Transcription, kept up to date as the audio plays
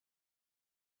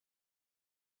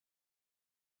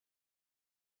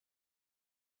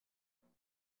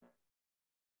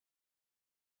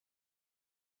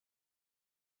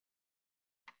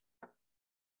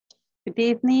Good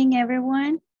evening,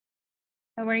 everyone.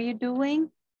 How are you doing?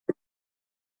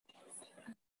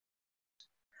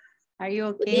 Are you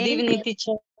okay? Good evening,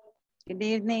 teacher. Good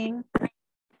evening.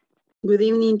 Good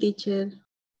evening, teacher.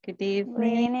 Good Good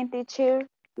evening. evening, teacher.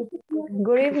 Good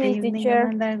Good evening, evening, teacher.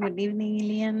 Amanda. Good evening,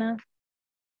 Ileana.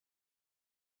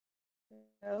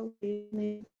 Good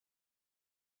evening.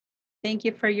 Thank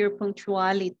you for your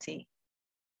punctuality.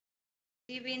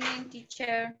 Good evening,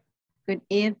 teacher. Good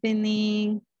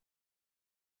evening.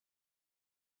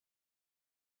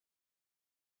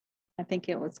 I think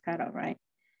it was cut out, right?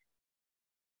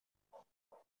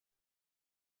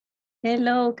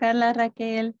 Hello, Carla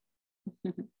Raquel.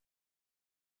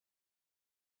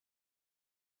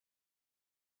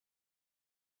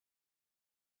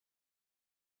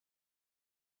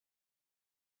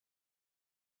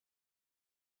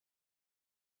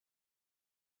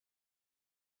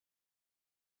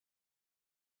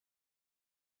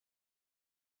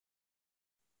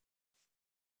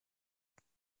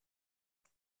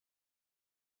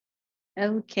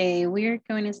 Okay, we're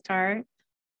going to start.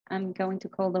 I'm going to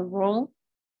call the roll.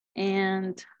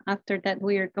 And after that,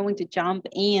 we are going to jump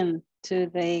in to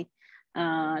the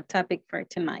topic for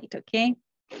tonight, okay?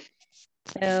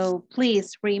 So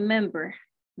please remember,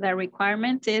 the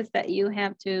requirement is that you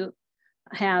have to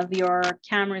have your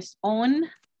cameras on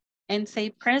and say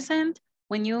present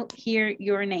when you hear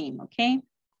your name, okay?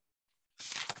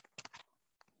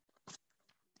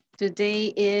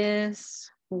 Today is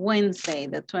Wednesday,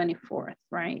 the 24th,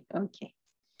 right? Okay.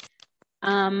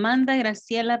 Amanda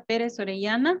Graciela Pérez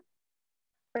Orellana.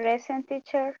 Present,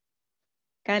 teacher.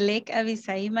 Calec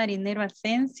Avisaí Marinero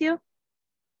Asensio.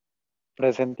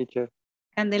 Present, teacher.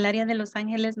 Candelaria de Los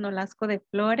Ángeles Nolasco de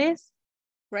Flores.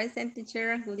 Present,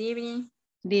 teacher. Good evening.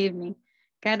 Good evening.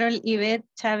 Carol Ivette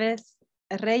Chávez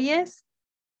Reyes.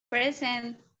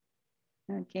 Present.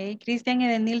 Okay. Cristian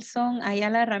Edenilson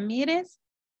Ayala Ramírez.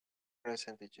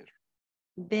 Present, teacher.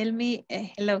 Delmi,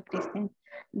 hello Cristian.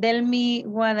 Delmi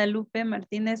Guadalupe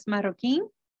Martínez Marroquín.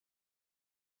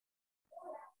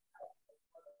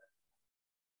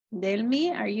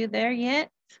 Delmi, are you there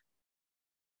yet?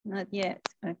 Not yet.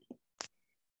 Okay.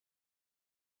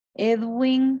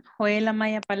 Edwin Joel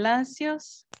Amaya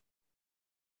Palacios.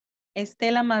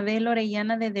 Estela Mabel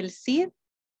Orellana de Del Cid.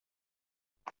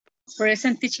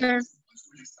 Present, teacher.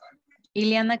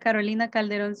 Ileana Carolina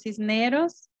Calderón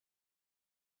Cisneros.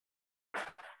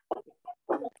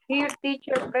 Here,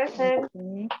 teacher, present.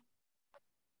 Okay.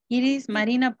 Iris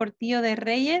Marina Portillo de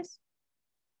Reyes.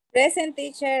 Present,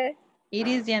 teacher.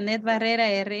 Iris Janet Barrera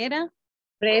Herrera.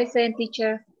 Present,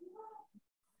 teacher.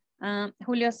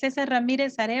 Julio César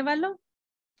Ramírez Arevalo.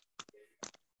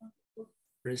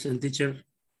 Present, teacher.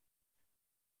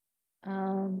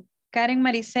 Karen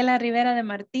Marisela Rivera de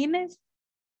Martínez.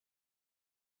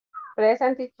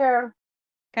 Present, teacher.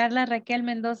 Carla Raquel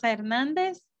Mendoza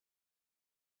Hernández.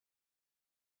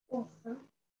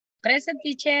 Present,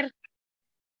 teacher.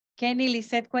 Kenny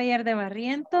Lisette Cuellar de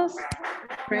Barrientos.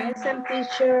 Present,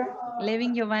 teacher.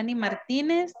 Levin Giovanni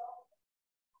Martínez.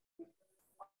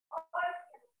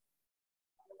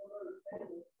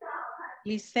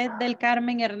 Lisette del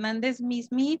Carmen Hernández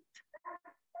Mismit.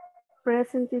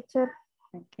 Present, teacher.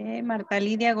 Okay. Marta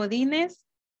Lidia Godínez.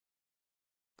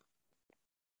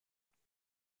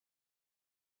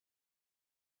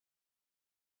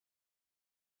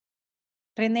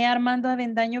 René Armando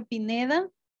Avendaño Pineda.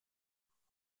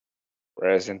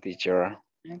 Present, teacher.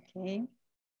 Okay.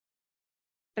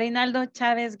 Reinaldo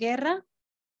Chávez Guerra.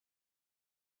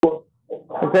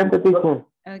 Present, teacher.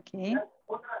 Okay.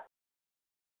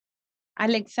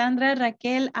 Alexandra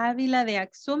Raquel Ávila de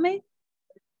Axume.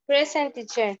 Present,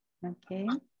 teacher. Okay.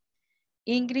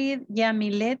 Ingrid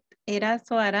Yamilet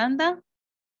Erazo Aranda.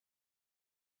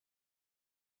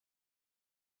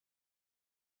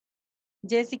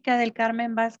 Jessica del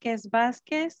Carmen Vázquez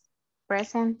Vázquez.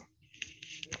 Present.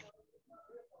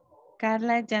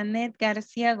 Carla Janet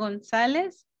García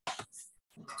González.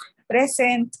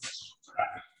 Present.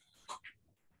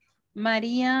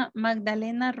 María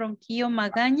Magdalena Ronquillo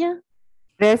Magaña.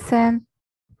 Present.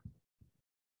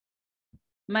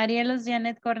 Marielos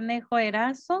Janet Cornejo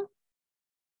Erazo.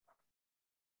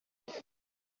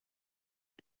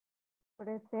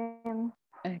 Present.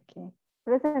 Okay.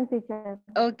 Present, teacher.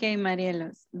 Ok,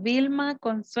 Marielos. Vilma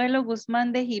Consuelo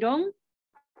Guzmán de Girón.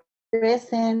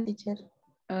 Present, teacher.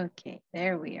 Okay,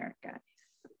 there we are, guys.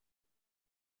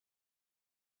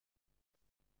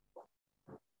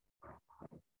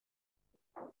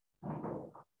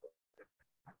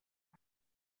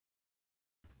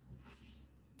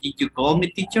 Did you call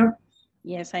me, teacher?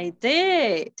 Yes, I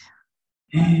did.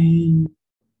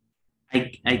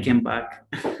 I came back.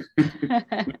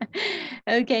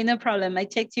 Okay, no problem. I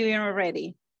checked you in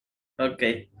already.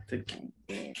 Okay.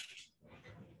 Okay.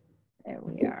 There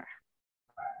we are.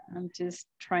 I'm just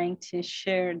trying to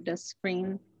share the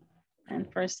screen,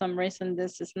 and for some reason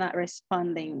this is not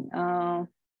responding.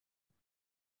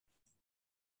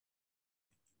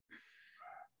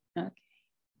 Okay.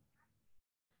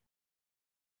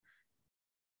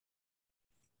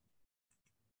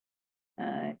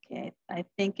 Okay, I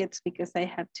think it's because I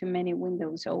have too many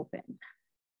windows open.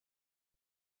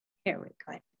 Here we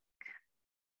go.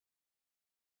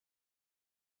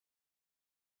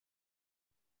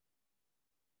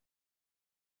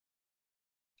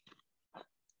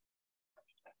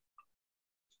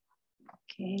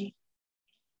 Okay.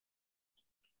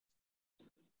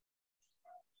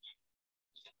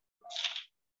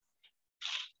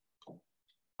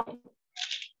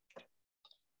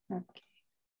 Okay,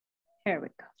 here we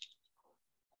go.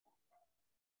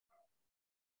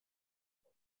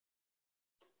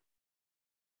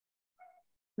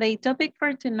 The topic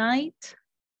for tonight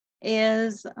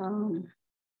is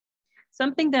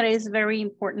something that is very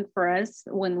important for us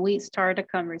when we start a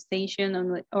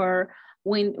conversation or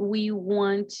when we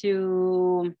want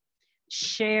to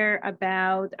share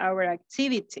about our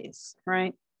activities,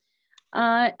 right?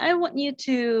 I want you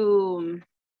to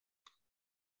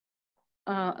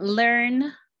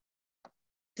learn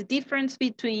the difference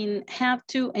between have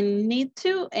to and need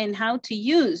to, and how to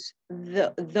use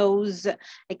those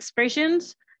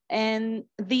expressions and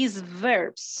these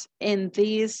verbs in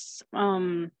this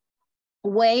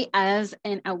way as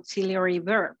an auxiliary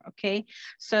verb, okay?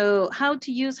 So how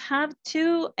to use have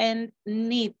to and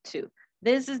need to.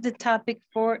 This is the topic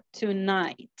for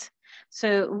tonight.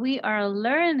 So we are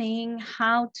learning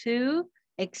how to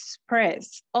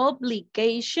express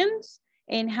obligations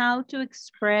and how to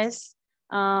express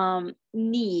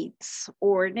needs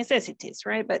or necessities,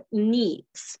 right? But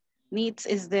needs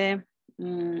is the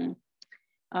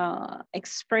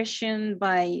expression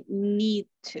by need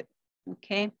to,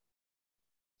 okay?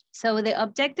 So the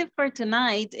objective for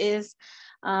tonight is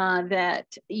that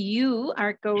you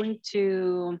are going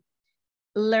to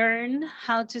learn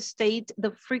how to state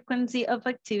the frequency of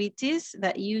activities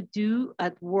that you do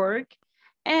at work,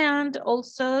 and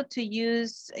also to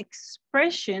use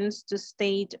expressions to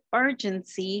state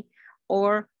urgency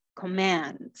or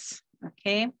commands,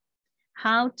 okay?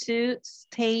 How to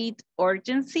state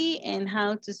urgency and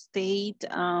how to state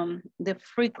the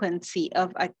frequency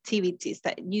of activities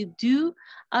that you do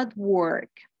at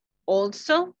work.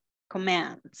 Also,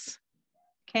 commands,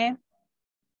 okay?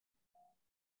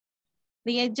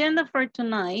 The agenda for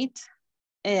tonight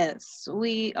is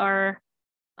we are,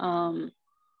 one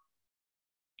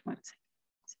second,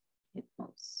 it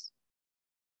moves.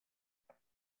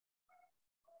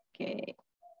 Okay,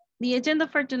 the agenda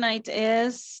for tonight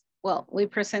is, well, we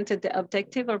presented the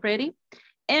objective already,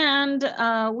 and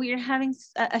we are having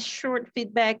a short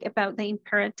feedback about the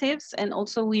imperatives, and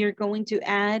also we are going to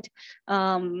add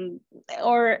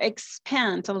or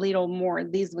expand a little more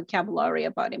this vocabulary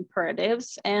about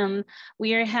imperatives, and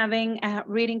we are having a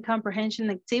reading comprehension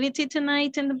activity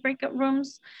tonight in the breakout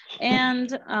rooms,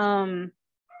 and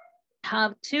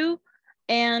have to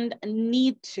and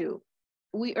need to.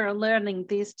 We are learning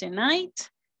this tonight,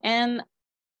 and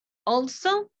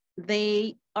also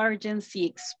the urgency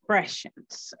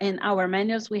expressions. In our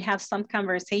manuals, we have some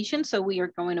conversations, so we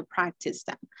are going to practice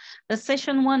them. The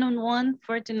session one-on-one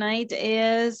for tonight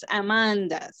is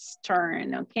Amanda's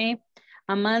turn, okay?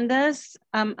 Amanda's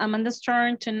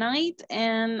turn tonight,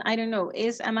 and I don't know,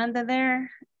 is Amanda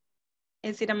there?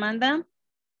 Is it Amanda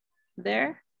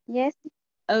there? Yes.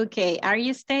 Okay, are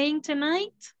you staying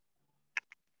tonight?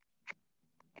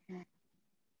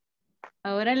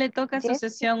 Ahora le toca su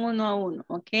sesión 1-a-1,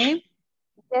 ¿ok?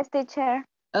 Yes, teacher.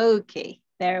 Ok,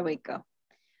 there we go.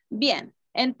 Bien,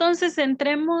 entonces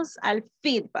entremos al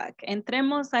feedback,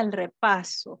 entremos al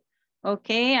repaso. Ok,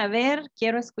 a ver,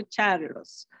 quiero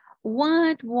escucharlos.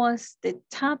 What was the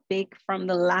topic from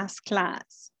the last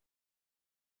class?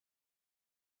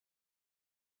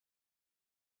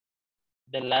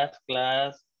 The last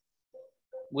class,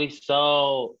 we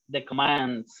saw the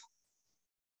commands.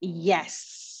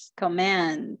 Yes,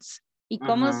 commands. ¿Y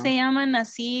cómo se llaman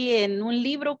así en un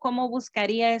libro? ¿Cómo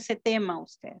buscaría ese tema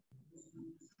usted?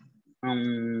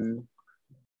 I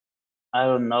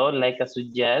don't know, like a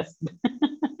suggest.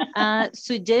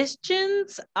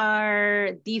 Suggestions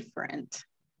are different.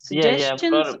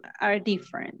 Suggestions are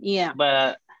different, yeah.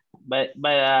 But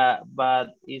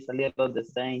it's a little the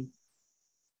same.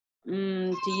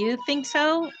 Do you think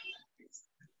so?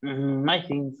 I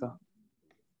think so.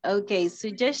 Okay,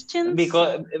 suggestions?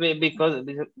 Because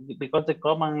the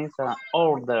command is an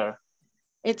order.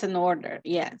 It's an order,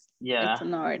 yes. Yeah. It's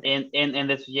an order. And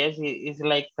the suggestion is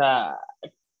like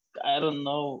I don't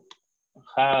know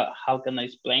how can I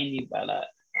explain it, but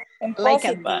Like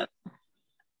a but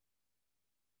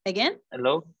again?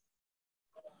 hello?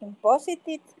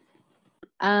 Impositive.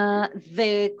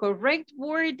 The correct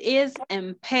word is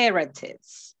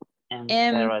imperatives.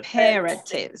 Imperative.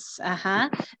 Imperatives. Ajá.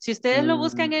 Si ustedes lo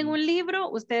buscan en Mm. un libro,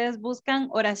 ustedes buscan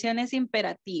oraciones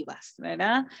imperativas,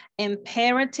 ¿verdad?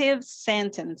 Imperative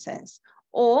sentences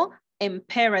o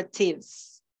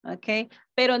imperatives, ¿ok?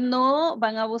 Pero no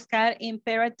van a buscar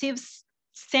imperatives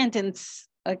sentence,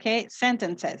 ¿ok?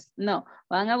 Sentences, no.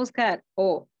 Van a buscar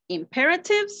o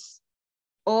imperatives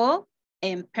o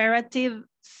imperative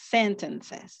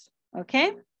sentences,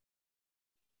 ¿ok?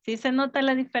 ¿Sí se nota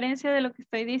la diferencia de lo que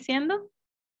estoy diciendo?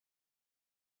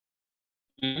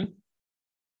 Mm.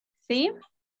 ¿Sí?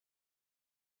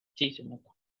 Sí, se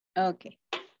nota. Okay.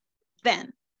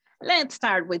 Then, let's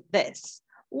start with this.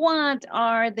 What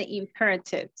are the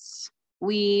imperatives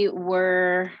we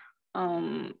were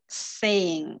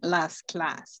saying last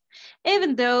class?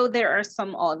 Even though there are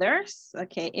some others,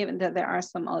 okay, even though there are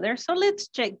some others, so let's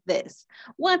check this.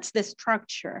 What's the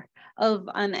structure of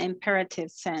an imperative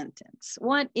sentence?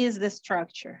 What is the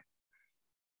structure?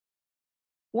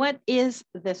 What is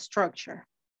the structure?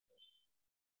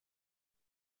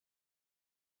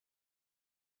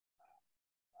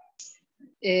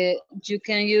 You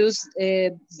can use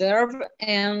a verb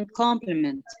and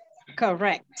complement.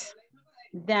 Correct.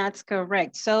 That's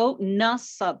correct. So no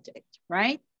subject,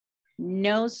 right?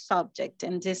 No subject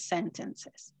in these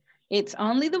sentences. It's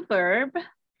only the verb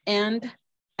and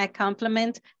a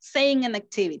complement saying an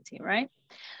activity, right?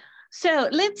 So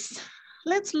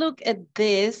let's look at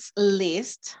this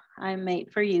list I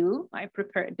made for you. I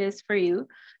prepared this for you.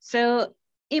 So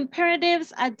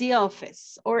imperatives at the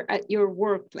office or at your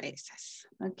workplaces,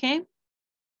 okay?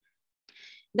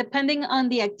 Depending on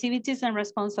the activities and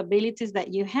responsibilities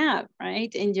that you have,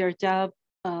 right, in your job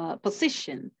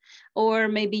position, or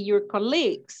maybe your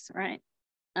colleagues, right?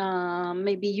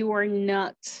 Maybe you are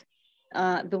not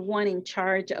the one in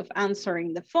charge of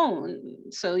answering the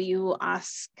phone. So you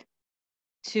ask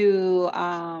to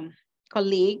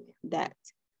colleague that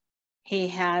he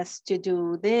has to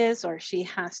do this or she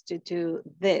has to do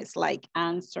this, like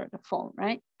answer the phone,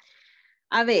 right?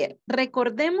 A ver,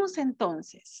 recordemos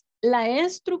entonces, la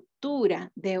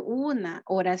estructura de una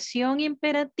oración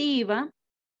imperativa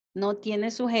no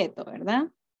tiene sujeto, ¿verdad?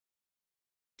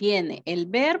 Tiene el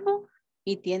verbo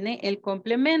y tiene el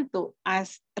complemento,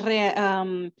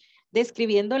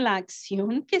 describiendo la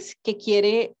acción que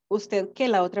quiere usted que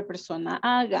la otra persona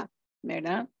haga,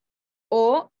 ¿verdad?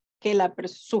 O que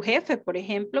su jefe, por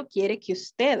ejemplo, quiere que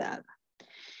usted haga.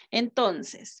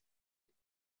 Entonces,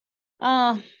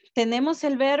 tenemos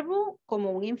el verbo como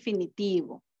un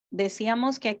infinitivo.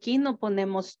 Decíamos que aquí no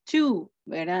ponemos to,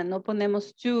 ¿verdad? No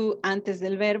ponemos to antes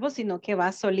del verbo, sino que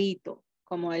va solito,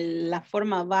 como la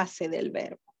forma base del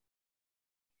verbo.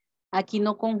 Aquí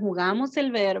no conjugamos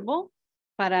el verbo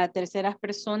para terceras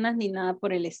personas ni nada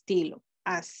por el estilo.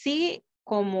 Así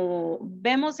como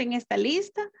vemos en esta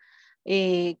lista,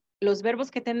 los verbos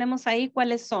que tenemos ahí,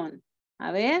 ¿cuáles son?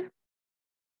 A ver.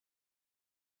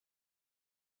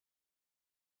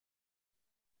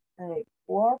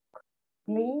 Work,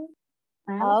 clean,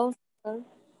 House,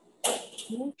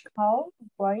 call,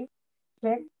 write,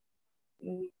 check,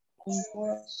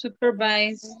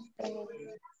 Supervise,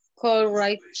 call,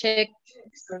 write, check,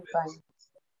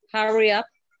 hurry up.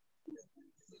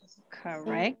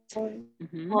 Correct.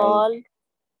 Mhm. call,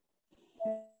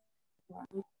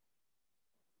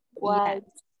 Yes.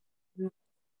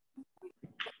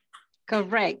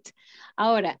 Correct.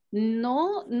 Ahora,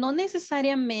 no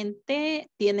necesariamente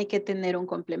tiene que tener un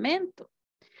complemento.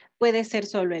 Puede ser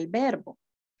solo el verbo.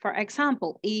 For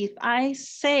example, if I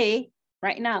say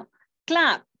right now,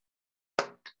 clap,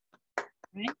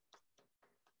 right?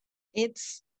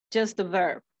 It's just a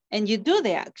verb. And you do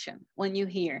the action when you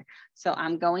hear. So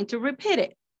I'm going to repeat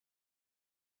it.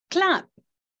 Clap.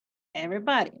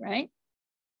 Everybody, right?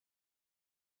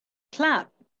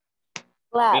 Clap.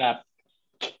 Clap.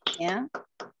 Yeah.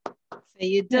 So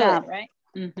you do it, right?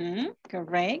 Mm-hmm.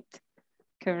 Correct.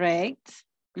 Correct.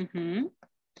 Mm-hmm.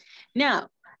 Now,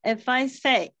 if I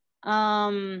say,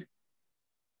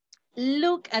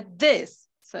 look at this.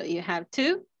 So you have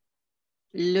to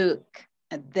look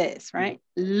at this, right?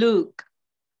 Look.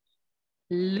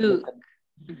 Look.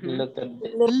 Mm-hmm. Look at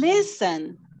this.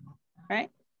 Listen, right?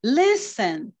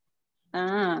 Listen.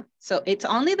 So it's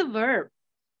only the verb.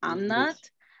 I'm not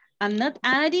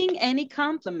adding any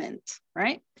complement,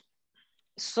 right?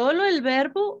 Solo el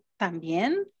verbo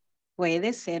también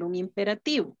puede ser un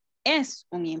imperativo. Es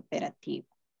un imperativo,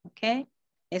 ¿ok?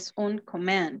 Es un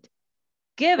command.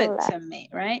 Give it to me,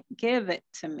 right? Give it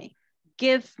to me.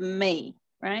 Give me,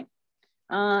 right?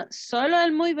 Solo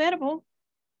el muy verbo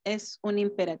es un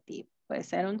imperativo. Puede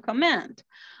ser un command.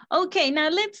 Okay, now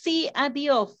let's see at the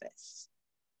office.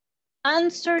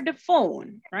 Answer the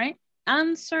phone, right?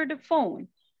 Answer the phone.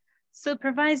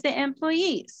 Supervise the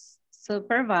employees.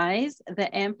 Supervise the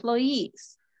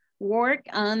employees. Work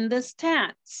on the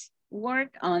stats.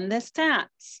 Work on the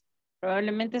stats.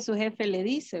 Probablemente su jefe le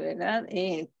dice, ¿verdad?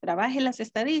 Trabaje las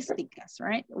estadísticas,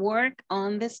 right? Work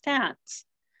on the stats.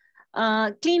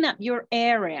 Clean up your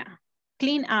area.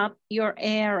 Clean up your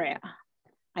area.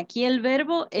 Aquí el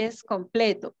verbo es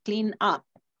completo. Clean up.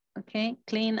 Okay,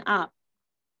 clean up.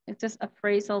 This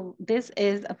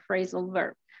is a phrasal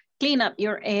verb. Clean up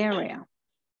your area.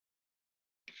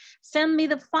 Send me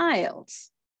the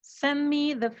files. Send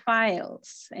me the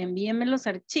files. Envíeme los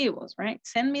archivos, right?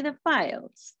 Send me the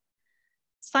files.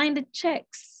 Sign the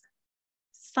checks.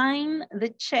 Sign the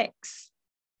checks.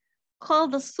 Call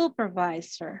the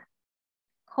supervisor.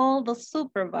 Call the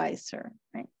supervisor,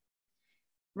 right?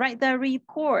 Write the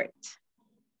report.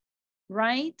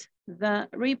 Write the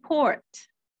report.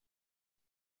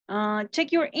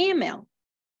 Check your email.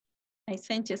 I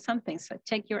sent you something, so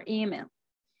check your email.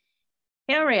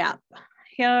 Hurry up,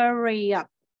 hurry up,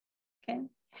 okay?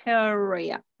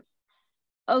 Hurry up.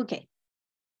 Okay.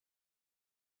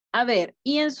 A ver,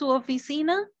 ¿y en su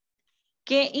oficina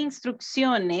qué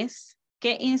instrucciones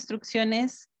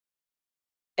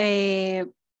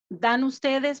dan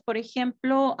ustedes, por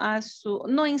ejemplo, a su,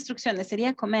 no instrucciones,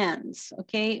 sería commands,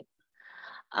 ok?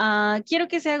 Quiero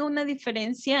que se haga una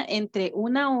diferencia entre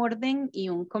una orden y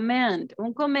un command.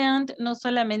 Un command no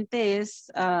solamente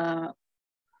es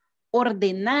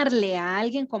ordenarle a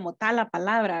alguien como tal la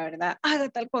palabra, ¿verdad? Haga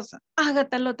tal cosa, haga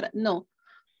tal otra. No,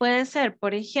 puede ser,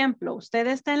 por ejemplo, usted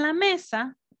está en la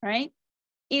mesa, right?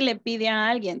 Y le pide a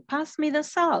alguien, pass me the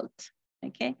salt,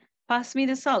 ¿ok? Pass me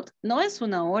the salt. No es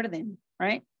una orden,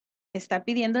 right? Está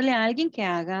pidiéndole a alguien que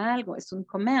haga algo, es un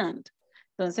command.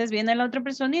 Entonces viene la otra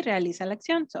persona y realiza la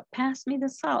acción. So, pass me the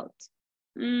salt.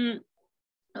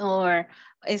 O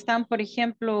están, por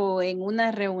ejemplo, en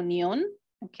una reunión,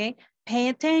 ¿ok? Pay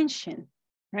attention,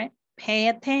 right? Pay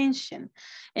attention.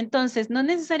 Entonces, no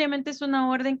necesariamente es una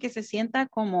orden que se sienta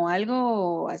como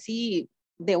algo así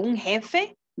de un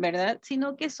jefe, ¿verdad?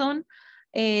 Sino que son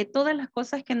todas las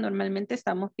cosas que normalmente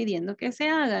estamos pidiendo que se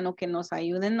hagan o que nos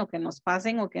ayuden o que nos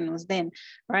pasen o que nos den,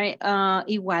 right?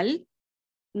 Igual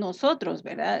nosotros,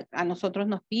 ¿verdad? A nosotros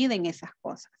nos piden esas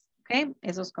cosas, ¿ok?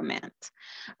 Esos commands.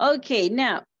 Ok,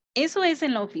 now, eso es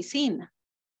en la oficina,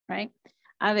 right?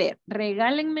 A ver,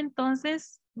 regálenme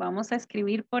entonces, vamos a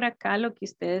escribir por acá lo que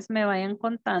ustedes me vayan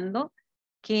contando,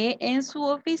 que en su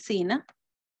oficina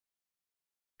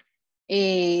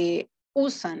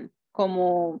usan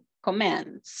como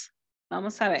commands.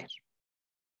 Vamos a ver.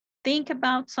 Think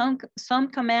about some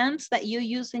commands that you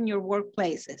use in your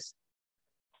workplaces.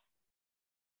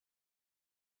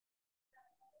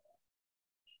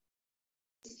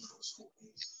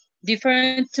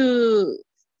 Different to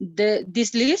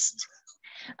this list?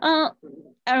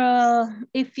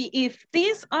 If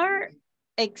these are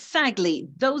exactly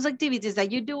those activities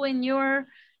that you do in your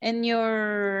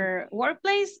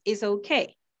workplace, is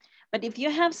okay. But if you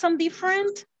have some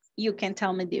different, you can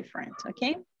tell me different,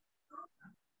 okay?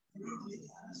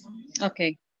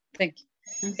 Okay, thank you.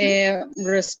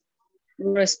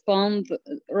 Response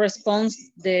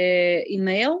the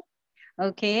email.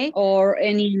 Okay. Or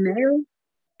any email.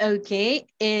 Okay,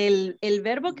 el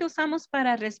verbo que usamos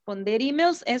para responder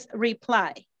emails es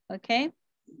reply, okay?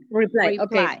 Reply.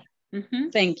 Okay.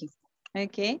 Thank you.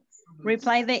 Okay,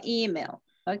 reply the email.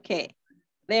 Okay,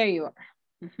 there you are.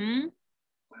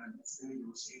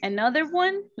 Another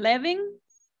one, Levin?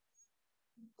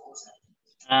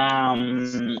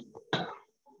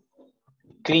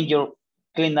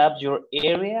 Clean up your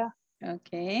area.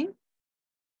 Okay.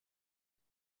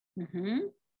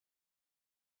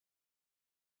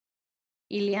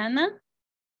 Ileana?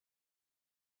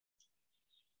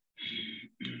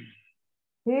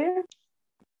 Here,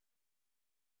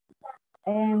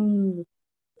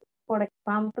 for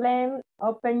example,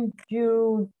 open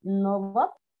your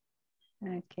notebook.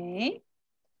 Okay.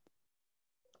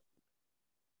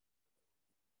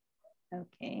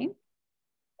 Okay.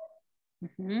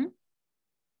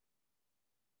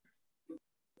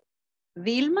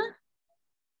 Vilma?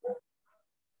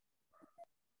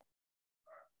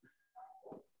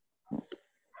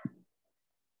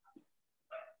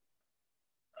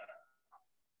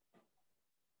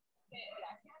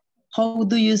 How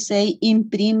do you say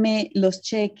imprime los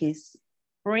cheques?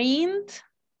 Print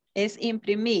es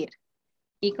imprimir.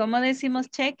 ¿Y cómo decimos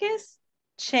cheques?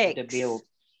 The Checks. bill.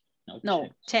 No,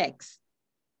 checks.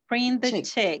 Print the Check.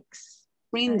 checks.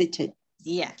 Print the check.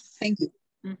 Yes. Thank you.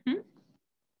 Mhm.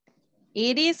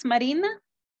 Iris, Marina?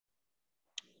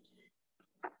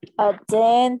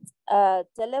 Attend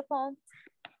telephone.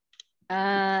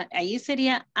 Ahí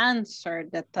sería answer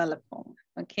the telephone,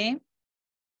 okay?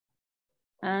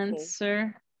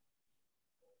 Answer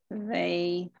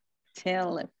the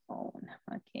telephone,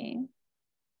 okay?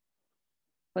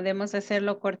 Podemos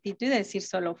hacerlo cortito y decir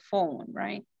solo phone,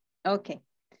 right? Okay.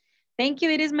 Thank you,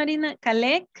 Iris Marina.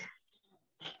 Kalek?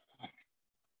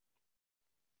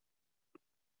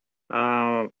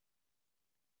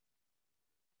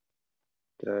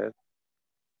 Tres.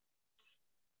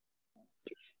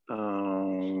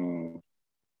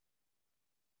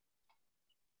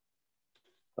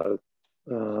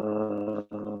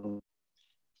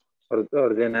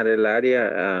 Ordenar el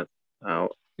área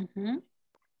Ujú.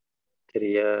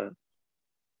 sería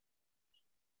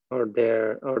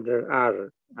order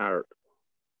are.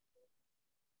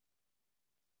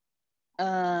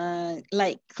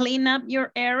 Like clean up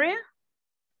your area.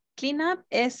 Clean up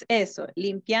es eso,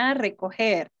 limpiar,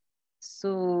 recoger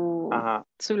su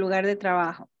lugar de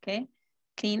trabajo, ¿ok?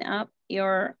 Clean up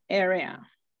your area,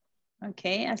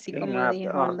 ¿ok? Así Clean como up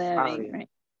dijo our Levin, area. right?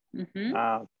 Ujú.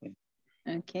 Okay.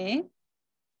 Ok.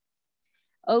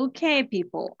 Ok,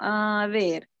 people. A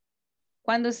ver,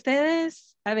 cuando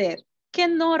ustedes, a ver, ¿qué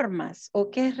normas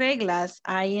o qué reglas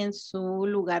hay en su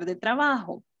lugar de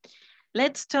trabajo?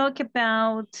 Let's talk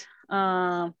about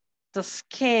the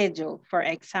schedule, for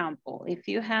example. If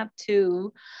you have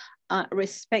to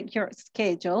respect your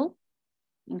schedule,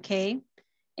 okay?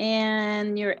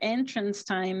 And your entrance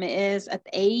time is at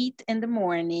 8 in the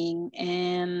morning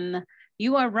and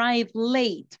you arrive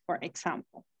late, for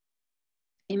example.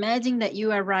 Imagine that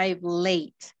you arrive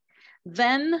late.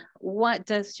 Then what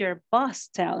does your boss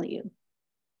tell you?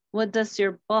 What does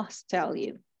your boss tell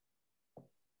you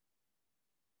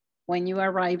when you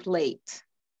arrive late?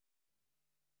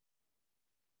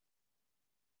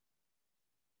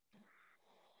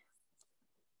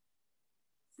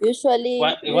 Usually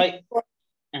Why?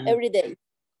 every day.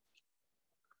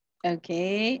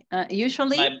 Okay,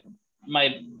 usually?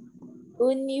 My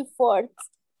Uniform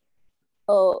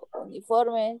o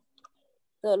uniforme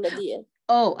todos los días.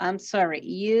 Oh, I'm sorry.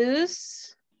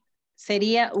 Use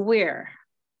sería wear.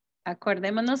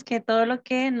 Acordémonos que todo lo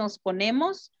que nos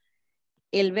ponemos,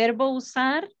 el verbo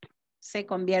usar se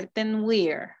convierte en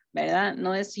wear, ¿verdad?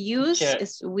 No es use, Teacher.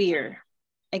 es wear.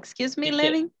 Excuse me, Teacher.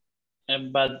 Levin?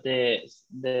 But the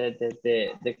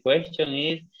question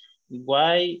is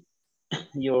why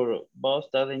your boss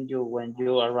telling you when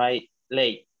you arrive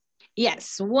late?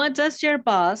 Yes. What does your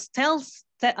boss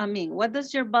what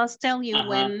does your boss tell you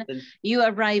when you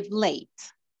arrive late?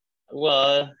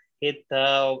 Well, he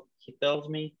tells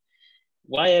me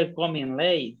why are you coming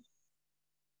late?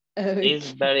 Okay.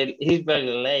 He's very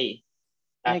late.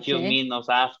 A few Okay. minutes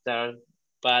after,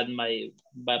 but my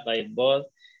boss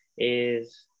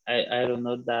is I don't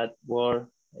know that word,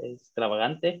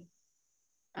 extravagante.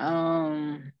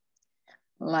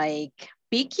 Like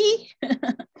picky?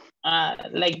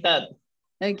 Like that.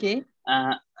 Okay.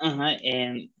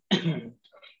 And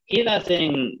he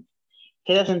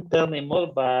doesn't tell me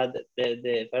more, but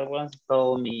the first one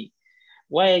told me,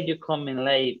 why are you coming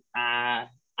late? I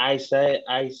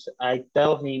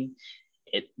tell him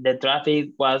the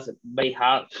traffic was very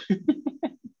hard.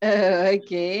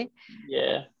 Okay.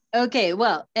 Yeah. Okay,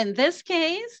 well, in this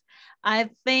case, I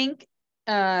think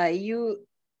you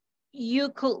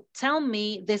could tell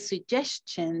me the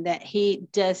suggestion that he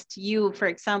does to you, for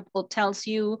example, tells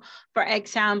you, for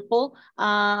example,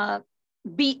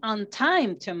 be on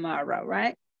time tomorrow,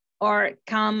 right? Or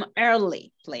come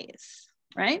early, please,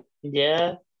 right?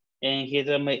 Yeah, and he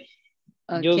told me,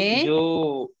 Okay.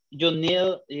 you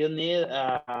need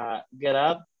get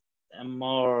up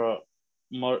more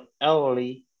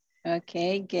early.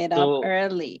 Okay, get up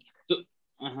early.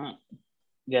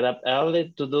 Get up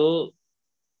early to do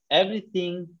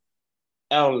everything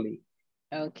early.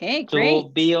 Okay,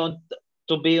 great.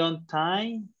 To be on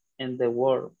time in the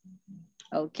work.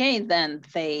 Okay, then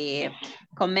the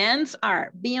commands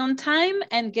are be on time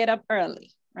and get up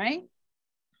early, right?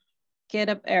 Get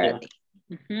up early.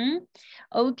 Yeah. Mm-hmm.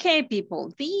 Okay,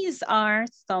 people, these are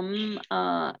some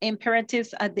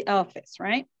imperatives at the office,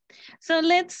 right? So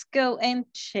let's go and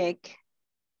check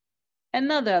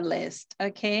another list,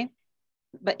 okay?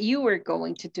 But you were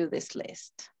going to do this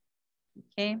list,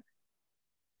 okay?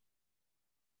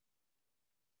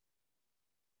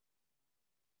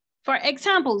 For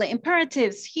example, the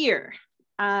imperatives here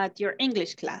at your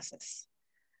English classes.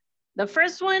 The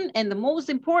first one and the most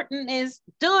important is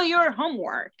do your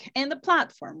homework in the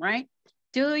platform, right?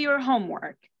 Do your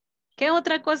homework. ¿Qué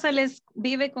otra cosa les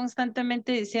vive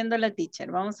constantemente diciendo la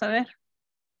teacher? Vamos a ver.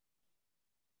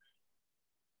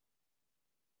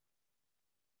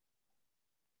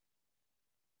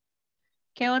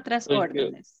 ¿Qué otras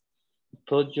órdenes?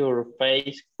 Put your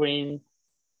face screen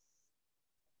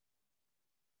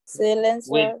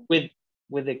Silencer. with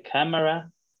the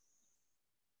camera.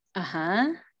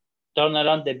 Ajá. Turn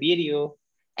on the video.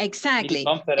 Exactly.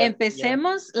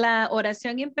 Empecemos la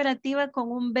oración imperativa con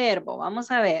un verbo.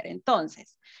 Vamos a ver.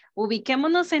 Entonces,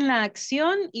 ubiquémonos en la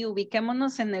acción y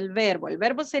ubiquémonos en el verbo. El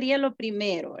verbo sería lo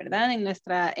primero, ¿verdad? En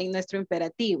nuestro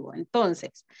imperativo.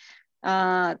 Entonces,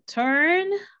 turn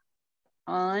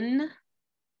on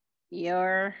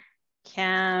your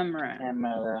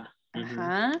camera.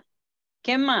 Ajá.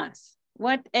 ¿Qué más?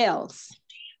 What else?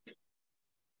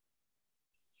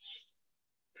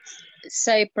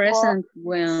 Say present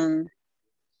when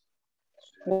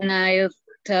I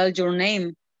tell your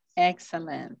name.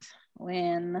 Excellent.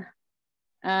 When,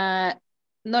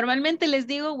 normalmente les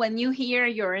digo when you hear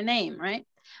your name, right?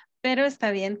 Pero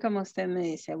está bien como usted me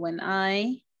dice, when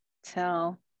I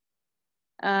tell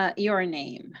your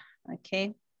name,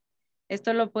 okay?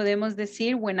 Esto lo podemos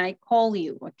decir when I call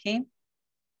you, okay?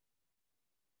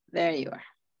 There you are.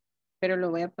 Pero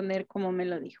lo voy a poner como me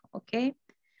lo dijo, okay?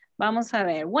 Vamos a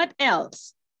ver, what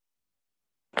else?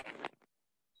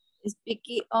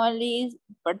 Speaking only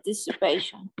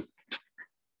participation.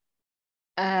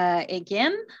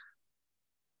 Again,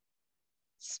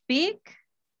 speak.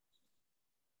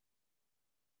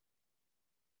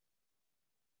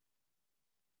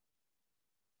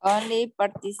 Only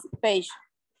participation.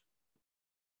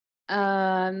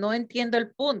 No entiendo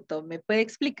el punto. ¿Me puede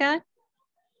explicar?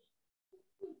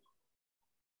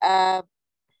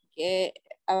 Que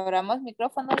abramos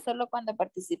micrófono solo cuando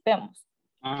participemos.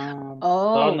 Turn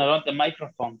on the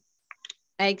microphone.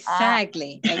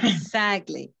 Exactly,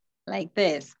 exactly. Like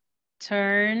this.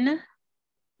 Turn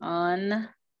on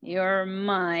your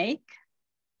mic,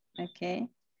 okay,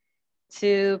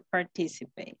 to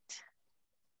participate.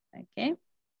 Okay,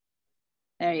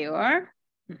 there you are.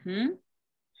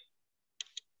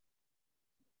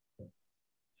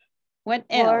 What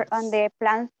else? Work on the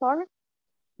platform.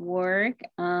 Work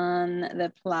on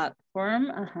the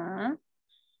platform.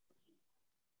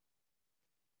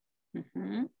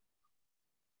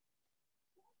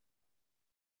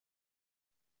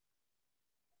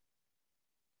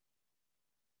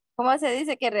 ¿Cómo se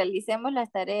dice que realicemos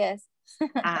las tareas?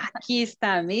 Aquí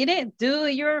está, mire, do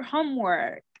your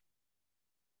homework.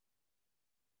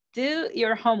 Do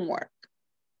your homework.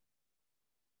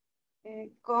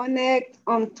 Connect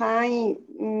on time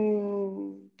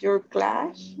your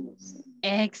class.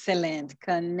 Excellent.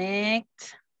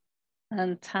 Connect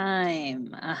on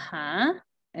time.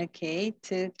 Okay,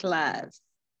 to class.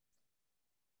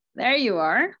 There you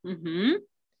are.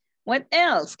 What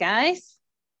else, guys?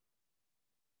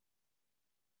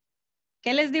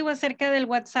 ¿Qué les digo acerca del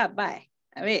WhatsApp? Bye.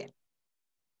 A ver.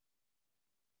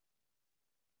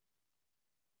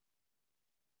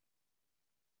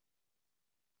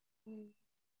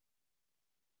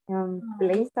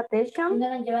 Please attention.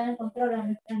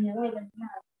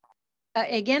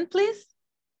 Again, please.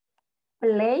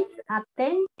 Please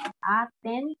attention.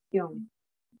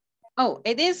 Oh,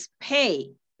 it is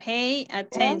pay. Pay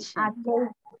attention.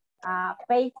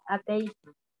 Pay attention.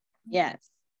 Yes.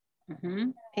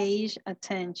 Page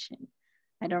attention.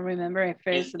 I don't remember if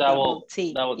there's a Double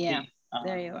T. Yeah, T.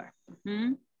 there you are.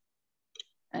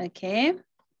 Okay.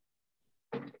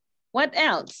 What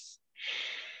else?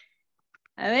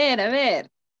 A ver.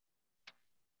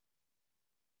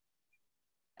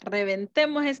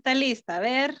 Reventemos esta lista. A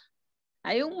ver.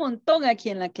 Hay un montón aquí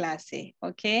en la clase,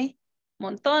 ¿ok?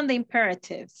 Montón de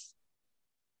imperatives.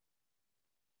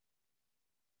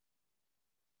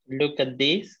 Look at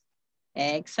this.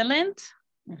 Excellent.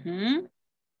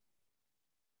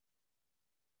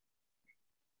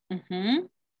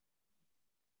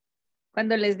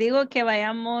 Cuando les digo que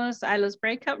vayamos a los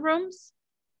breakout rooms.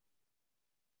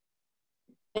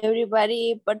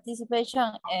 Everybody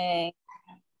participation in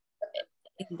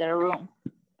the room.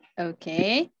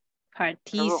 Okay.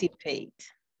 Participate.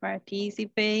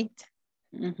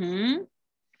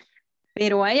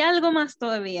 Pero hay algo más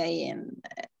todavía ahí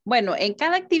bueno, en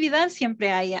cada actividad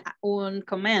siempre hay un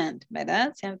command,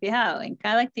 ¿verdad? ¿Se han fijado? En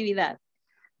cada actividad.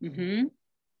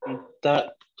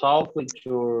 Talk with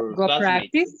your Go classmates.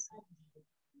 practice.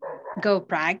 Go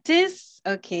practice.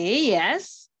 Okay,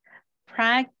 yes.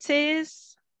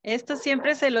 Practice Esto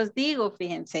siempre se los digo,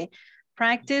 fíjense.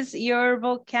 Practice your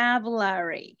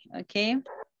vocabulary, ¿ok?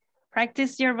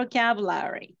 Practice your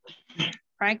vocabulary.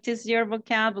 Practice your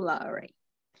vocabulary.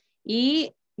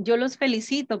 Y yo los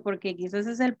felicito porque quizás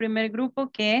es el primer grupo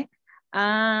que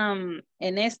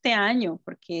en este año,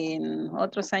 porque en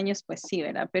otros años pues sí,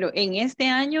 ¿verdad? Pero en este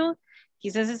año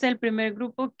quizás es el primer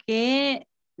grupo que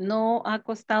no ha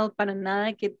costado para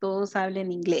nada que todos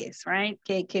hablen inglés, right?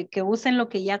 Que usen lo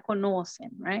que ya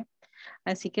conocen, right?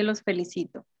 Así que los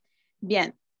felicito.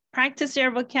 Bien, practice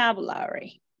your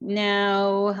vocabulary.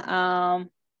 Now,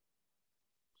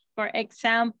 for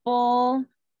example,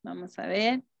 vamos a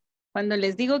ver. Cuando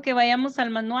les digo que vayamos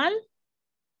al manual,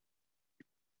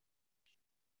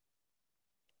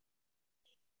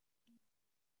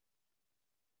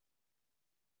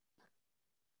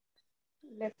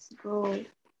 Let's go.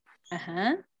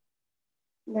 ajá.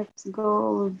 Let's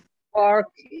go.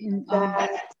 Work in,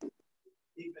 That.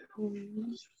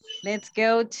 Let's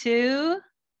go to,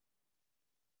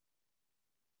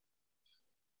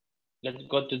 Let's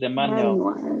go to the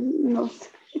manual. No.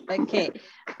 okay.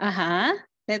 Ajá.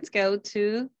 Let's go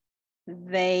to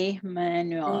the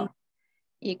manual.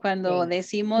 Y cuando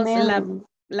decimos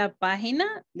la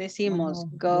página, decimos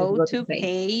go to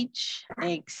page,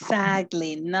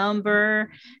 exactly, number,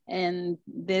 and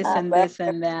this and this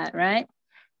and that, right?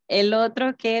 El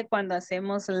otro que cuando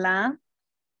hacemos la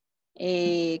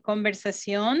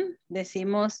conversación,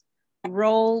 decimos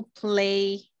role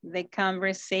play the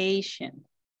conversation,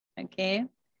 ¿ok?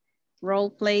 Role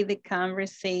play the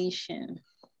conversation.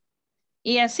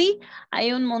 Y así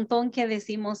hay un montón que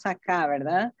decimos acá,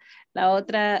 ¿verdad? La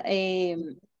otra,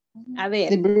 a ver.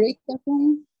 The breakout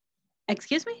room.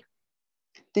 Excuse me?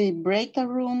 The breakout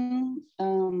room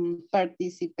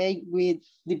participate with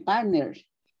the partner.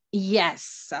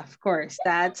 Yes, of course.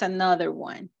 That's another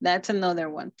one. That's another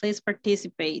one. Please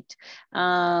participate.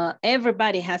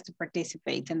 Everybody has to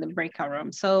participate in the breakout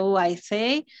room. So I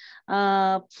say,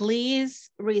 please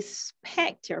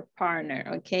respect your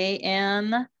partner, okay?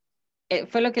 And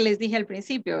fue lo que les dije al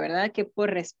principio, ¿verdad? Que por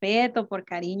respeto, por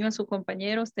cariño a su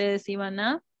compañero, ustedes iban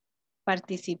a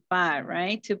participar,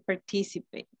 right? To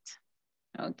participate.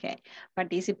 Okay,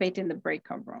 participate in the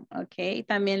breakout room, okay.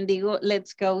 También digo,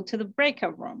 let's go to the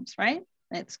breakout rooms, right?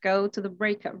 Let's go to the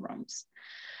breakout rooms.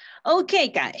 Okay,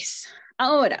 guys.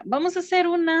 Ahora, vamos a hacer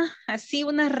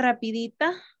una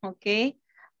rapidita, okay.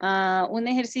 Un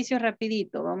ejercicio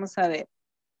rapidito, vamos a ver.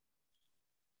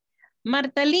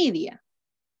 Marta Lidia.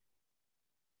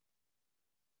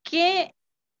 ¿Qué,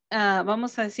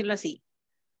 vamos a decirlo así?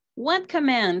 What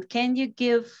command can you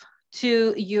give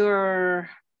to your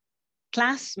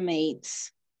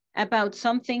classmates about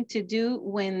something to do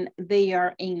when they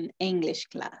are in English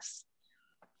class?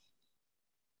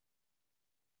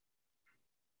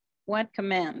 What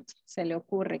command se le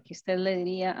ocurre que usted le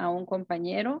diría a un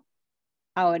compañero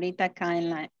ahorita acá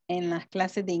en las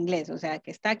clases de inglés? O sea,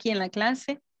 que está aquí en la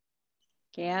clase,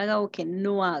 que haga o que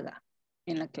no haga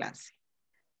en la clase.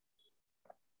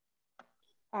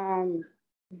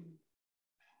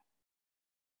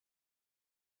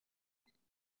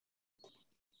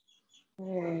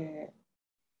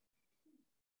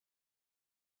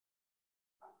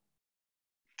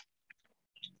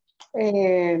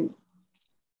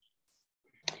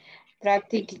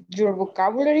 Practice your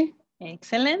vocabulary.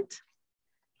 Excellent.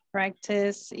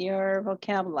 Practice your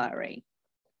vocabulary.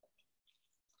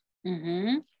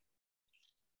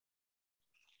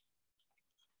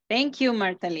 Thank you,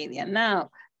 Marta Lidia.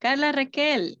 Now, Carla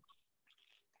Raquel.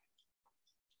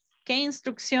 ¿Qué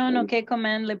instrucción o qué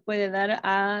command le puede dar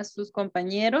a sus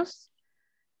compañeros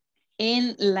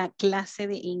en la clase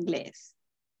de inglés?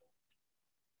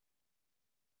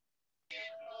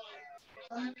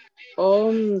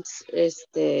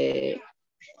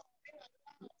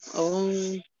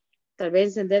 Tal vez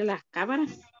encender las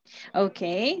cámaras. Ok,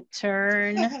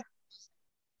 turn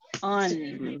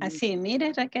on. Así,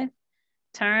 mire, Raquel.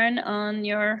 Turn on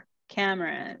your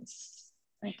cameras.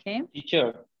 Okay.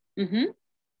 Teacher,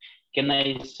 can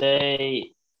I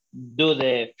say do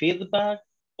the feedback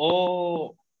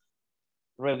or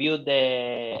review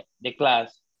the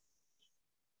class?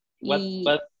 What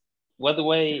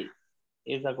way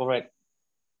is that correct?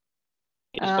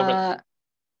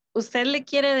 ¿Usted le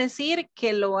quiere decir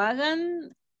que lo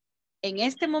hagan en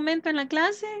este momento en la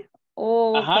clase?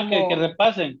 O ajá, como... que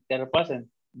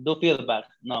repasen. Do feedback,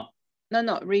 no.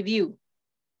 No, review.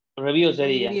 Review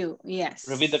sería. Review, yes.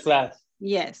 Review the class.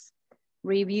 Yes,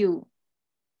 review.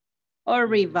 Or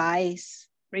revise.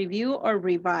 Review or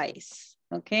revise,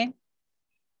 okay?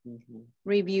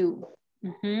 Review.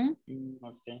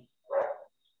 Okay.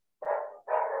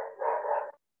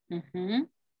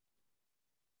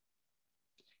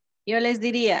 Yo les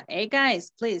diría, hey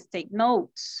guys, please take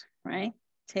notes, right?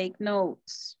 Take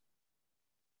notes.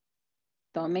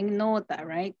 Tomen nota,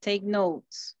 right? Take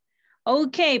notes.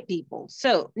 Okay, people.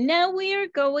 So now we are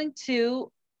going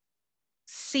to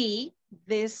see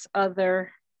this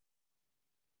other.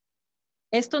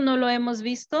 Esto no lo hemos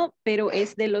visto, pero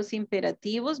es de los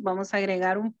imperativos. Vamos a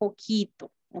agregar un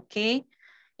poquito, ¿ok?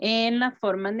 En la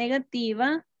forma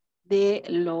negativa de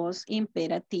los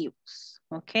imperativos,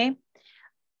 ¿ok?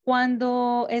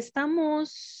 Cuando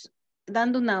estamos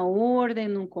dando una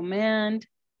orden, un command,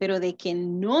 pero de que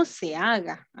no se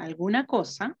haga alguna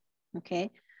cosa,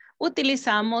 ¿ok?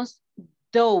 Utilizamos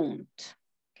don't,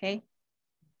 ¿ok?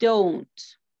 Don't.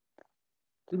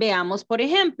 Veamos, por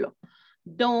ejemplo,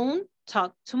 don't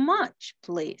talk too much,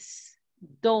 please.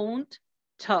 Don't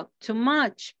talk too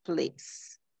much,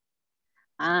 please.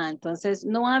 Entonces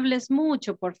no hables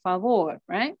mucho, por favor,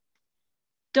 right?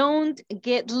 Don't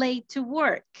get late to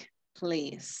work,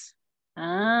 please.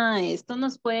 Esto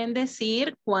nos pueden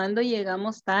decir cuando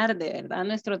llegamos tarde, ¿verdad?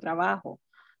 Nuestro trabajo.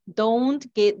 Don't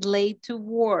get late to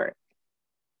work.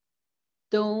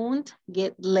 Don't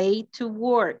get late to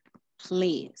work,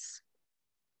 please.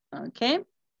 ¿Ok?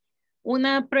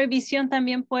 Una prohibición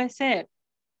también puede ser,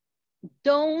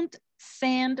 don't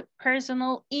send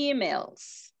personal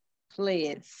emails,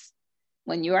 please,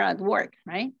 when you are at work,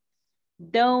 right?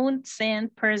 Don't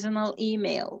send personal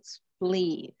emails,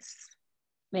 please.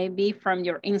 Maybe from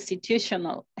your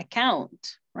institutional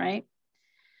account, right?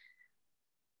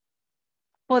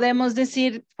 Podemos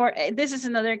decir, this is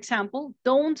another example,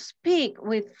 don't speak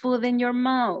with food in your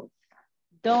mouth.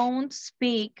 Don't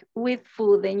speak with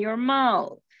food in your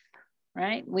mouth,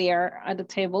 right? We are at the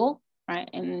table, right?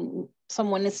 And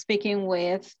someone is speaking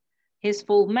with his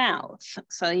full mouth.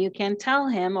 So you can tell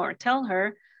him or tell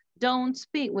her, don't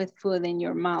speak with food in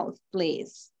your mouth,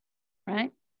 please,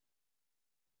 right?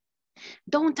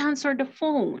 Don't answer the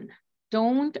phone.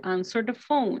 Don't answer the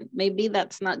phone. Maybe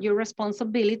that's not your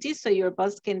responsibility, so your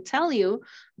boss can tell you,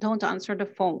 don't answer the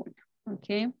phone,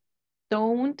 okay?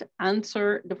 Don't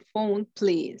answer the phone,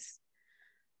 please.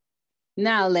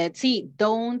 Now let's see,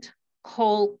 don't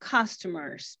call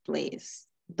customers, please.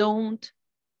 Don't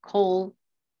call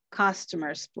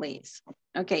customers, please.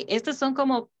 Okay, estas son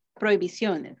como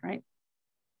prohibiciones, right?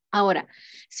 Ahora,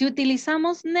 si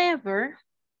utilizamos never,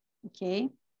 okay,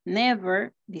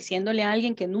 never, diciéndole a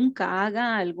alguien que nunca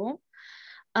haga algo,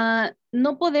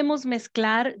 no podemos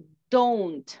mezclar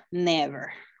don't,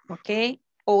 never, okay?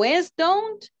 O es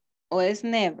don't o es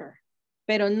never,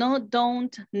 pero no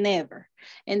don't, never.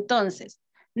 Entonces,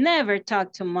 never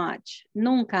talk too much,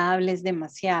 nunca hables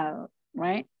demasiado,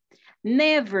 right?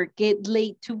 Never get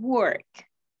late to work.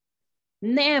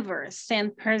 Never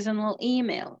send personal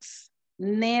emails.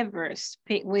 Never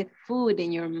speak with food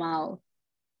in your mouth.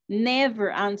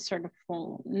 Never answer the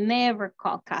phone. Never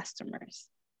call customers.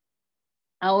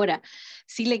 Ahora,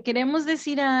 si le queremos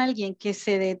decir a alguien que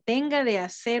se detenga de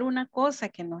hacer una cosa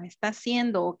que nos está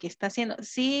haciendo o que está haciendo.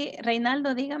 Sí,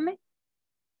 Reinaldo, dígame.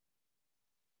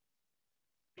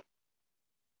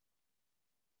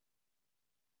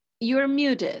 You're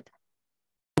muted.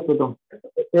 Perdón.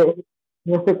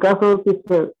 En este caso,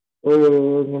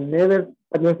 en el never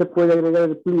también se puede agregar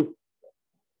el please.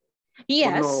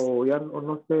 Yes. O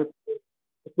no sé.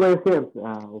 Puede ser.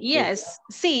 Okay. Yes,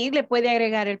 sí, le puede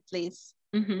agregar el please.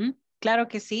 Claro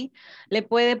que sí. Le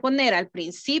puede poner al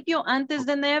principio, antes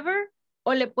de never,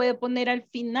 o le puede poner al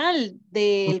final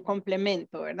del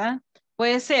complemento, ¿verdad?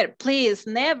 Puede ser, please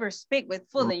never speak with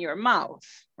food in your mouth,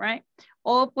 right?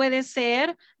 O puede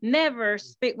ser, never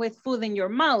speak with food in your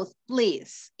mouth,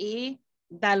 please. Y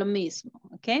da lo mismo,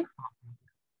 ¿ok?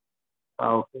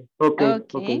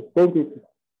 Okay. Thank you.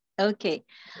 Ok,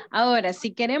 ahora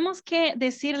si queremos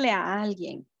decirle a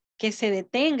alguien que se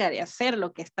detenga de hacer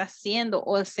lo que está haciendo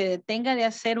o se detenga de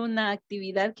hacer una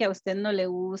actividad que a usted no le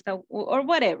gusta o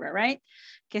whatever, right?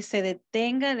 Que se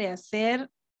detenga de hacer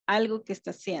algo que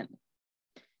está haciendo.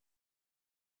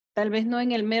 Tal vez no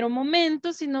en el mero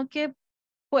momento, sino que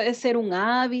puede ser un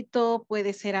hábito,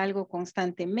 puede ser algo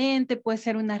constantemente, puede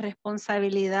ser una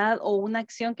responsabilidad o una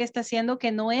acción que está haciendo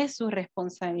que no es su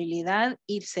responsabilidad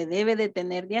y se debe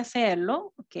detener de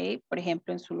hacerlo, ¿ok? Por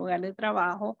ejemplo, en su lugar de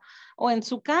trabajo o en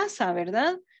su casa,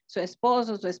 ¿verdad? Su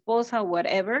esposo, su esposa,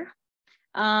 whatever.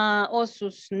 O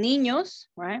sus niños,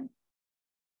 right?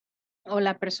 O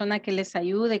la persona que les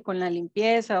ayude con la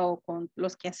limpieza o con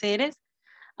los quehaceres.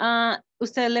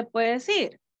 Usted le puede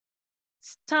decir,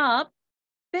 stop,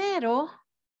 pero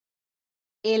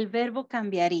el verbo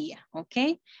cambiaría,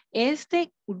 ¿ok?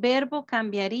 Este verbo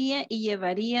cambiaría y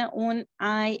llevaría un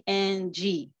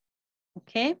ing,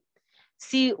 ¿ok?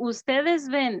 Si ustedes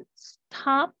ven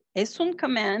stop Es un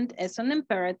command, es un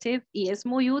imperative y es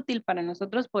muy útil para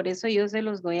nosotros, por eso yo se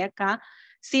los doy acá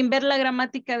sin ver la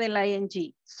gramática del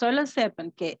ing. Solo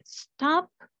sepan que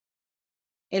stop,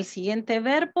 el siguiente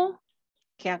verbo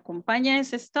que acompaña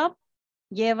ese stop,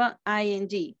 lleva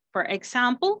ing. For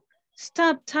example,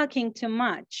 stop talking too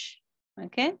much.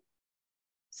 Okay?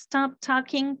 Stop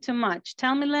talking too much.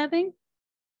 Tell me, Levin.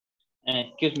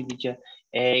 Excuse me, teacher.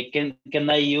 Can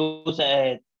I use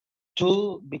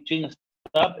to between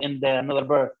stop and the another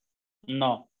verb?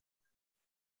 No.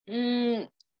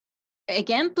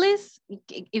 Again, please.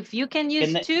 If you can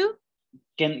use to.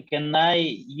 Can I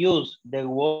use the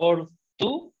word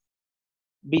to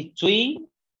between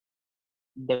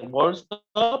the word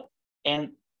stop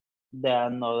and the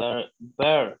another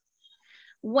verb?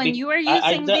 When you are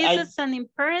using this as an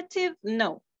imperative,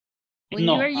 no. When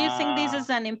you are using this as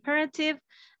an imperative,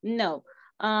 no.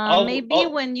 Maybe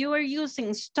when you are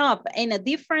using stop in a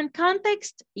different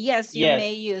context, yes, you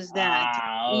may use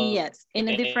that. Yes, in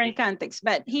a different context.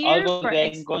 But here,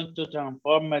 I'm going to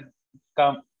transform it.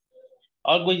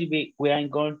 Always we are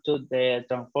going to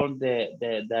transform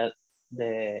the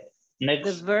next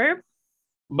the verb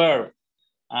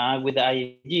with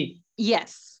the ing.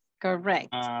 Yes,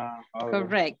 correct.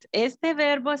 Correct. Este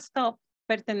verbo stop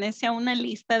pertenece a una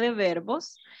lista de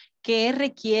verbos que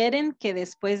requieren que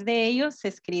después de ellos se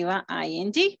escriba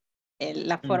ing,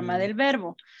 la forma del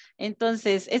verbo.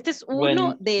 Entonces, este es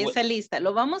uno de esa lista.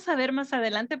 Lo vamos a ver más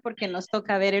adelante porque nos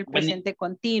toca ver el presente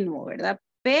continuo, ¿verdad?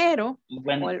 Pero,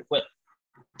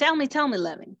 tell me,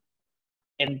 Levin.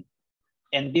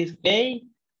 In this case,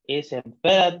 is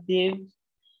imperative,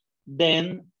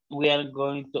 then we are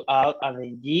going to add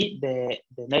ing the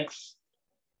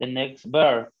next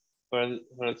verb.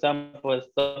 For example,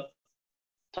 stop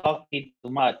talking too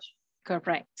much.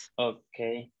 Correct.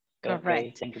 Okay.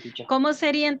 Correct. Thank you, teacher. ¿Cómo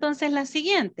sería entonces la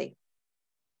siguiente?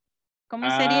 ¿Cómo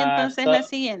sería entonces la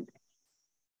siguiente?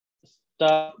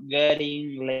 Stop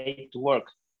getting late to work.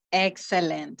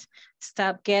 Excellent.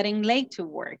 Stop getting late to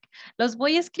work. Los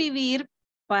voy a escribir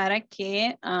para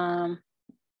que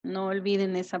no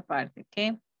olviden esa parte,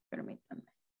 ¿ok? Permítanme.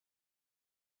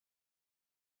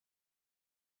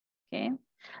 Okay,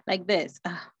 like this.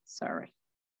 Sorry.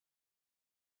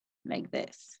 Like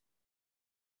this.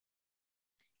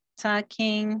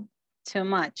 Talking too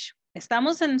much.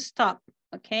 Estamos en stop,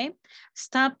 okay?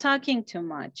 Stop talking too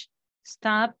much.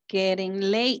 Stop getting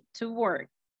late to work.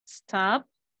 Stop.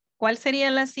 ¿Cuál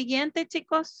sería la siguiente,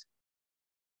 chicos?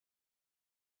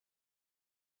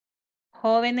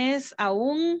 Jóvenes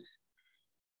aún.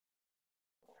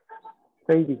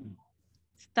 Fading.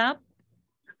 Stop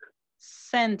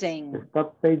sending.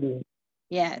 Stop fading.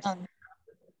 Yes.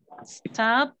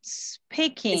 Stop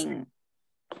speaking.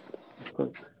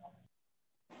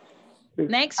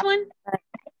 Next one.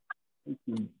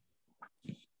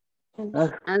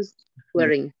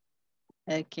 Answering.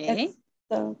 Okay.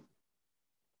 So,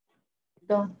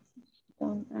 don't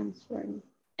answer.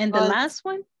 And the last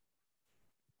one?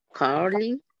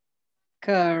 Calling.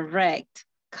 Correct.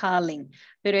 Calling.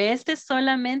 Pero este es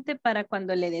solamente para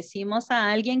cuando le decimos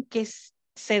a alguien que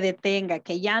se detenga,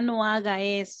 que ya no haga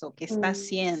eso que está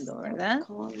haciendo, ¿verdad?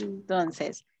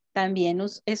 Entonces, también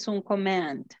es un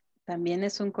command. También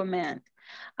es un command.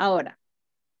 Ahora,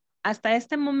 hasta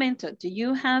este momento, do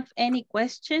you have any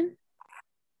question?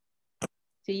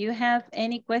 Do you have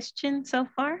any question so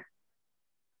far?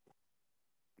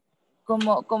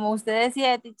 Como usted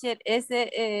decía, teacher,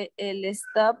 el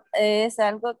stop es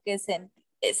algo que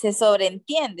se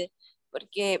sobreentiende,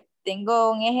 porque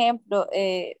tengo un ejemplo,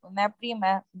 una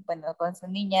prima, bueno, con su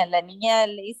niña, la niña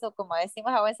le hizo, como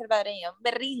decimos a buen salvadoreño, un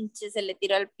berrinche, se le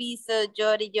tiró al piso,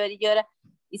 llora y llora y llora,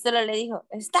 y solo le dijo,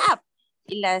 stop,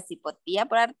 y la cipotía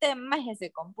por arte de magia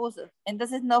se compuso.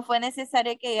 Entonces no fue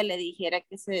necesario que ella le dijera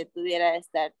que se detuviera de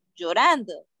estar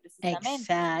llorando, precisamente.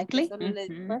 Exactly. Solo le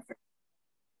dijo,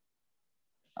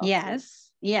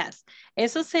 Yes, yes.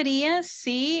 Eso sería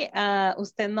si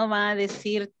usted no va a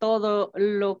decir todo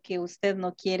lo que usted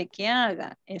no quiere que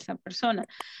haga esa persona.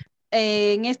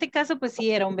 En este caso, pues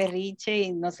sí, era un berrinche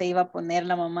y no se iba a poner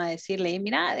la mamá a decirle,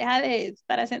 mira, deja de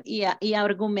estar haciendo, y a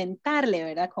argumentarle,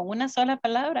 ¿verdad? Con una sola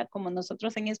palabra, como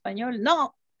nosotros en español,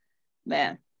 no.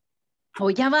 Vean. O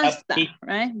ya basta,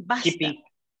 right? Basta.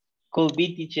 Could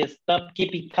be teacher, stop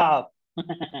keeping calm.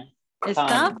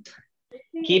 Stop.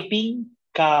 Keeping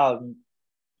calm.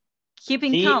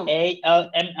 Keeping calm.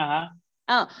 C-A-L-M.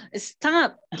 Oh,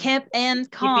 stop, keep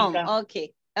and calm.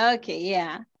 Okay, okay,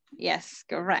 yeah. Yes,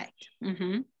 correct.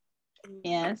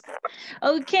 Yes.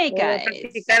 Okay, guys.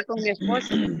 Con mi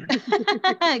esposo.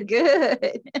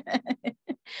 Good.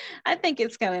 I think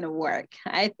it's going to work.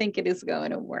 I think it is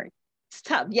going to work.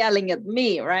 stop yelling at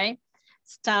me, right?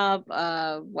 Stop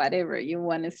whatever you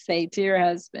want to say to your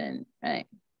husband, right?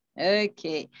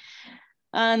 Okay.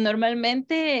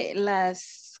 Normalmente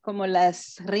como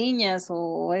las riñas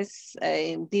o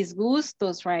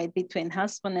disgustos, right, between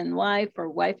husband and wife or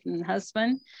wife and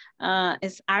husband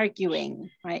is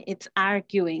arguing, right? It's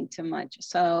arguing too much.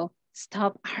 So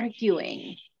stop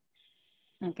arguing,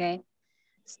 okay?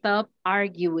 Stop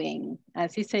arguing.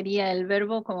 Así sería el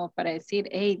verbo como para decir,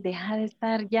 hey, deja de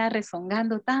estar ya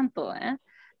rezongando tanto, ¿eh?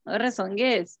 No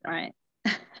rezongues, right?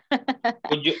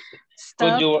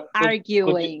 Stop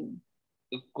arguing.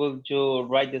 Could you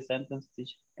write the sentence,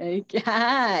 teacher?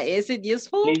 Okay. Is it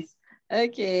useful? Please.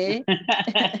 Okay.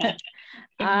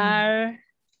 Arguing.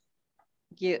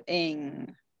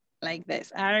 Like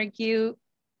this. Arguing.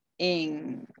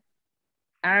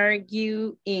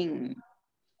 Arguing.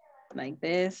 Like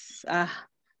this.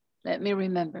 Let me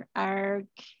remember. Argue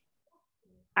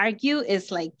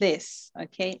is like this.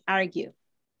 Okay. Argue.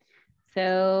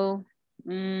 So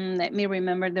let me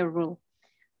remember the rule.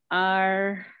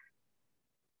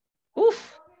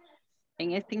 Uf,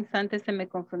 en este instante se me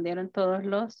confundieron todos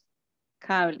los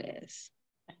cables.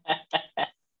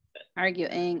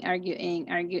 Arguing,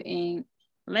 arguing, arguing,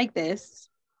 like this.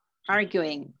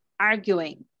 Arguing,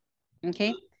 arguing,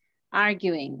 okay?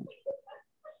 Arguing,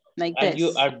 like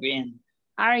this. Arguing.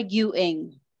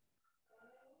 Arguing,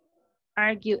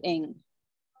 arguing.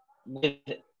 With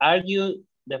argue,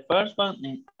 the first one,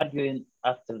 and arguing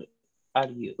after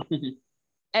argue.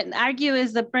 And argue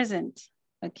is the present.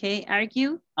 Okay,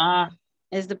 argue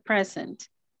is the present.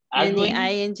 Arguing.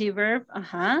 And the ing verb,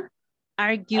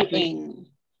 arguing.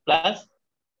 Plus?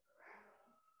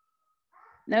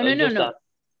 No.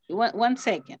 One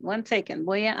second.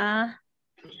 Voy a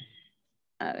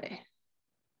ver.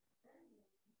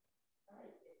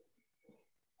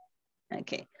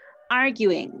 Okay,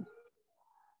 arguing.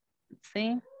 Let's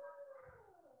see.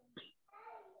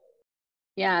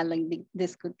 Yeah, like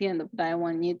discutiendo, but I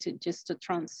want you to just to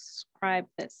transcribe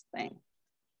this thing.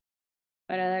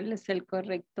 Para darles el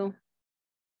correcto.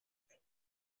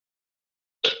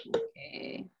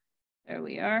 Okay, there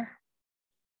we are.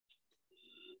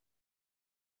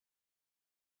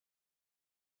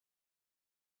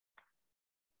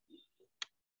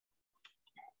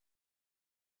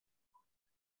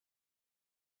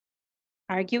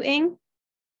 Arguing.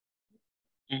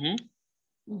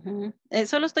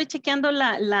 Solo estoy chequeando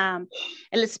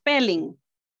el spelling.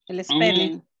 El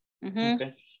spelling.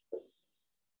 Okay.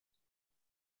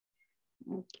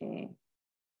 Ok.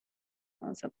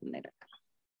 Vamos a poner acá.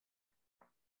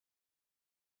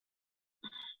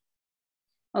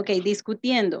 Ok,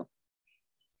 discutiendo.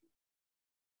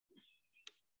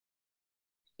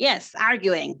 Yes,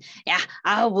 arguing. Yeah,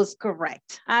 I was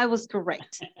correct.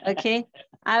 Okay,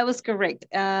 I was correct.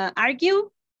 Argue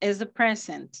is the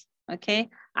present. Okay,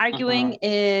 arguing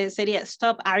sería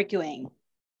stop arguing.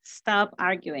 Stop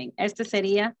arguing. Este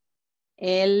sería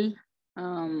el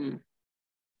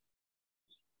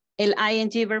ing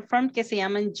verb form que se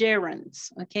llaman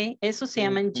gerunds. Ok, esos se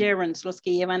llaman gerunds, los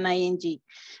que llevan ing.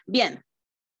 Bien.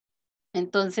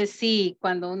 Entonces sí,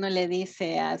 cuando uno le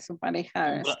dice a su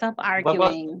pareja, stop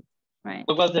arguing. Right.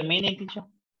 What was the meaning, teacher?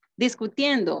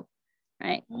 Discutiendo.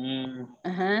 Right.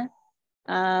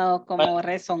 Como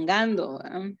rezongando.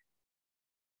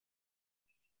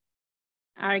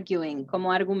 Arguing,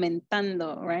 como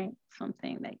argumentando, right?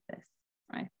 Something like this,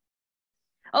 right?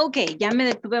 Ok, ya me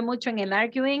detuve mucho en el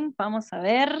arguing. Vamos a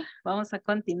ver, vamos a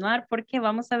continuar porque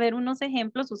vamos a ver unos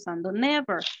ejemplos usando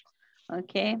never.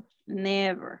 Ok,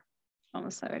 never.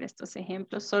 Vamos a ver estos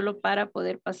ejemplos solo para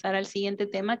poder pasar al siguiente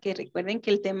tema, que recuerden que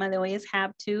el tema de hoy es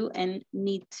have to and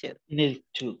need to. Need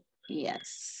to.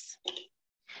 Yes.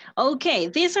 Okay,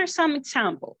 these are some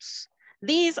examples.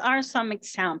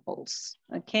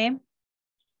 Okay.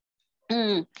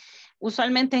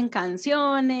 Usualmente en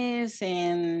canciones,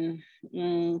 en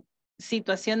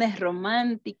situaciones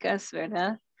románticas,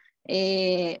 ¿verdad?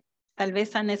 Tal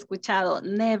vez han escuchado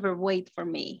never wait for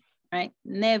me, right?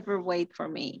 Never wait for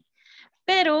me.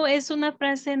 Pero es una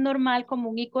frase normal,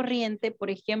 común y corriente. Por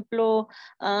ejemplo,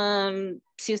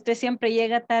 si usted siempre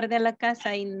llega tarde a la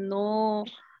casa y no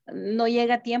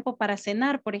llega a tiempo para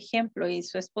cenar, por ejemplo, y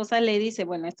su esposa le dice,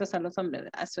 bueno, esto es a los hombres,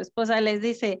 a su esposa les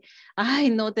dice, ay,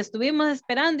 no, te estuvimos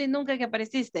esperando y nunca que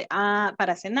apareciste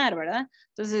para cenar, ¿verdad?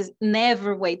 Entonces,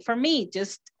 never wait for me,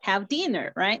 just have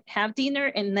dinner, right? Have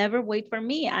dinner and never wait for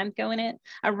me. I'm going to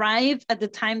arrive at the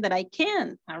time that I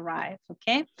can arrive,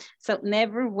 okay? So,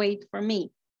 never wait for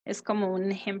me. Es como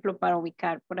un ejemplo para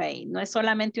ubicar por ahí. No es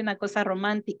solamente una cosa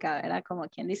romántica, ¿verdad? Como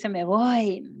quien dice, me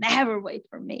voy, never wait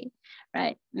for me,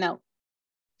 right? No.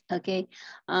 Ok,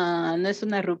 no es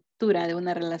una ruptura de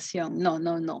una relación. No,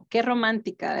 no, no. Qué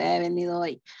romántica he venido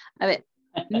hoy. A ver,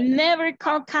 never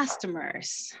call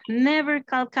customers. Never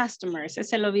call customers.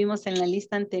 Ese lo vimos en la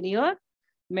lista anterior,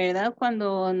 ¿verdad?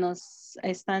 Cuando nos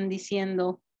están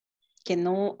diciendo que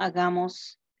no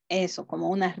hagamos eso como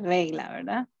una regla,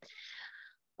 ¿verdad?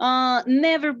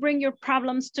 Never bring your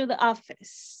problems to the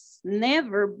office.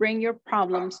 Never bring your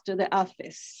problems to the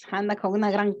office. Anda con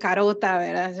una gran carota,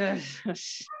 ¿verdad?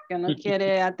 Que no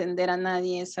quiere atender a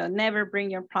nadie. So never bring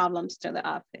your problems to the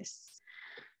office.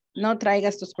 No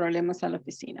traigas tus problemas a la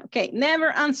oficina. Okay,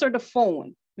 never answer the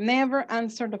phone. Never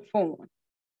answer the phone.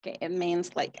 Okay, it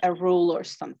means like a rule or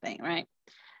something, right?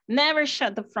 Never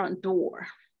shut the front door.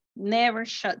 Never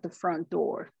shut the front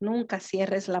door. Nunca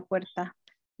cierres la puerta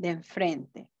de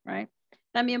enfrente, right?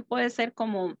 También puede ser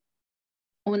como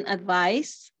un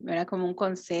advice, ¿verdad? Como un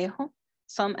consejo,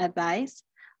 some advice,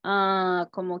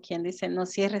 como quien dice, no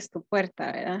cierres tu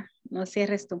puerta, ¿verdad? No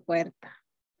cierres tu puerta,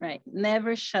 right?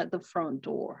 Never shut the front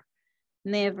door.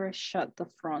 Never shut the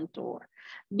front door.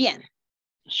 Bien.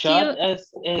 Shut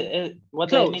as what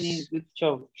close. the meaning with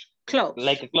shut? Close.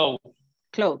 Like a close.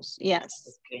 Close,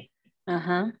 yes. Okay.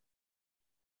 Ajá.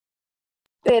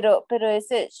 Pero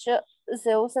ese shut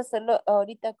se usa solo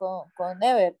ahorita con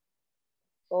never.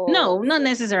 No, not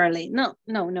necessarily. No,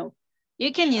 no, no.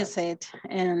 You can use it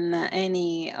in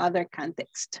any other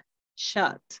context.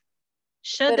 Shut.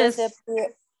 Shut Pero is...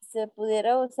 se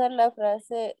pudiera usar la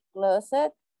frase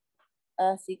closet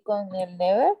así con el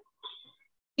never.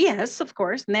 Yes, of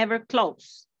course. Never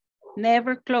close.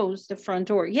 Never close the front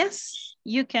door. Yes,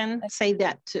 you can say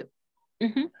that too.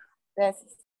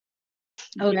 Gracias.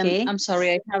 Okay. I'm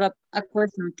sorry, I have a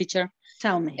question, teacher.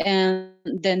 Tell me. And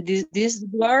then this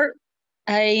word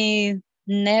I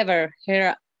never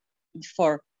heard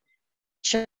before.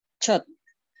 Shut.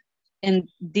 And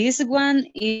this one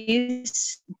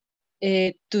is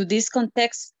to this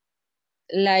context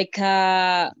like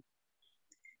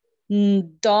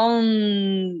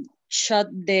don't shut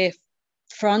the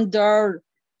front door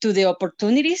to the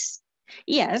opportunities.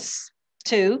 Yes,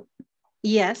 too.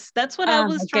 Yes, that's what I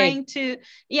was trying to,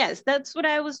 yes, that's what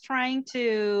I was trying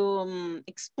to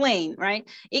explain, right?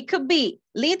 It could be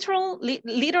literal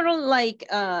like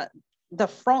the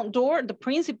front door, the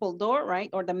principal door, right?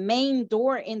 Or the main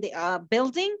door in the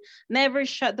building, never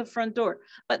shut the front door.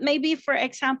 But maybe, for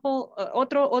example,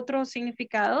 otro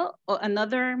significado, or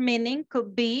another meaning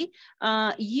could be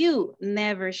you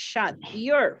never shut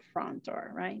your front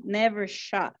door, right? Never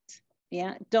shut,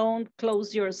 yeah? Don't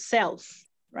close yourself,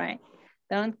 right?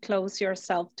 Don't close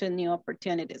yourself to new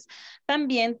opportunities.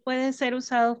 También puede ser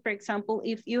usado, for example,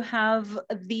 if you have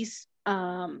this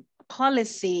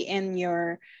policy in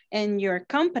your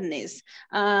companies.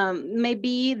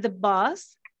 Maybe the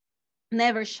boss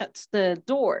never shuts the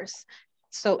doors.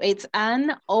 So it's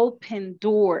an open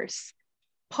doors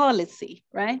policy,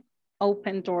 right?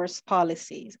 Open doors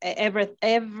policies.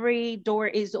 Every door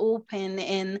is open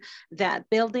in that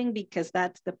building because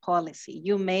that's the policy.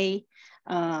 You may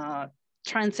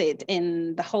transit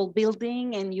in the whole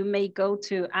building and you may go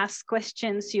to ask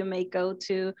questions, you may go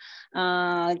to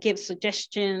give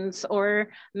suggestions,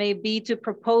 or maybe to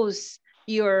propose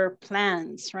your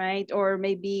plans, right? Or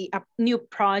maybe a new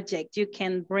project. You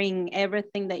can bring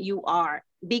everything that you are,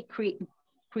 be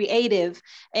creative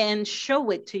and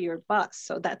show it to your boss.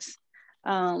 So that's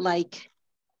like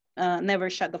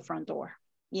never shut the front door.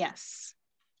 Yes.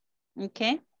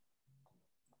 Okay.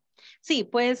 Sí,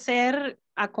 puede ser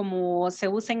a como se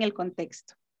usa en el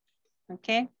contexto.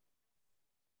 Okay.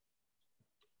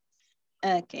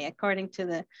 Okay, according to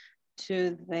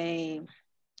the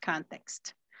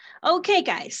context. Okay,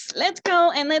 guys, let's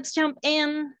go and let's jump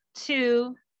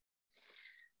into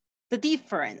the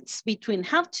difference between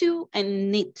have to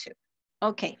and need to.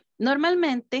 Okay,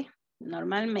 normalmente,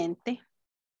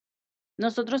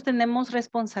 nosotros tenemos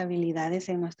responsabilidades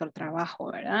en nuestro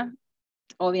trabajo, ¿verdad?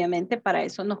 Obviamente para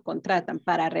eso nos contratan,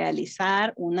 para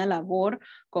realizar una labor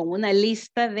con una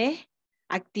lista de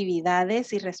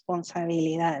actividades y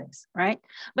responsabilidades, right?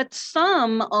 But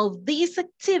some of these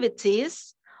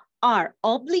activities are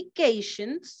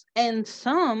obligations and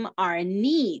some are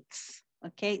needs,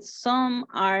 okay? Some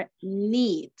are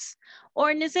needs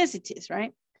or necessities,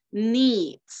 right?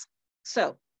 Needs.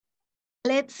 So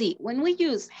let's see, when we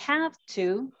use have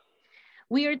to,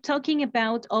 we are talking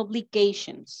about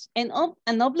obligations. And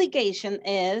an obligation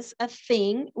is a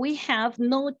thing we have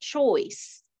no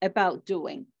choice about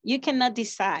doing. You cannot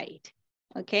decide,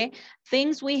 okay?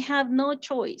 Things we have no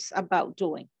choice about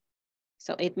doing.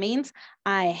 So it means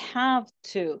I have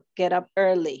to get up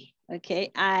early,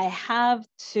 Okay, I have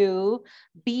to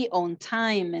be on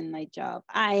time in my job.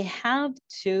 I have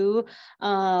to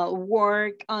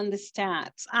work on the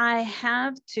stats. I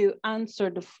have to answer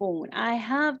the phone. I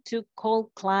have to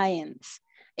call clients.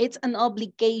 It's an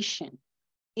obligation.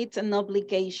 It's an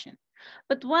obligation.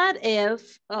 But what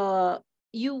if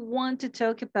you want to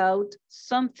talk about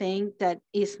something that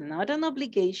is not an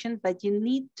obligation, but you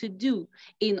need to do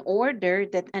in order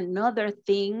that another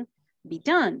thing be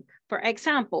done? For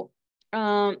example,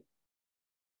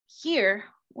 here,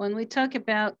 when we talk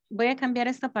about, voy a cambiar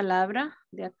esta palabra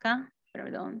de acá,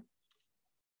 perdón.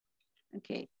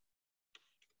 Ok.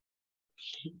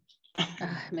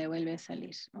 Me vuelve a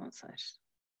salir, vamos a ver.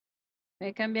 Voy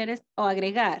a cambiar esto, o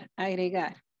agregar,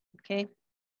 ok.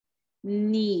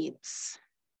 Needs,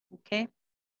 ok.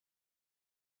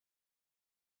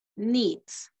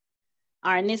 Needs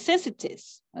are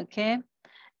necessities, okay.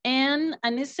 And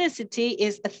a necessity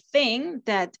is a thing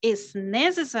that is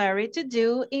necessary to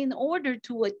do in order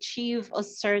to achieve a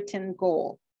certain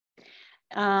goal.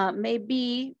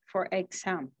 Maybe, for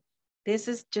example, this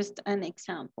is just an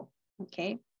example,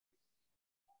 okay?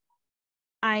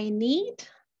 I need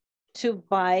to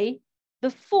buy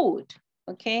the food,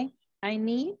 okay? I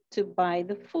need to buy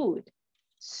the food.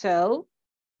 So,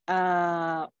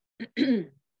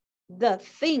 the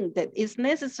thing that is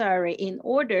necessary in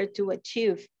order to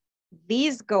achieve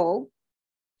this goal,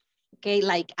 okay,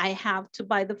 like I have to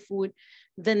buy the food,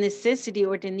 the necessity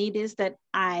or the need is that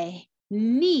I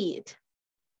need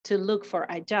to look for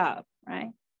a job,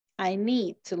 right? I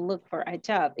need to look for a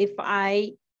job. If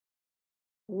I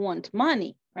want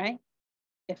money, right?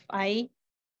 If I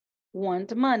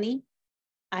want money,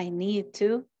 I need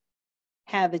to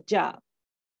have a job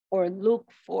or look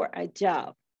for a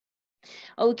job.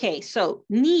 Okay, so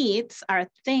needs are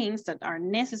things that are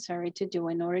necessary to do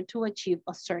in order to achieve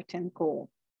a certain goal.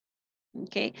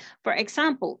 Okay, for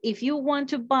example, if you want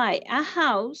to buy a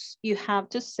house, you have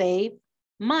to save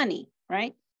money,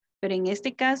 right? Pero en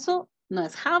este caso, no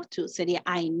es have to, sería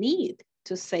I need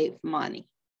to save money.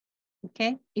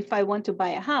 Okay, if I want to buy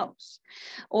a house.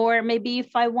 Or maybe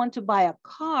if I want to buy a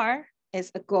car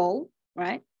as a goal,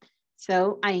 right?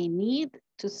 So I need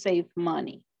to save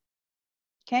money.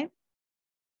 Okay.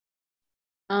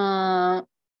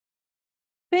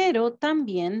 Pero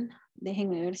también,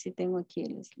 déjenme ver si tengo aquí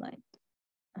el slide.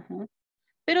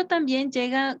 Pero también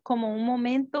llega como un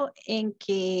momento en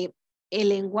que el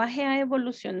lenguaje ha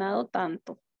evolucionado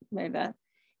tanto, ¿verdad?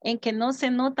 En que no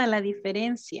se nota la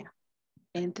diferencia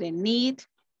entre need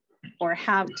or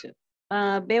have to.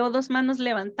 Veo dos manos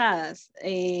levantadas.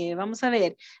 Vamos a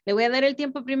ver. Le voy a dar el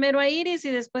tiempo primero a Iris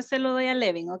y después se lo doy a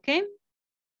Levin, ¿ok?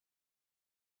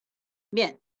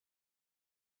 Bien.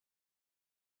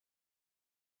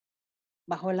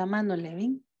 Bajó la mano,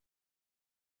 Levin.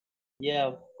 Yeah,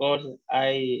 of course,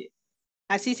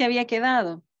 Así se había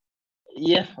quedado.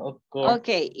 Yeah, of course.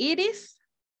 Okay, Iris,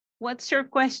 what's your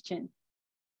question?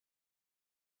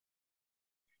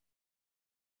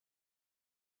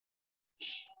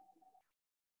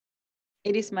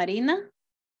 Iris Marina.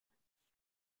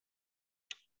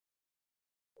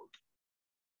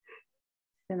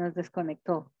 Se nos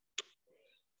desconectó.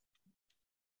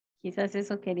 Quizás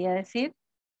eso quería decir.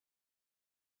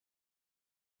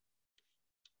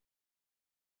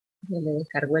 Se le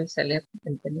descargó el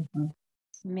teléfono.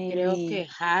 Maybe. Creo que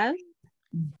have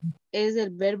es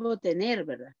del verbo tener,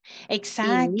 ¿verdad?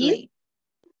 Exactly.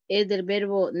 Es del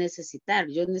verbo necesitar.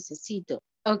 Yo necesito.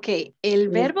 Ok, el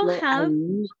verbo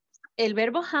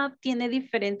Ejemplo, have tiene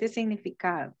diferentes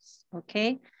significados,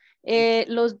 ok.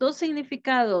 Los dos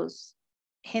significados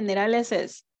generales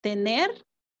es tener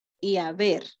y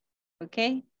haber,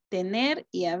 ok. Tener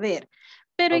y haber.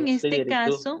 Pero en este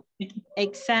caso,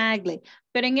 exactly.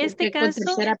 Pero en este con caso.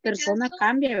 tercera persona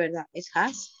cambia, ¿verdad? Es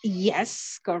has.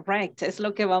 Yes, correct. Es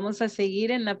lo que vamos a seguir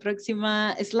en la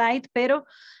próxima slide, pero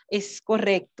es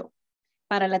correcto.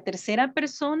 Para la tercera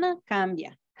persona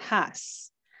cambia,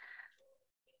 has.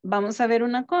 Vamos a ver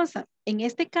una cosa. En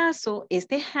este caso,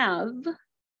 este have,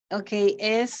 ok,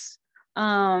 es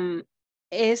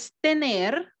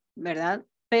tener, ¿verdad?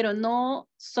 Pero no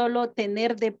solo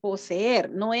tener de poseer,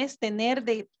 no es tener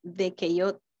de que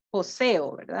yo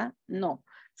poseo, ¿verdad? No,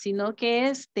 sino que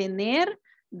es tener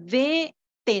de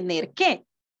tener que,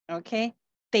 ¿ok?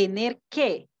 Tener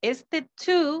que. Este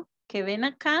to que ven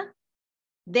acá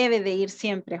debe de ir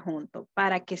siempre junto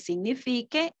para que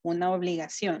signifique una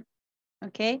obligación,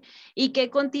 ¿ok? ¿Y qué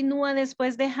continúa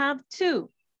después de have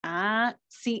to?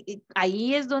 Sí,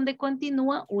 ahí es donde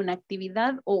continúa una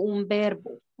actividad o un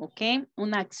verbo, ¿ok?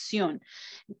 Una acción.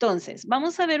 Entonces,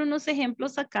 vamos a ver unos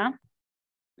ejemplos acá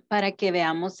para que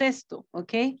veamos esto,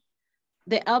 ¿ok?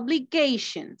 The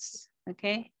obligations,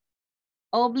 okay?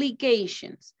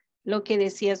 Obligations. Lo que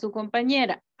decía su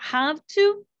compañera. Have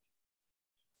to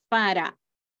para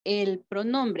el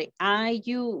pronombre I,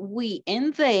 you, we,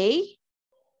 and they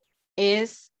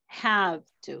es have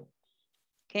to.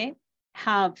 Okay?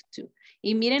 Have to.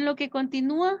 Y miren lo que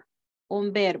continúa.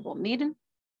 Un verbo. Miren.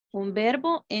 Un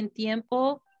verbo en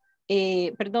tiempo,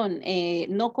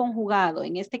 no conjugado.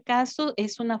 En este caso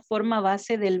es una forma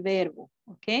base del verbo.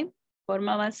 ¿Ok?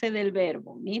 Forma base del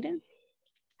verbo. Miren.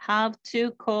 Have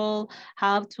to call,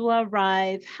 have to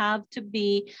arrive, have to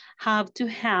be, have to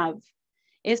have.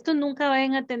 Esto nunca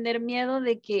vayan a tener miedo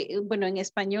de que, bueno, en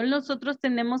español nosotros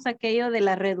tenemos aquello de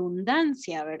la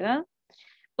redundancia, ¿verdad?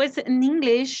 Pues en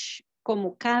English,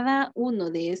 como cada uno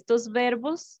de estos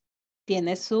verbos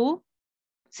tiene su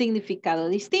significado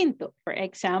distinto. For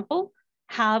example,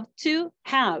 have to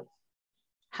have.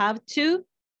 Have to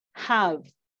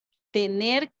have.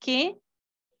 Tener que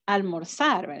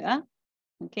almorzar, ¿verdad?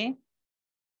 ¿Ok?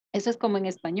 Eso es como en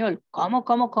español.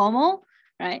 ¿Cómo?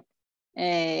 Right?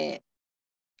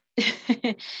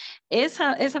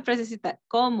 Esa frasecita,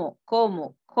 ¿cómo?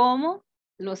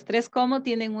 Los tres cómo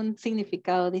tienen un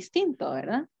significado distinto,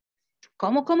 ¿verdad?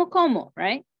 ¿Cómo?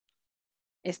 Right?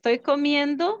 Estoy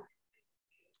comiendo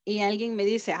y alguien me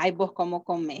dice, ay, vos cómo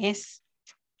comes.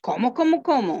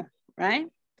 ¿Cómo? Right?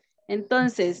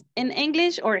 Entonces, en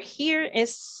English or here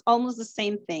is almost the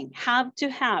same thing. Have to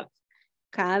have.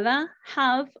 Cada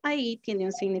have ahí tiene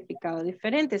un significado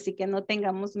diferente, así que no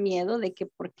tengamos miedo de que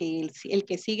porque el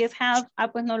que sigue es have,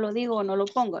 pues no lo digo o no lo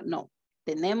pongo. No,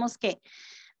 tenemos que,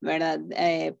 ¿verdad?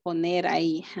 Poner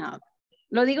ahí have.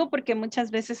 Lo digo porque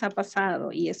muchas veces ha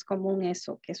pasado y es común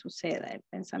eso que suceda, el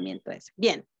pensamiento ese.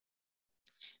 Bien.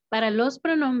 Para los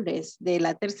pronombres de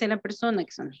la tercera persona,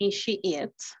 que son he, she,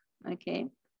 it,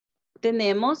 ok,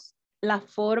 tenemos la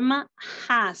forma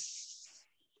has.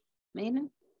 Miren.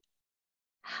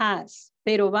 Has,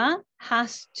 pero va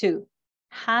has to.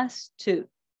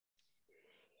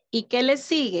 ¿Y qué le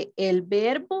sigue? El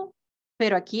verbo,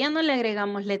 pero aquí ya no le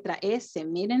agregamos letra S,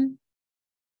 miren.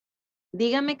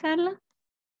 Dígame, Carla.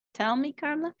 Tell me,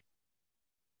 Carla.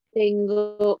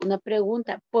 Tengo una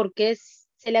pregunta. ¿Por qué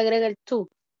se le agrega el to?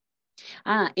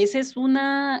 Esa es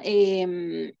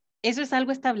eso es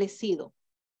algo establecido.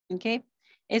 ¿Ok?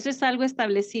 Eso es algo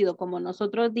establecido. Como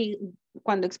nosotros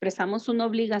cuando expresamos una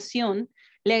obligación,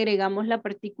 le agregamos la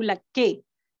partícula que.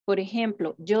 Por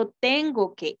ejemplo, yo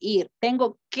tengo que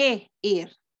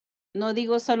ir. No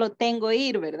digo solo tengo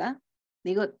ir, ¿verdad?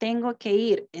 Digo tengo que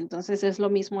ir. Entonces es lo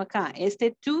mismo acá.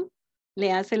 Este to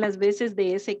le hace las veces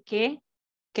de ese que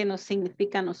nos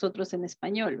significa a nosotros en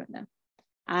español, ¿verdad?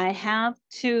 I have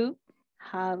to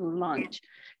have lunch.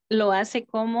 Lo hace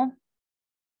como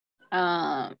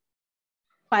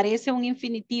parece un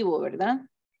infinitivo, ¿verdad?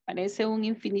 Parece un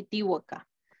infinitivo acá.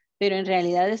 Pero en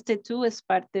realidad este to es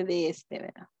parte de este,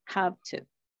 ¿verdad? Have to.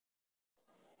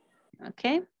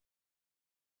 ¿Ok?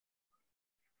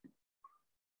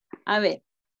 A ver,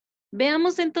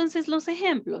 veamos entonces los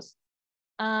ejemplos.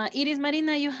 Iris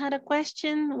Marina, you had a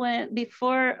question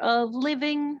before of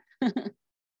leaving.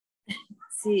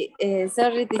 Sí,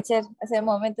 sorry, teacher. Hace un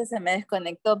momento se me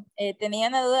desconectó. Tenía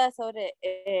una duda sobre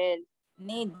el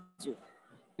need you.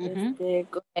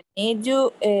 Con el need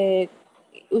you,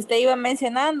 usted iba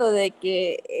mencionando de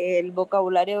que el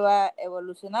vocabulario va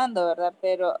evolucionando, ¿verdad?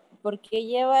 Pero ¿por qué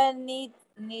lleva el need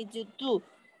you to?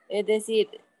 Es decir,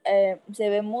 se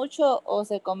ve mucho o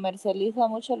se comercializa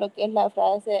mucho lo que es la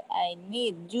frase I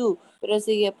need you, pero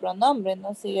sigue pronombre,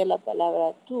 no sigue la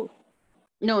palabra to.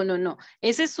 No.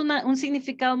 Ese es un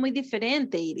significado muy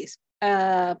diferente, Iris.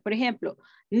 Por ejemplo,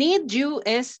 need you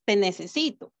es te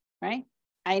necesito, right?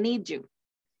 I need you.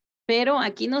 Pero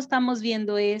aquí no estamos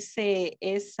viendo esa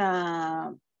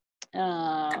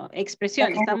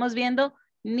expresión. Estamos viendo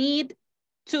need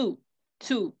to.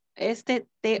 Este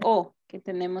to que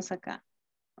tenemos acá.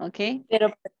 ¿Ok?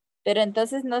 Pero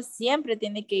entonces no siempre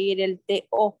tiene que ir el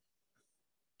to.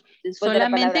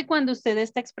 Solamente cuando usted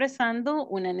está expresando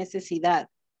una necesidad.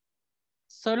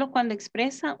 Solo cuando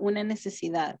expresa una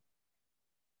necesidad.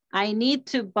 I need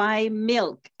to buy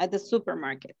milk at the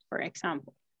supermarket, for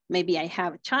example. Maybe I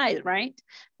have a child, right?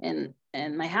 In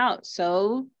my house.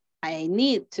 So I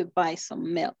need to buy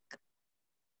some milk.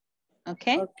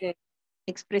 Okay? Okay.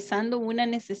 Expresando una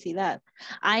necesidad.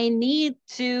 I need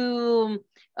to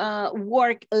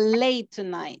work late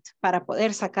tonight para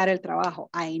poder sacar el trabajo.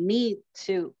 I need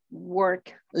to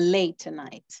work late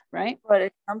tonight, right? For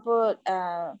example,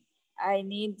 I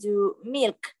need to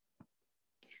milk.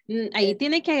 Ahí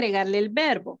tiene que agregarle el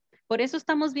verbo. Por eso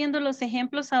estamos viendo los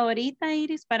ejemplos ahorita,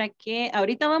 Iris, para que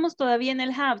ahorita vamos todavía en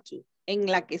el have to, En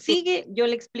la que sigue, yo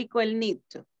le explico el need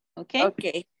to. ¿Ok? Ok.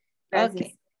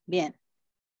 Gracias. Ok, bien.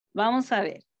 Vamos a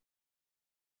ver.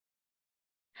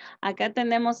 Acá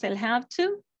tenemos el have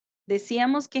to.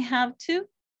 Decíamos que have to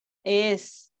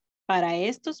es para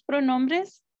estos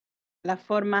pronombres la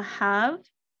forma have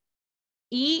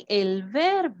y el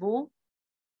verbo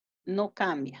no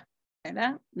cambia,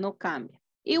 ¿verdad? No cambia.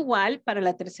 Igual para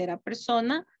la tercera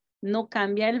persona no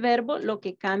cambia el verbo, lo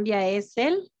que cambia es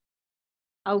el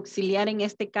auxiliar, en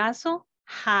este caso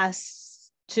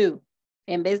has to.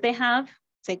 En vez de have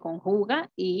se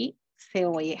conjuga y se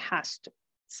oye has to.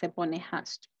 Se pone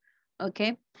has to.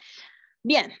 ¿Ok?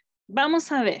 Bien,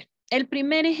 vamos a ver. El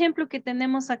primer ejemplo que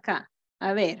tenemos acá.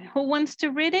 A ver, who wants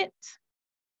to read it?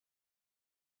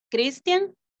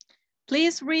 Christian,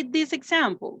 please read these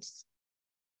examples.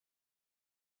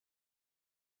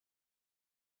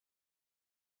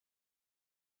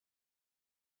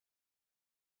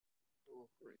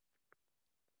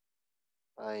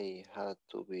 I had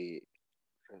to be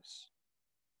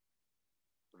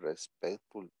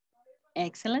respectful.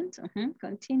 Excellent.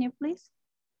 Continue, please.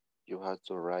 You had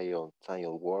to write on time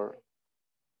at work.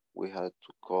 We had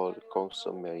to call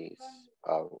customers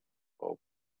at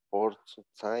opportune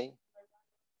time.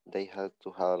 They had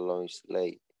to have lunch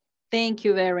late. Thank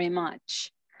you very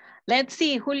much. Let's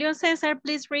see. Julio Cesar,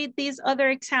 please read these other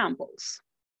examples.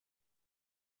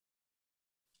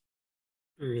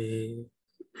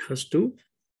 Has to.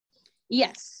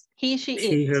 Yes, she She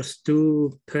is. has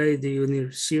to pay the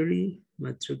university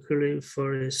matriculation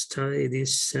for study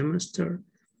this semester.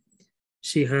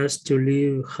 She has to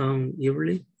leave home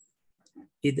early.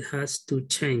 It has to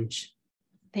change.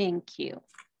 Thank you.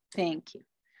 Thank you.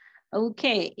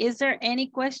 Okay, is there any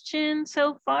question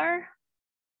so far?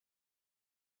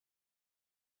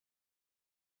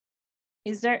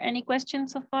 Is there any question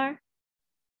so far?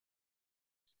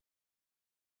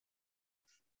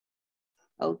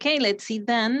 Okay, let's see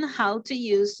then how to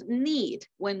use need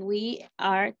when we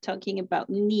are talking about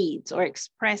needs or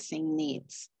expressing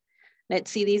needs.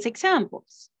 Let's see these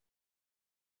examples.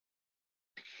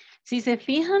 Si se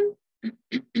fijan,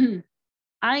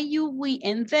 I, you, we,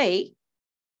 and they,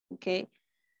 okay,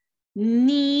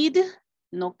 need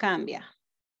no cambia.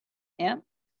 ¿Ya?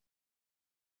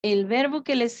 El verbo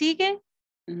que le sigue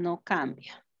no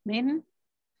cambia. Miren,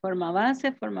 forma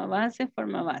base, forma base,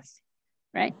 forma base.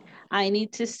 Right? I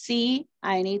need to see,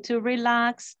 I need to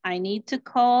relax, I need to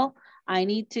call, I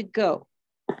need to go.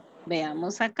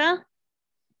 Veamos acá.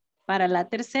 Para la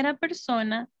tercera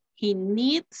persona, he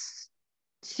needs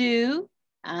to.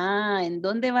 ¿En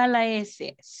dónde va la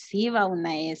S? Sí va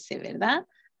una S, ¿verdad?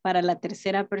 Para la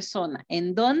tercera persona.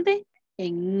 ¿En dónde?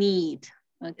 En need.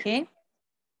 ¿Ok?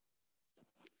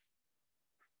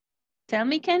 Tell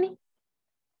me, Kenny.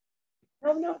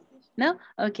 No. No?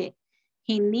 Okay.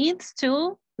 He needs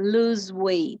to lose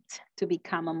weight to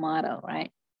become a model,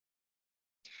 right?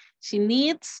 She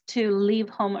needs to leave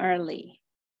home early.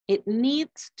 It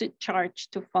needs to charge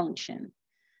to function.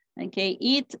 Okay,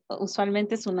 it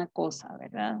usualmente es una cosa,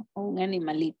 ¿verdad? O un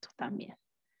animalito también.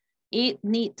 It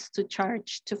needs to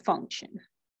charge to function.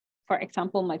 For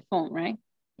example, my phone, right?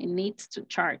 It needs to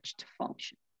charge to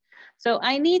function. So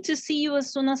I need to see you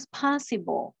as soon as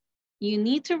possible. You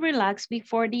need to relax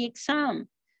before the exam.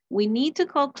 We need to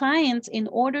call clients in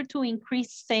order to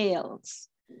increase sales.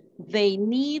 They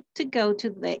need to go to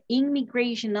the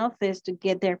immigration office to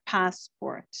get their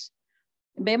passports.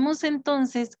 Vemos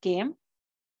entonces que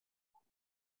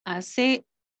se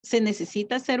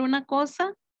necesita hacer una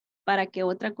cosa para que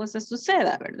otra cosa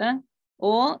suceda, ¿verdad?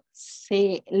 O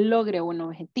se logre un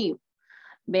objetivo.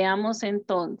 Veamos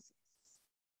entonces.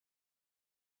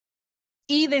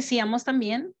 Y decíamos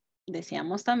también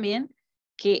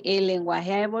que el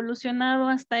lenguaje ha evolucionado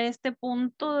hasta este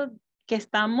punto que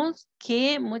estamos,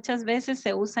 que muchas veces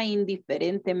se usa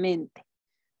indiferentemente.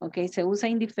 ¿Ok? Se usa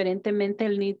indiferentemente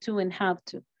el need to and have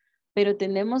to. Pero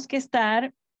tenemos que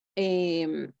estar,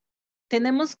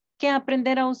 tenemos que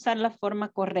aprender a usar la forma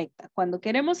correcta. Cuando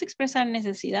queremos expresar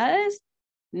necesidades,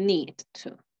 need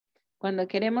to. Cuando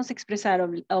queremos expresar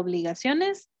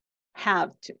obligaciones,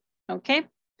 have to. ¿Ok?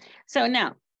 So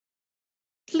now,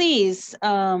 please,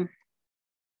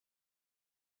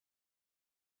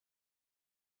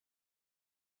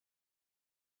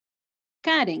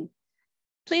 Karen,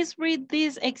 please read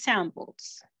these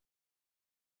examples.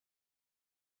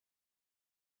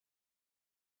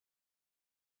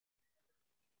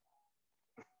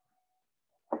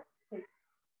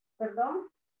 Perdón.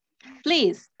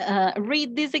 Please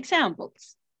read these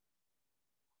examples.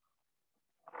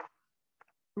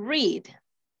 Read.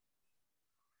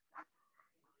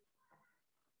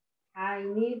 I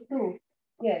need to.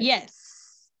 Yes.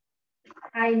 Yes.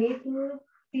 I need to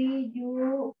see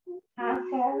you as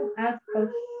soon as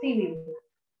possible.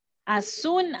 As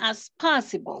soon as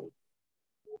possible.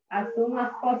 As soon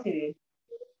as possible.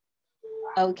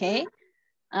 Okay.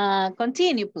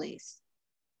 Continue, please.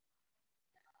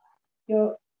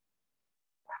 You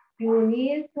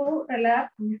need to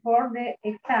relax before the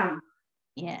exam.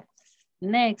 Yes.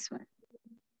 Next one.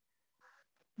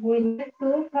 We need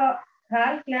to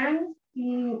have plans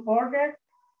in order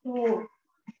to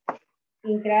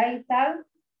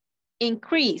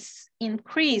increase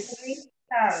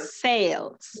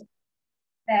sales.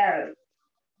 They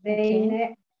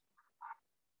Okay.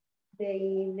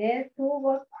 need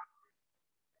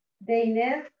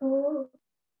to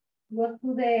go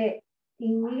to the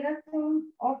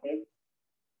immigration office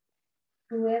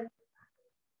to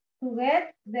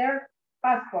get their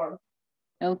passport.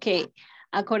 Ok,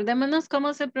 acordémonos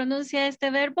cómo se pronuncia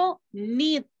este verbo,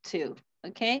 need to,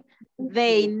 ok.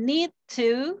 They need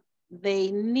to,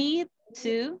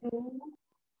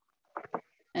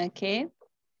 ok.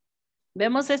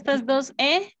 Vemos estas dos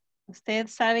E, usted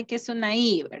sabe que es una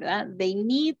I, ¿verdad? They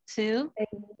need to.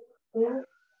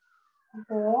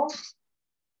 Go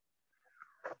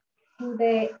to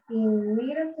the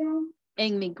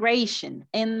immigration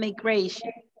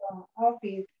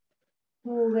office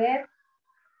to get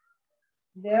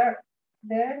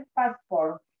their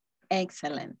passport.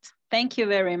 Excellent. Thank you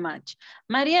very much.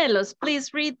 Marielos,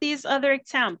 please read these other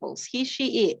examples. He,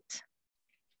 she, it.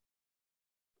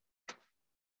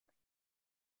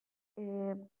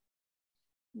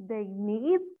 They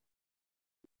need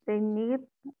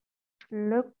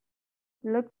look.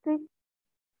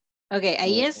 Okay,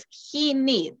 ahí es he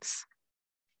needs.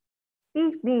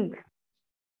 He needs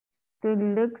to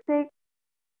look the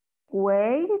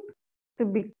way to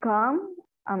become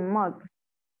a mother.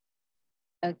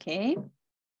 Okay.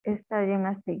 Está bien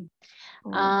así.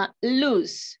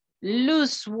 Lose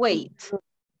weight.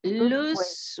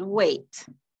 Lose weight.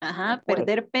 Ajá,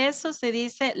 perder peso se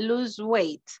dice lose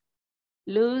weight.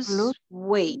 Lose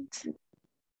weight.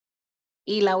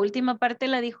 Y la última parte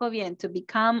la dijo bien, to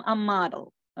become a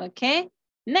model. Okay.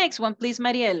 Next one, please,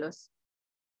 Marielos.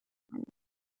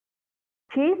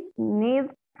 She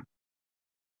needs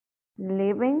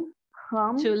leaving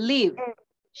home. To leave.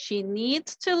 She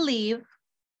needs to leave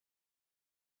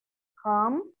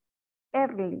home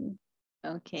early.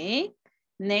 Okay.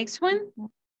 Next one.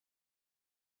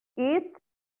 It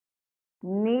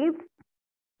needs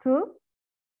to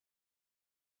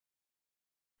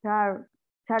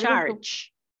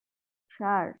charge.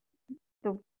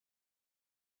 To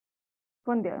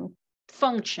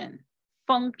function.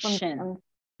 Function.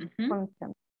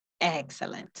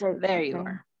 Excellent. There you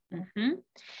are.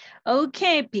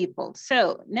 Okay, people.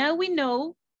 So now we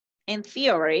know in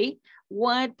theory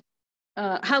what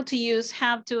how to use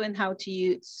have to and how to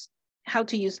use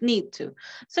need to.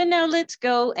 So now let's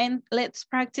go and let's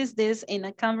practice this in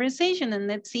a conversation and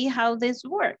let's see how this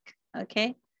work.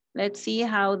 Okay, let's see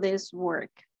how this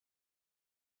work.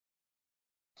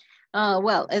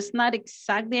 Well, it's not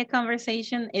exactly a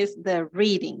conversation, it's the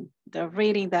reading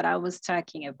that I was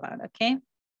talking about, okay?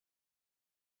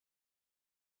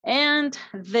 And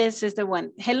this is the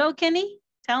one. Hello, Kenny,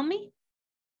 tell me.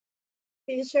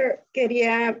 Teacher,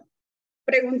 quería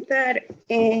preguntar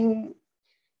en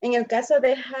el caso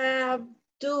de have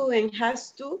to and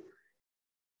has to,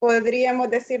 podríamos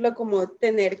decirlo como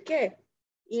tener que.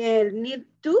 Y el need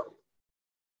to,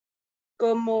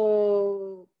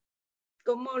 ¿cómo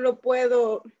lo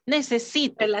puedo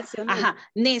necesito relacionar? Ajá,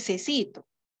 necesito.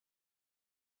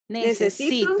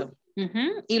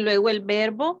 Y luego el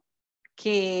verbo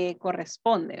que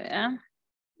corresponde, ¿verdad?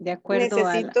 De acuerdo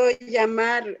necesito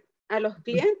llamar a los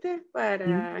clientes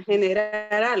para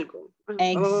generar algo.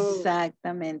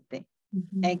 Exactamente.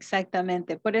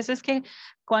 Exactamente. Por eso es que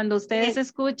cuando ustedes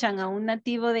escuchan a un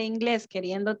nativo de inglés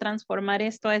queriendo transformar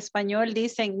esto a español,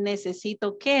 dicen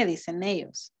necesito que, dicen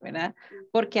ellos, ¿verdad?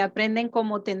 Porque aprenden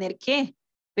cómo tener que,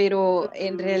 pero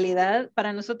en realidad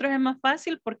para nosotros es más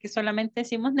fácil porque solamente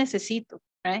decimos necesito,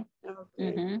 ¿right?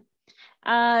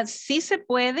 Sí se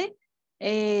puede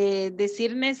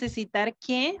decir necesitar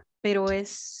que, pero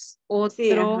es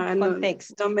otro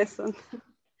contexto. No me son.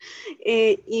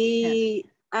 Y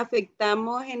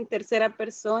afectamos en tercera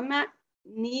persona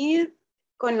need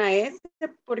con la S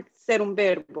por ser un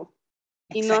verbo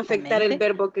y no afectar el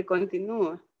verbo que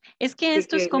continúa. Es que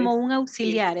esto es como un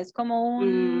auxiliar, es como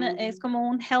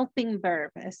un helping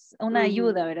verb, es una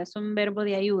ayuda, ¿verdad? Es un verbo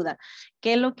de ayuda.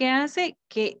 ¿Qué es lo que hace?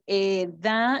 Que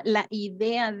da la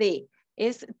idea de,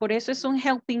 por eso es un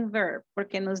helping verb,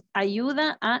 porque nos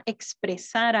ayuda a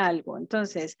expresar algo.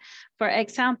 Entonces, por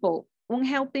ejemplo, un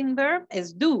helping verb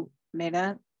es do,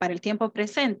 ¿verdad? Para el tiempo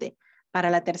presente. Para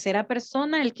la tercera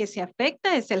persona, el que se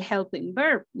afecta es el helping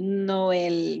verb, no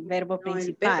el verbo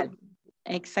principal.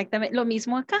 Exactamente, lo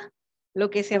mismo acá. Lo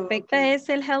que se afecta es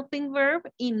el helping verb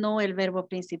y no el verbo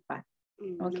principal.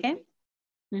 Okay?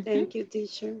 Thank you,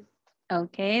 teacher.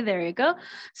 Okay, there you go.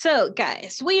 So,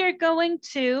 guys, we are going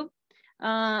to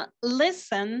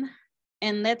listen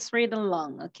and let's read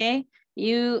along, okay?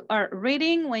 You are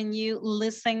reading when you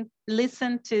listen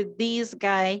to this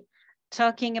guy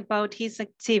talking about his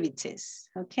activities,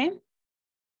 okay?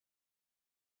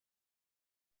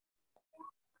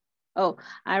 Oh,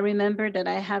 I remember that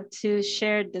I have to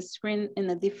share the screen in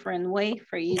a different way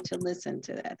for you to listen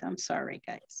to that. I'm sorry,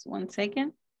 guys. 1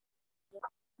 second.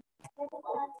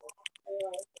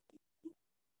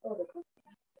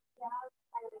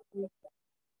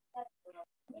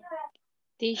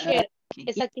 Teacher,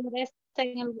 esa actividad está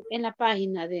en la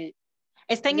página de...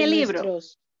 Está en de el libro.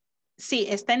 nuestros... Sí,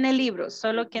 está en el libro,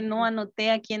 solo que no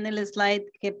anoté aquí en el slide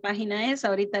qué página es.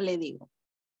 Ahorita le digo.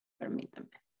 Permítame.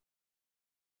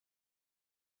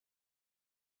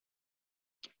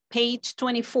 Page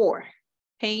 24.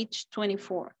 Page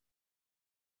 24.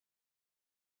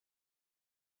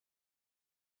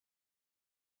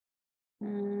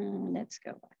 Let's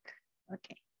go back.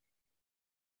 Okay.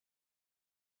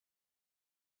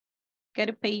 Go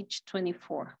to page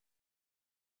 24.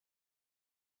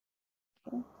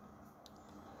 Okay.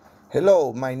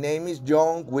 Hello, my name is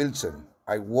John Wilson.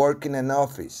 I work in an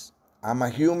office. I'm a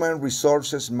human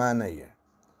resources manager.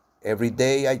 Every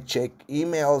day I check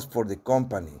emails for the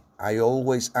company. I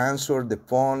always answer the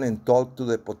phone and talk to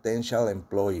the potential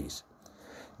employees.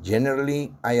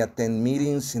 Generally, I attend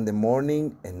meetings in the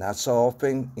morning and not so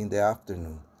often in the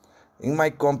afternoon. In my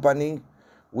company,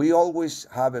 we always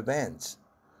have events.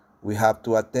 We have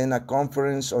to attend a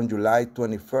conference on July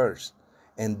 21st,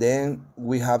 and then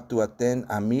we have to attend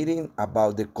a meeting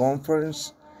about the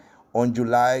conference on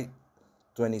July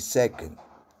 22nd.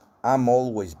 I'm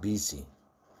always busy.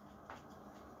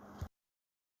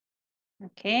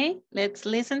 Okay, let's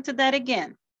listen to that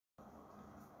again.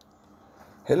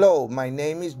 Hello, my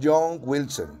name is John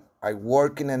Wilson. I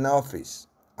work in an office.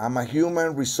 I'm a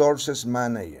human resources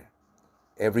manager.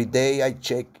 Every day I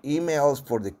check emails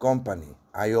for the company.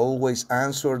 I always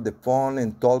answer the phone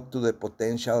and talk to the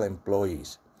potential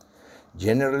employees.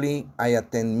 Generally, I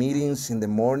attend meetings in the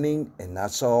morning and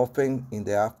not so often in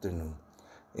the afternoon.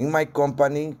 In my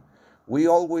company, we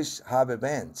always have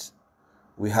events.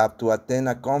 We have to attend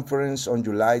a conference on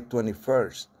July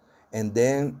 21st, and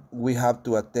then we have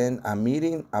to attend a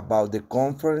meeting about the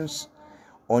conference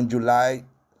on July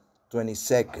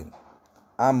 22nd.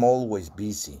 I'm always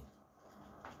busy.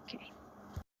 Okay.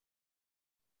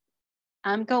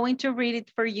 I'm going to read it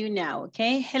for you now,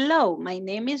 okay? Hello, my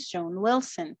name is Joan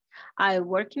Wilson. I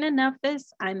work in an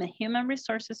office. I'm a human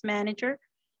resources manager.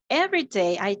 Every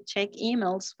day I check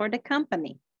emails for the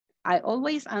company. I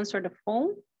always answer the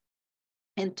phone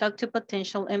and talk to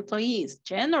potential employees.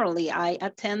 Generally, I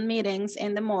attend meetings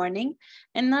in the morning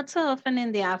and not so often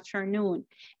in the afternoon.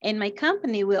 In my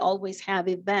company, we always have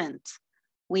events.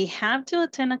 We have to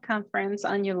attend a conference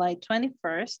on July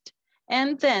 21st,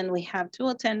 and then we have to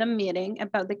attend a meeting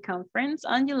about the conference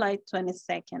on July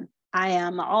 22nd. I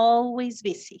am always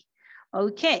busy.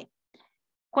 Ok.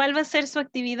 ¿Cuál va a ser su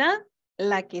actividad?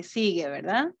 La que sigue,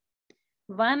 ¿verdad?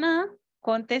 Van a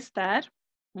contestar,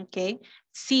 ok,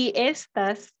 si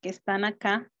estas que están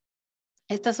acá,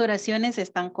 estas oraciones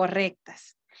están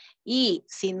correctas. Y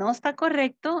si no está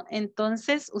correcto,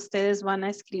 entonces ustedes van a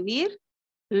escribir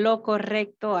lo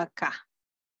correcto acá,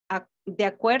 de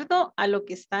acuerdo a lo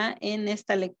que está en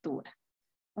esta lectura.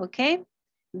 ¿Ok?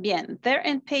 Bien, there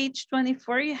in page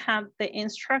 24 you have the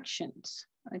instructions.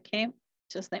 Okay,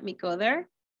 just let me go there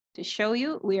to show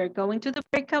you. We are going to the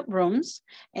breakout rooms,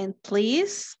 and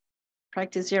please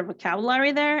practice your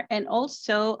vocabulary there. And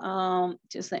also,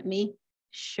 just let me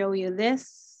show you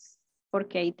this,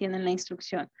 porque ahí tienen la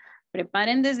instrucción.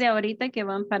 Preparen desde ahorita que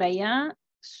van para allá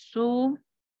su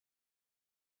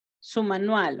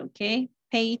manual, ok?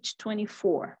 Page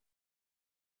 24.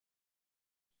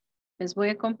 Les voy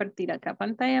a compartir acá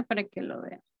pantalla para que lo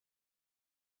vean.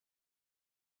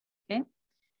 Okay.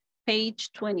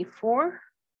 Page 24.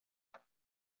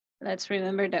 Let's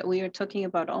remember that we are talking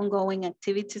about ongoing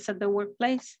activities at the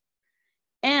workplace.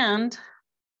 And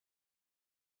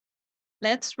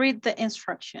let's read the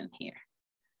instruction here.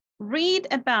 Read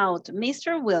about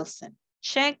Mr. Wilson.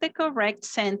 Check the correct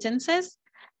sentences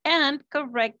and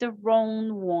correct the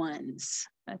wrong ones.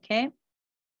 Okay.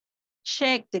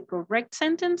 Check the correct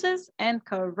sentences and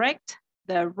correct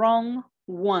the wrong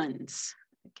ones.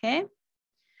 Okay.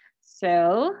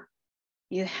 So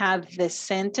You have the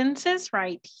sentences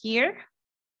right here,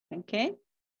 okay?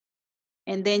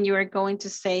 And then you are going to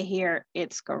say here,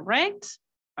 it's correct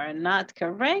or not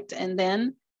correct. And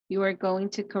then you are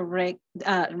going to write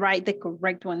the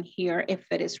correct one here if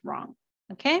it is wrong,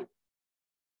 okay?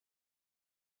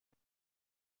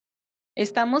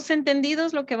 ¿Estamos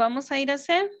entendidos lo que vamos a ir a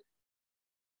hacer?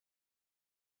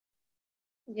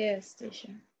 Yes,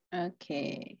 teacher.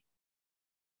 Okay.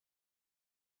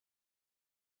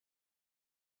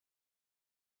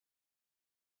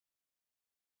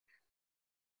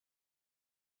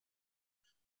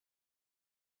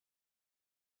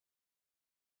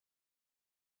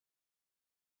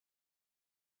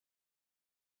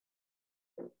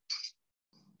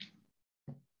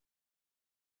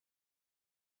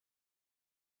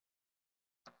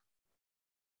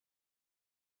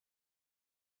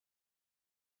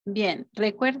 Bien,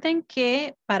 recuerden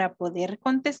que para poder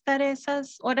contestar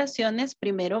esas oraciones,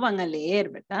 primero van a leer,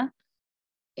 ¿verdad?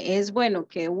 Es bueno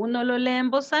que uno lo lea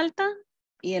en voz alta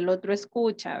y el otro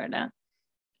escucha, ¿verdad?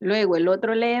 Luego el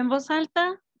otro lee en voz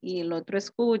alta y el otro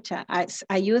escucha.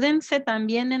 Ayúdense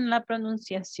también en la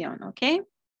pronunciación, ¿ok?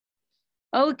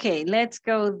 Ok, let's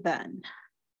go then.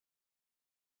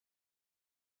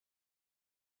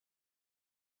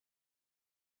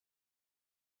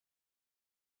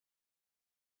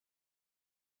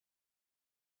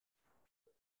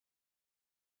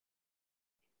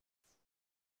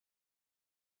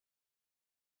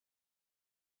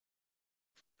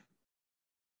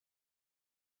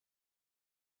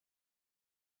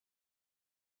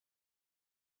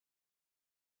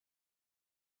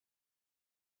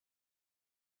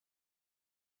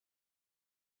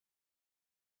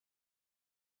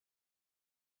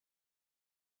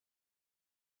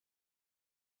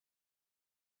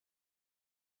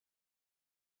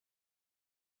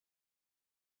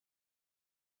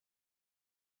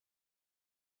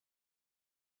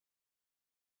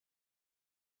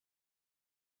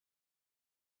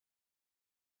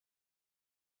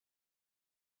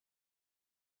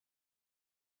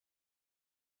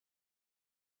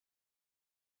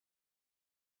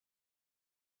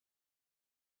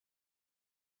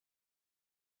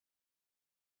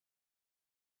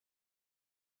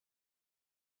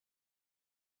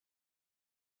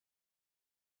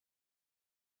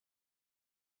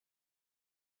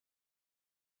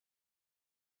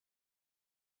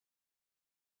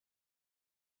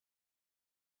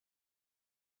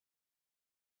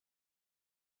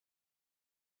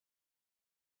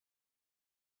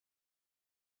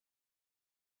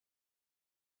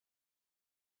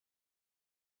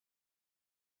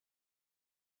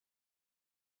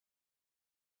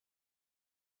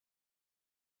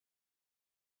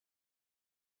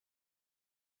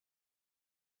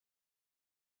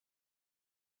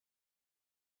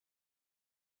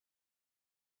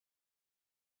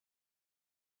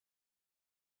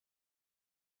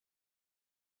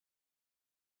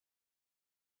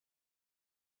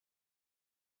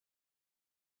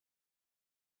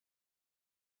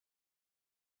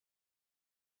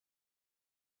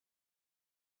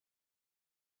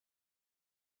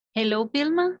 Hello,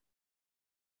 Vilma.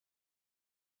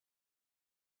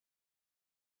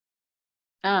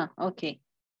 Ah, okay.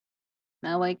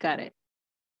 Now I got it.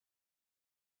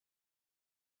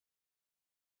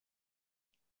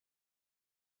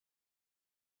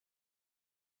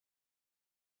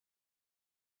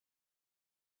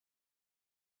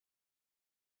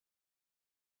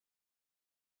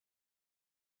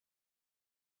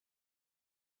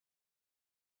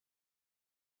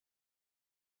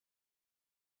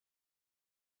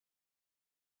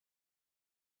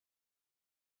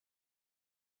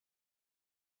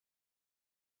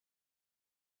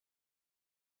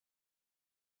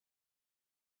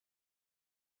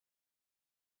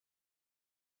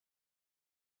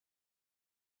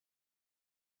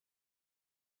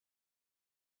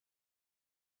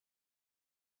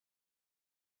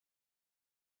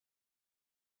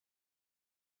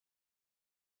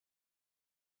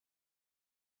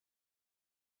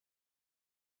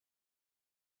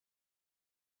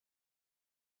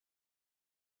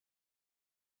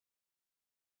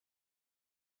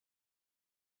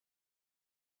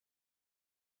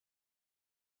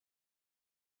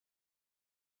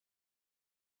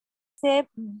 I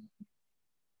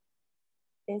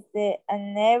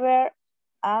never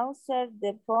answer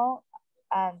the phone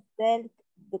and tell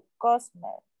the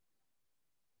customer.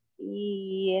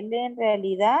 Y él en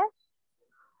realidad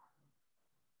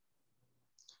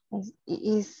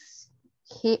Is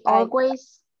he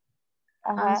always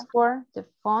answer the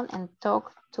phone and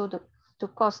talk to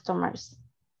customers?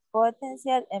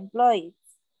 Potential employees.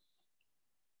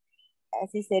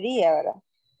 Así sería, ¿verdad?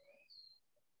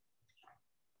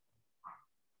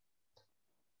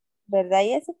 ¿Verdad,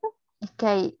 Jessica?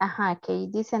 Ok, ajá, que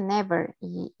dice never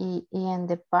y en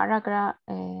the paragraph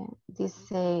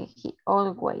dice he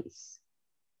always.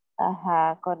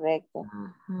 Ajá, correcto.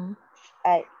 Ajá.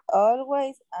 I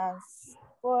always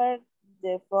answer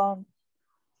the phone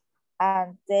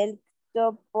and tell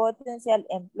the potential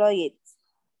employees.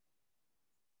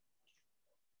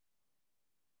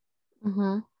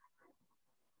 Ujú.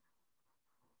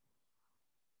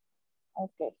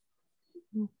 Okay.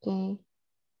 Okay.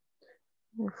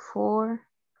 Four,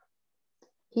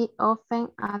 he often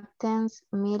attends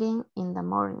meeting in the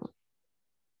morning.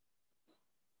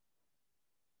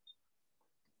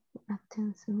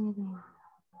 Attends meeting.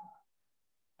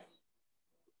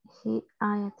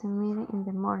 I attend meeting in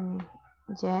the morning.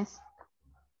 Yes.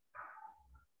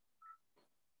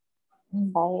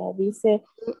 Vaya, dice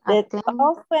He that attend.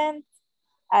 often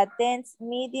attends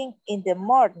meeting in the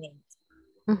morning.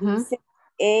 Ujú. Dice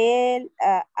él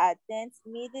attends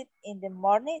meeting in the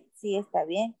morning. Sí, está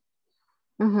bien.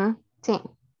 Ujú. Sí.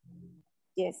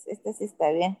 Yes, este sí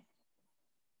está bien.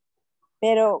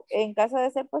 Pero en caso de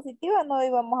ser positiva no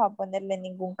íbamos a ponerle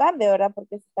ningún cambio, ¿verdad?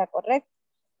 Porque está correcto.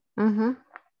 Ujú.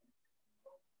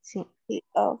 Sí. He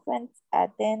often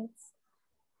attends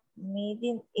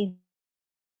meeting in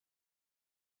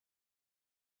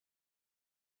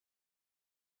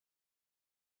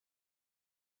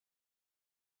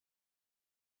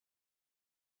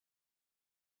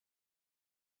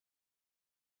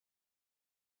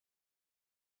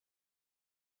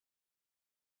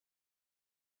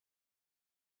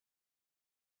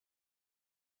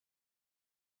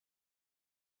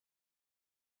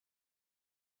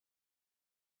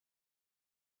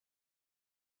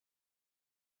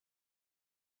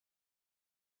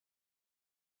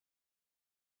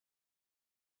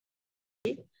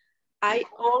I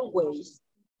always.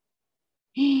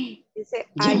 Dice,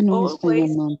 Ya no es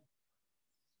español, no.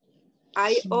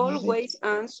 I always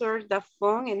answer the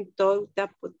phone and talk the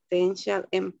potential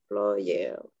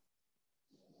employer.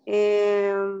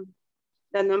 The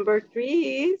number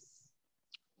 3 is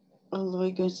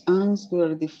Always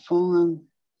answer the phone and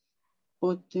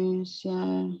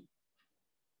potential.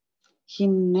 He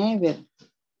never.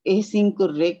 Es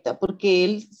incorrecta porque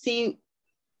él sí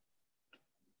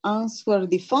answer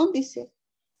the phone, dice.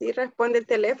 sí responde el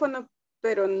teléfono,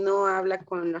 pero no habla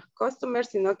con los customers,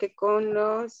 sino que con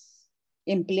los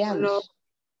Empleados.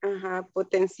 Ajá,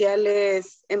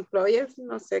 potenciales employers,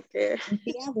 no sé qué.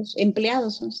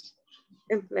 Empleados.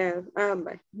 Empleados,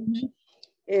 vale.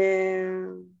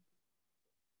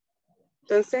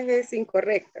 Entonces es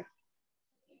incorrecta.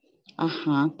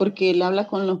 Ajá, porque él habla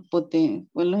con los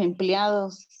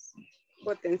empleados.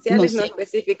 Potenciales, No no sé.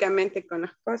 específicamente con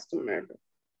los customers.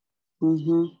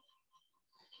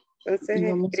 Entonces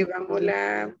escribamos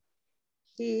la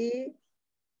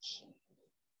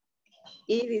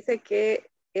y dice que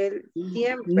él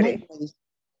siempre.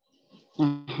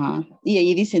 Ajá. Y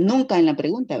ahí dice nunca en la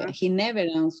pregunta. He never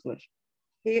answered.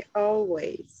 He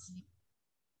always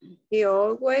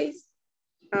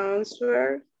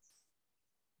answers.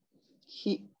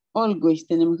 He always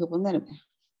tenemos que poner.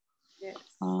 Yes.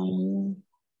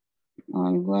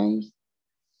 Always.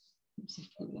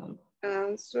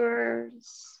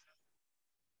 Answers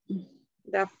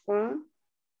the phone.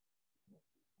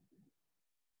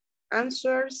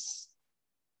 Answers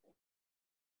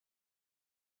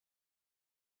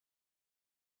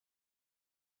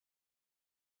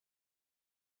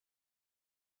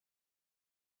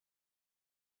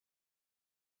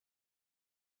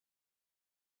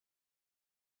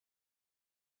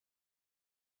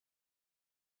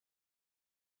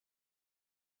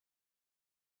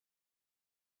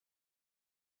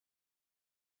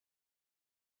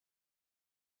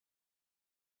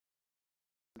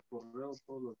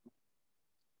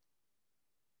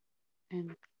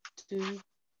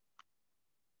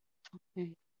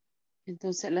Okay.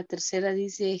 Entonces la tercera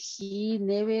dice he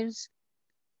never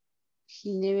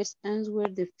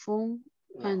answered the phone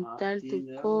and told to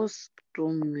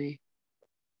customer.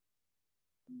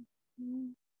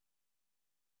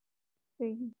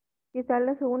 Sí. Quizá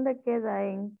la segunda queda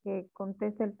en que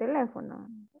contesta el teléfono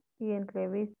y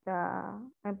entrevista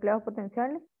a empleados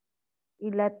potenciales. Y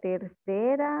la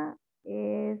tercera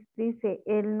dice,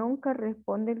 él nunca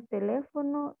responde el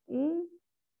teléfono y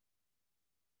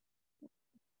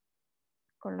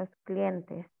con los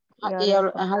clientes. Y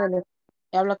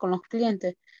habla con los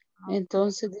clientes.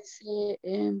 Entonces dice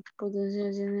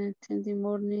potencial in the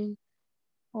morning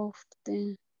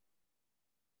often.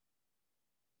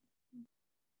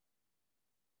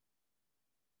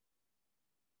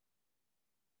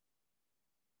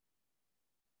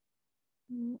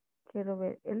 Quiero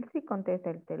ver, él sí contesta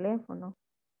el teléfono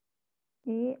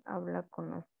y habla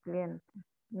con los clientes.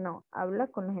 No, habla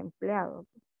con los empleados.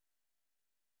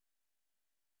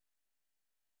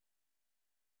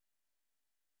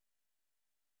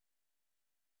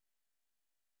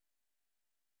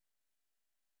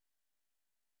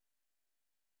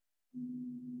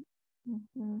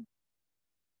 Ujú.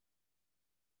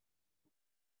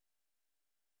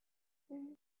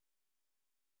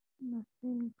 No sé,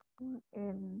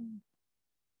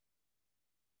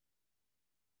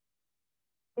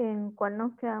 ¿en cuál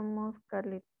nos quedamos,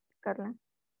 Carla?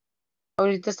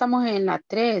 Ahorita estamos en la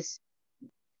 3.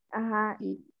 Ajá.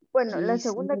 Bueno, la Sí.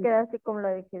 segunda queda así como la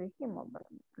de que dijimos, ¿verdad?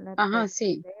 La Ajá,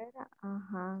 sí. tercera,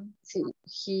 ajá. Sí.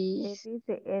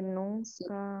 Dice, él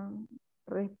nunca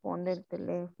responde el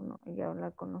teléfono y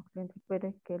habla con los clientes, pero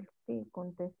es que él sí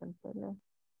contesta el teléfono.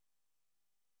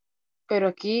 Pero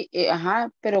aquí,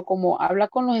 ajá, pero como habla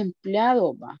con los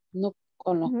empleados, va, no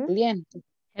con los clientes.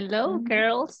 Hello,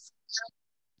 girls.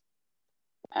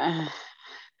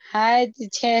 Hi,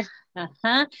 teacher.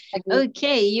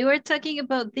 Okay, you were talking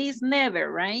about this never,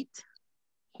 right?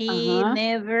 He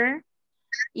never.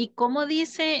 ¿Y cómo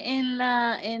dice en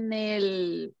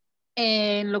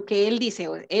lo que él dice?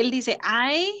 Él dice,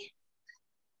 I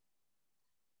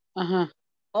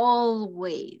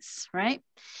always, right?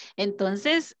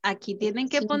 Entonces, aquí tienen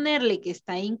que ponerle que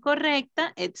está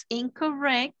incorrecta, it's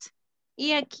incorrect,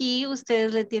 y aquí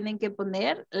ustedes le tienen que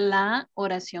poner la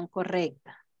oración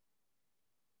correcta.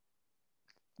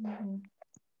 La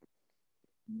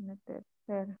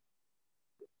tercera.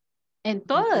 En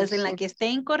todas, en la que esté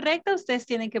incorrecta, ustedes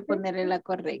tienen que ponerle la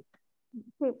correcta.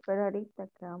 Sí, pero ahorita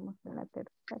quedamos en la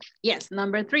tercera. Yes,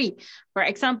 number 3. For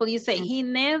example, you say, he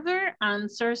never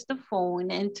answers the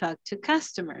phone and talk to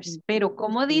customers. Pero,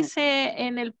 ¿cómo dice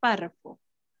en el párrafo?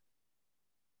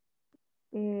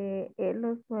 Él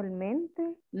usualmente.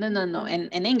 No,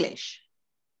 en English.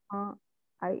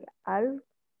 Hay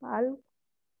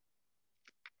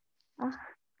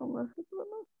 ¿cómo se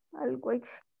pronuncia? Algo ahí.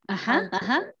 Ajá.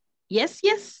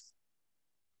 Yes.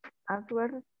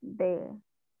 Answer the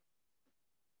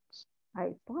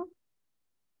iPhone.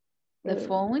 The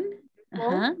phone.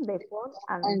 The phone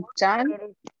and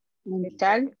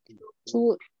tal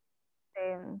to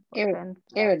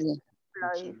everything.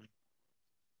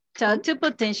 Talk to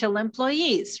potential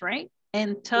employees, right?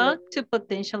 And talk to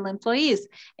potential employees.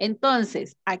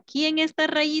 Entonces, aquí en esta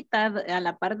rayita, a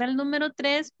la par del número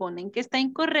 3, ponen que está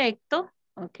incorrecto,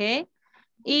 ¿ok?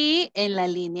 Y en la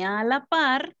línea a la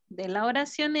par de la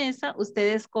oración esa,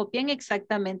 ustedes copian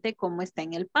exactamente cómo está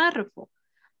en el párrafo.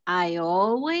 I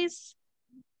always.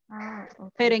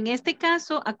 Pero en este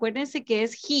caso, acuérdense que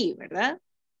es he, ¿verdad?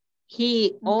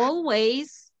 He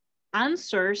always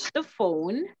answers the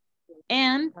phone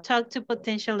and talk to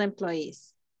potential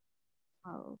employees.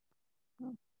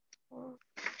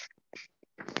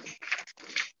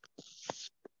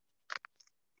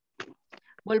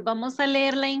 Volvamos a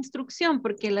leer la instrucción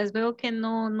porque las veo que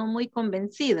no muy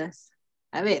convencidas.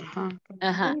 A ver,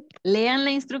 lean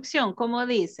la instrucción, ¿cómo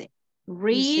dice?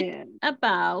 Read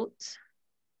about.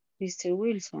 Mr.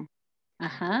 Wilson.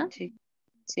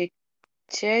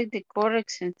 Check the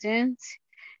correct sentence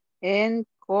and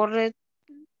correct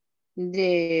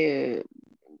the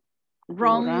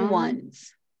wrong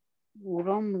ones.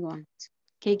 Wrong ones.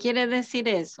 ¿Qué quiere decir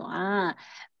eso?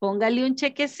 Póngale un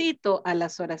chequecito a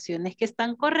las oraciones que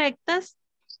están correctas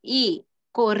y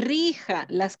corrija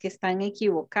las que están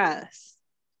equivocadas.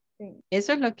 Sí.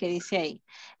 Eso es lo que dice ahí.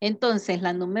 Entonces,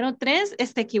 la número 3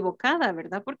 está equivocada,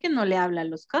 ¿verdad? Porque no le habla a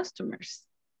los customers.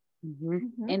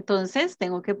 Entonces,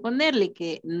 tengo que ponerle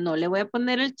que no le voy a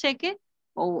poner el cheque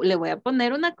o le voy a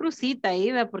poner una crucita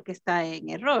ahí, ¿verdad? Porque está en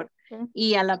error.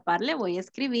 Y a la par le voy a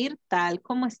escribir tal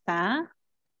como está,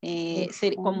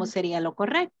 como sería lo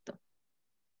correcto.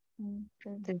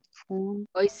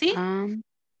 ¿Hoy sí?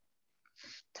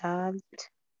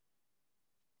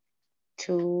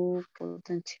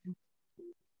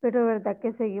 Pero verdad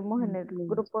que seguimos en el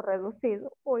grupo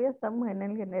reducido o ya estamos en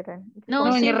el general.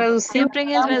 No, siempre en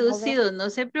el reducido.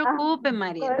 No se preocupe,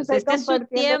 María. Pues este es su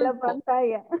tiempo. La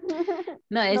pantalla.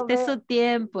 No, este es su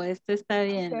tiempo. Esto está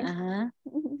bien. Okay. Ajá.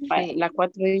 Sí. La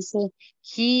 4 dice,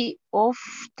 he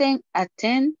often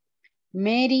attend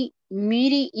meeting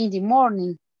in the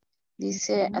morning.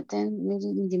 Dice, attend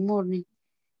meeting in the morning.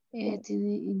 In the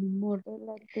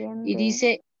morning. Y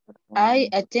dice, I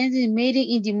attend the meeting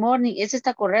in the morning. Ese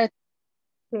está correcto.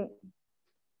 Sí.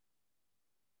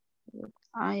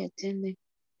 I attend.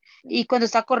 Y cuando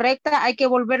está correcta, hay que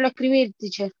volverlo a escribir,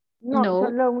 teacher. No,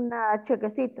 solo una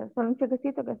chequecito. Solo un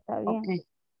chequecito que está bien. Okay.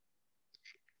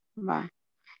 Va.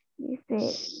 Dice,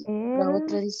 La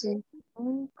otra él dice,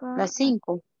 nunca las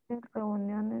 5. hace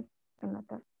reuniones en la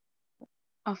tarde.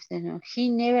 Afternoon. He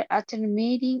never attend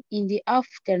meeting in the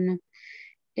afternoon.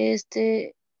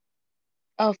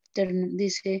 Afternoon,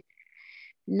 dice,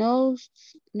 no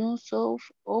so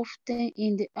often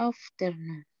in the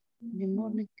afternoon. In the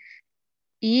morning.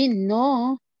 Y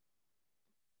no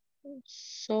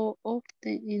so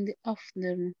often in the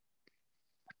afternoon.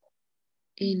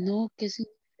 Y no, ¿qué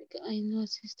significa? Ay, no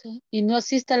asista. Y no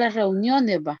asista a las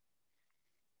reuniones, va.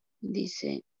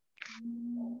 Dice,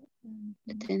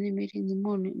 attend the meeting in the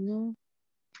morning. No.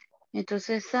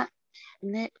 Entonces,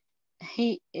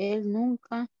 él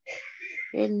nunca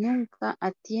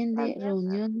atiende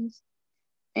reuniones.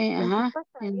 Ajá,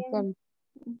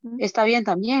 está bien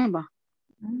también, va.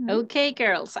 Okay,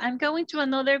 girls, I'm going to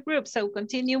another group, so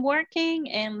continue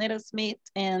working and let us meet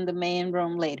in the main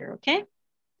room later, okay?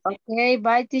 Okay,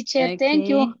 bye, teacher. Okay, Thank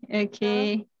you.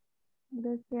 Okay.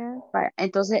 Gracias. Vale,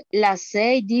 entonces, la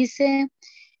 6 dice,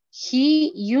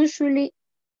 he usually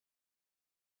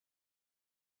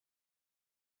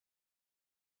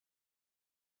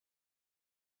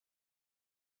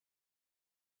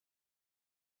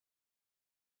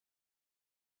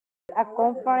a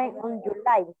conference on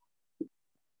July.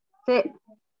 Sí.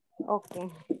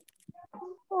 Ok.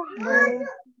 Bueno.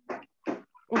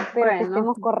 Espero que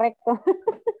estemos correctos.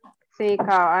 Sí,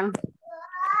 cabal.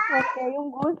 Ok,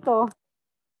 un gusto.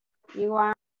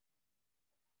 Igual.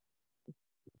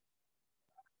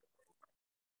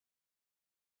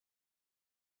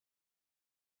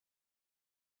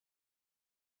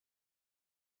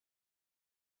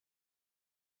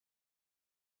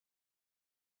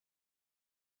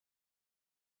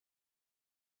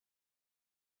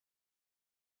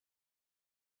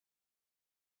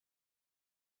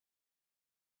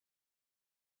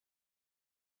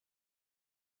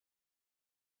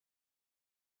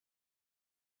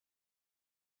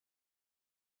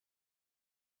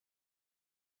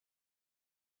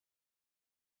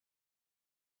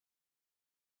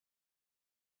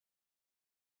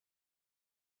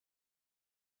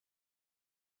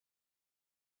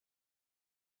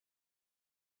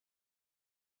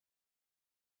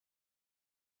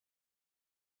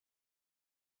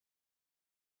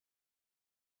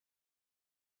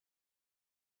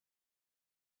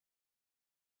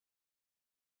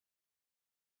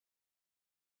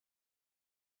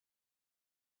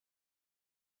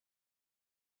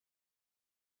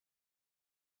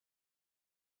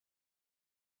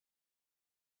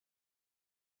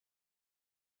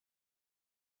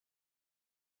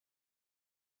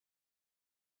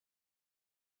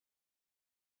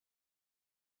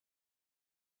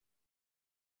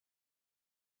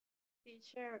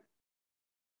 Teacher.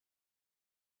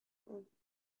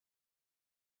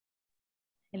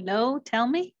 Hello, tell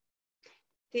me.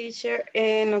 Teacher,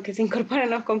 en lo que se incorporan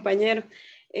los compañeros,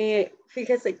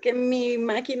 fíjese que mi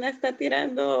máquina está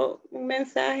tirando un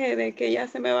mensaje de que ya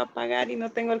se me va a apagar y no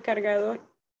tengo el cargador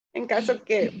en caso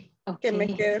que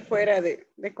me quede fuera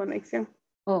de conexión.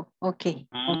 Oh, okay.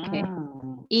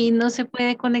 Y no se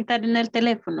puede conectar en el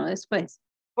teléfono después.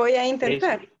 Voy a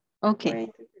intentar. Okay.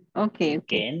 Okay.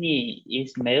 Kenny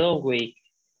is middle week.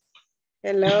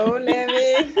 Hello,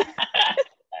 Levi.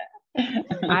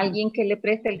 Alguien que le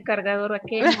preste el cargador a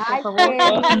Kenny, por favor.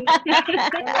 No,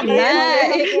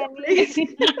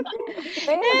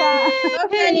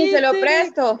 Kenny, se lo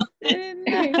presto.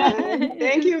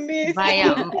 Thank you, Miss.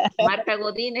 Vaya, Marta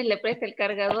Godínez le presta el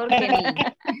cargador, Kenny.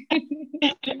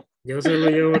 Yo se lo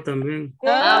llevo también.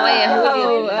 Vaya,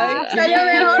 Julio. Salió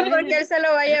mejor porque él se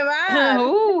lo va a llevar.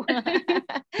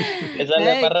 Que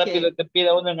sale más rápido que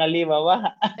pida uno en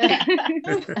Alibaba.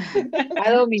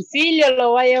 A domicilio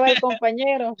lo va a llevar el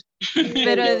compañero.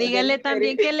 Pero dígale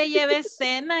también que le lleve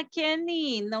cena,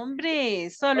 Kenny. No, hombre,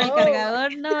 solo el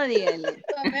cargador, no, dígale.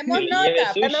 Tomemos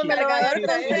nota, No me lo van a cargador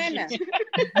con traer. cena.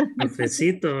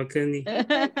 Cafecito, Kenny.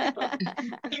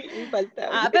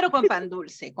 Ah, pero con pan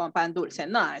dulce, con pan dulce.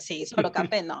 No, sí, solo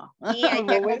café, no. Y hay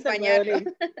que acompañarlo.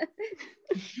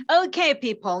 Okay,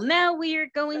 people. Now we are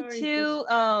going to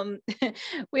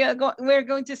we're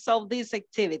going to solve this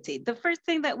activity. The first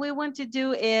thing that we want to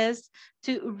do is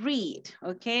to read.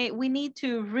 Okay, we need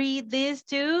to read this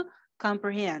to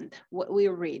comprehend what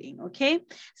we're reading. Okay,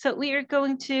 so we are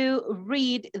going to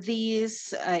read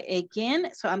these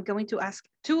again. So I'm going to ask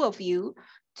two of you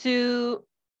to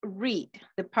read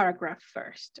the paragraph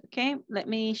first. Okay, let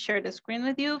me share the screen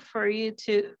with you for you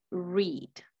to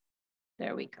read.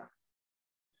 There we go.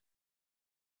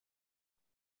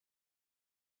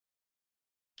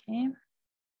 Okay,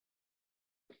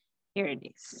 here it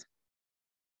is.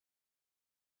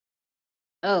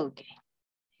 Okay,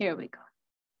 here we go.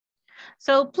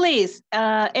 So please,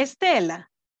 Estela,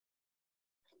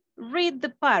 read the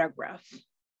paragraph.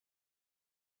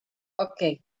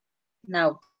 Okay,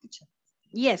 now.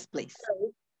 Yes, please.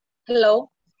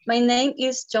 Hello, my name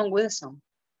is John Wilson.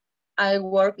 I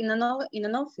work in an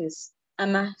office.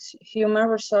 I'm a human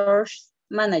resource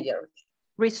manager.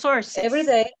 Resources. Every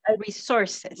day,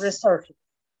 Resources.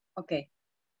 Okay.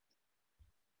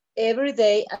 Every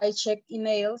day I check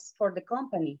emails for the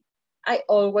company. I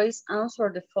always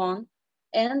answer the phone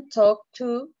and talk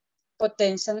to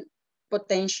potential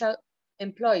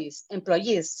employees.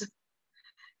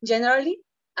 Generally,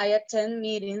 I attend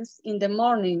meetings in the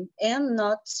morning and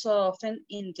not so often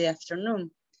in the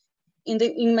afternoon.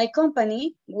 In my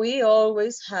company, we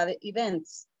always have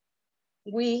events.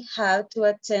 We had to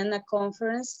attend a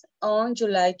conference on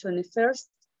July 21st,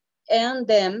 and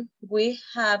then we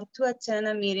have to attend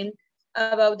a meeting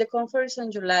about the conference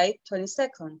on July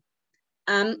 22nd.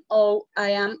 I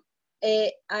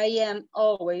am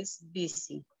always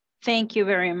busy. Thank you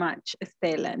very much,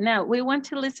 Estela. Now, we want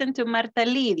to listen to Marta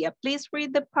Lidia. Please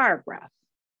read the paragraph.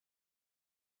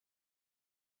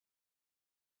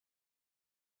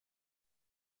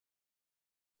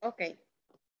 Okay.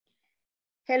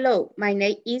 Hello, my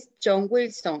name is John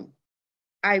Wilson.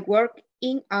 I work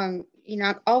in an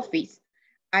office.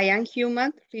 I am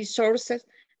human resources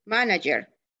manager.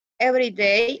 Every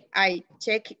day I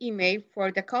check email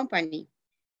for the company.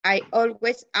 I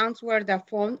always answer the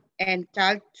phone and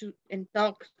talk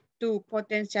to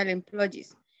potential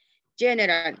employees.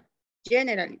 Generally,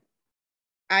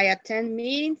 I attend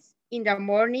meetings in the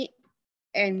morning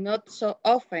and not so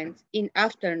often in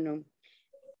afternoon.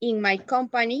 In my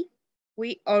company,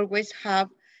 we always have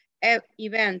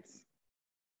events.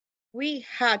 We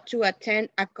had to attend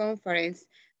a conference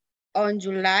on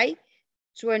July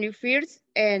 21st,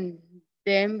 and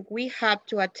then we have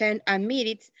to attend a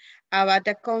meeting about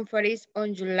the conference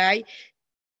on July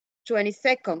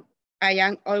 22nd. I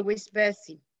am always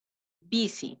busy.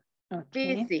 Busy.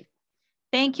 Okay. Busy.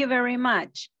 Thank you very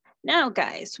much. Now,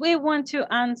 guys, we want to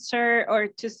answer or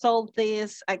to solve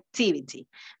this activity.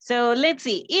 So let's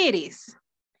see, it is.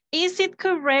 Is it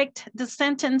correct, the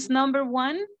sentence number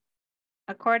 1,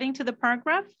 according to the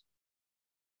paragraph?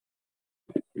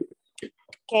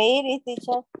 Okay, it is,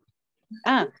 teacher.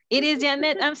 It is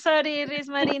Janet. I'm sorry, it is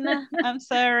Marina. I'm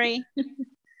sorry.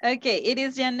 Okay, it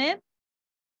is Janet.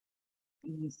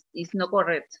 It's not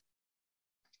correct.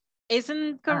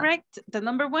 Isn't correct the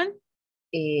number 1?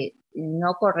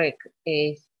 No correct.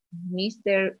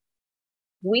 Mr.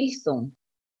 Wilson.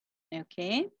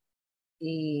 Okay.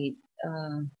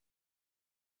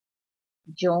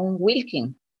 John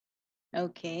Wilkin.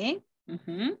 Okay.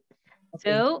 Okay.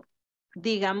 So,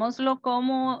 digámoslo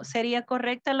cómo sería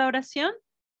correcta la oración.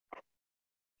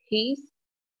 His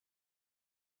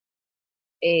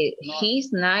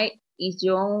name is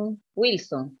John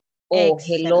Wilson. Oh,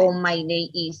 hello, my name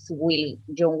is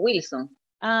John Wilson.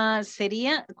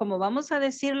 Sería, como vamos a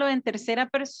decirlo en tercera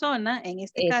persona, en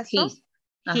este caso,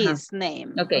 his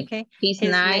name. Okay. His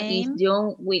name is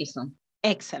John Wilson.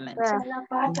 Excellent.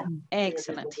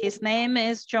 Excellent. His name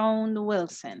is John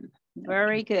Wilson.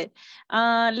 Very good.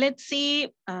 Let's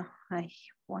see. I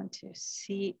want to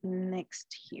see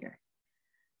next here.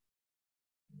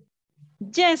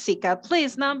 Jessica,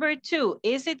 please, number 2.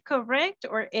 Is it correct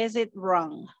or is it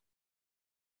wrong?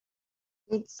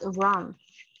 It's wrong.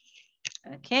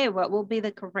 Okay, what will be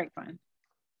the correct one?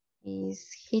 Is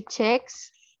he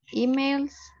checks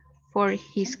emails for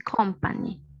his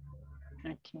company.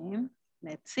 Okay,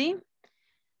 let's see.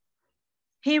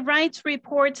 He writes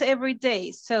reports every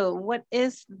day. So what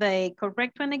is the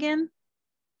correct one again?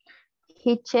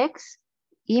 He checks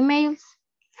emails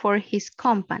for his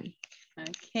company.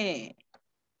 Okay.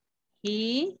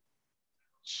 He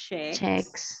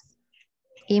checks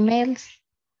emails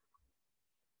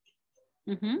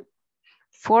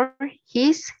for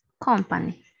his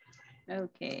company.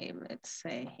 Okay, let's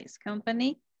say his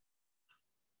company.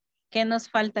 ¿Qué nos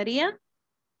faltaría?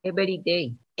 Every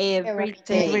day. Every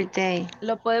day. Every day.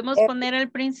 ¿Lo podemos poner al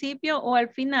principio o al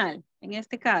final, en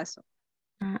este caso?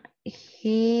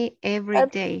 He every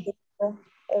day.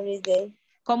 Every day.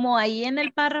 Como ahí en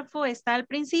el párrafo está al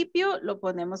principio, lo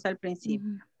ponemos al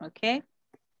principio, ¿ok?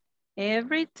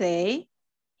 Every day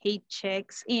he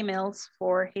checks emails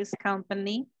for his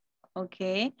company,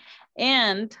 ¿ok?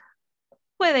 And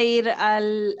puede ir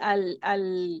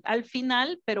al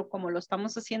final, pero como lo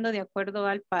estamos haciendo de acuerdo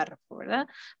al párrafo, ¿verdad?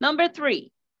 Number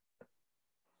 3.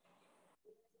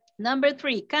 Number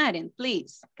 3, Karen,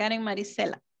 please. Karen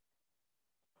Marisela.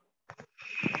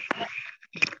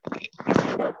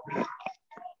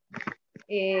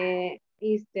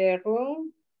 Is the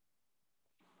room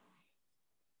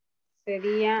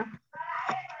sería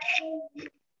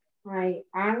I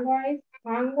always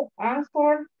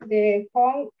answer the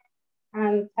phone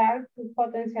and talk to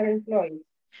potential employees.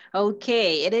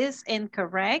 Okay, it is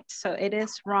incorrect, so it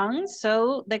is wrong.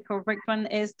 So the correct one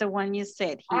is the one you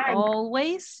said. He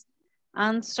always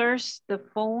answers the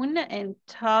phone and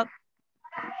talk,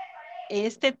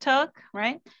 is the talk,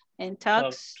 right? And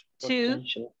talks to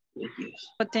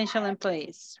potential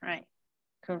employees, right?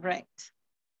 Correct.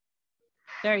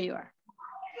 There you are.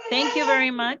 Thank you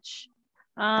very much.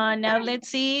 Now let's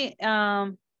see.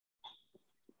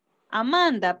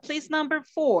 Amanda, please, number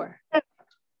 4.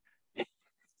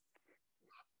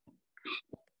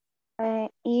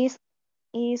 Is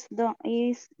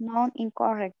not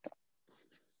incorrect.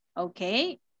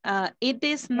 Okay. It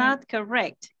is not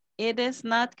correct. It is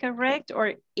not correct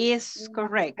or is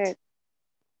correct?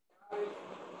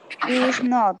 Is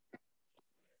not.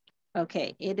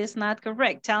 Okay, it is not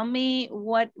correct. Tell me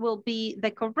what will be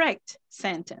the correct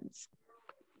sentence.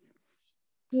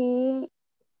 He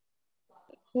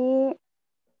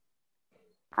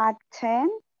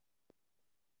attend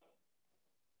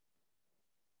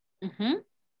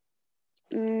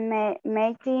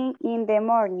meeting in the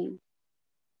morning.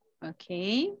 Ok.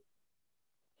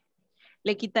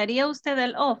 ¿Le quitaría usted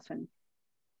el often?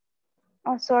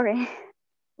 Oh, sorry.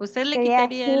 ¿Usted le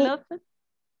quitaría el often?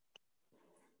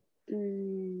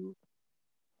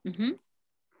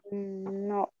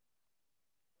 No.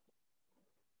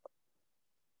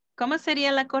 ¿Cómo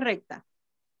sería la correcta?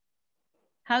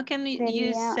 How can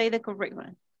you say the correct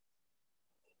one?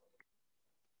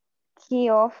 He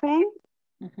often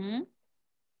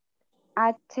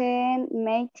attend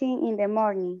meeting in the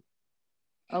morning.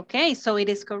 Okay, so it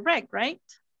is correct, right?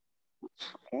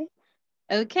 Okay.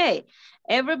 Okay,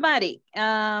 everybody,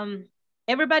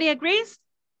 everybody agrees?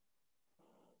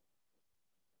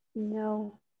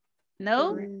 No.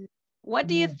 No? What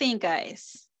do you think,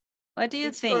 guys? What do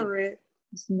you think? Correct.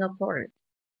 It's not correct.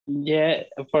 Yeah,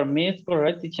 for me it's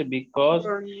correct, teacher, because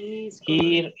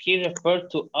he referred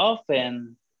to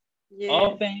often. Yes.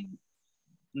 Often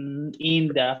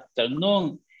in the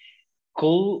afternoon.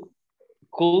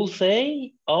 Could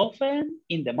say often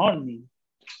in the morning.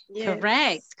 Yes.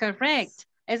 Correct, correct.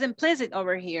 It's implicit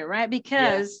over here, right?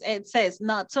 Because it says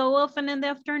not so often in the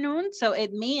afternoon. So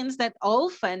it means that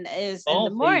often is in the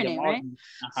morning, right?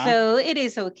 So it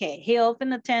is okay. He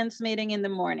often attends meeting in the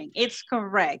morning. It's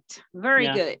correct. Very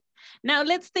good. Now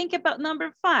let's think about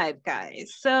number 5,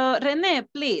 guys. So Rene,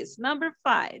 please, number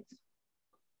 5.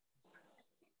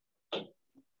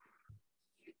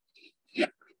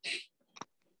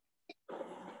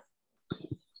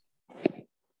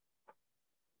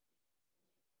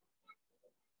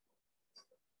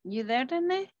 You there,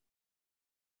 Rene?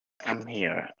 I'm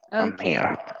here. Okay. I'm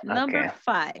here. Number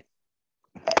 5.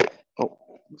 Oh,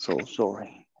 so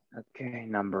sorry. Okay,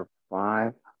 number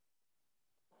 5.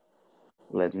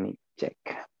 Let me check.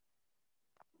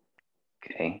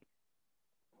 Okay.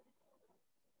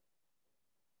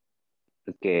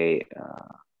 Okay.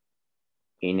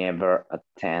 He never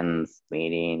attends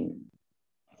meeting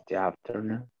in the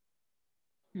afternoon.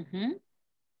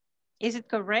 Is it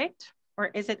correct or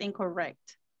is it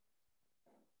incorrect?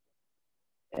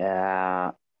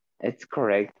 It's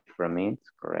correct for me.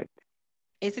 It's correct.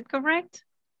 Is it correct?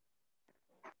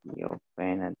 You're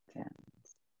paying attention.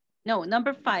 No,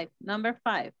 number 5. Number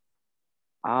 5.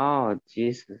 Oh,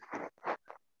 Jesus.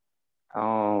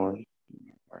 Oh, he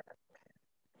never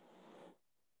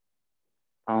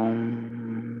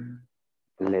attends.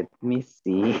 Let me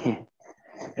see.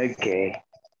 Okay.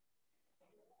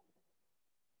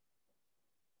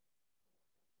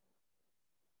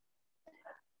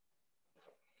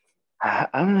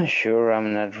 I'm not sure.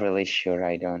 I'm not really sure.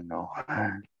 I don't know.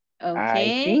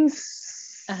 Okay.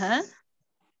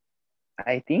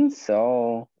 I think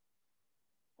so.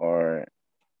 Or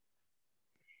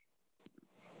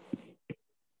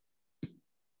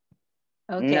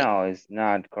no, it's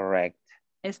not correct.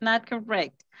 It's not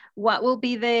correct. What will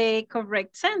be the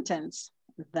correct sentence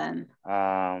then?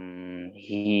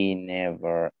 He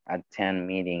never attend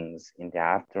meetings in the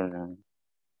afternoon.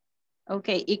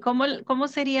 Okay, ¿y cómo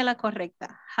sería la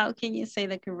correcta? How can you say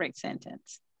the correct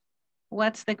sentence?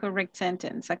 What's the correct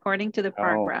sentence according to the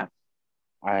paragraph?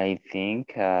 I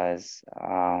think as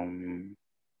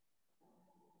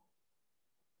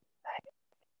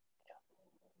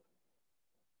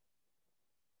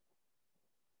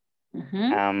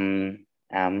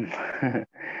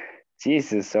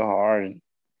Jesus, so hard.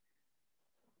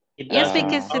 Yes,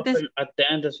 because it is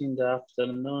attendance in the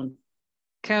afternoon.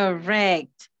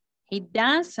 Correct. He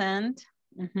doesn't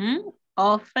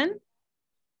often,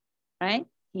 right?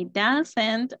 He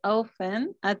doesn't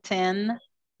often attend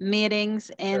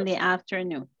meetings in the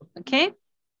afternoon. Okay?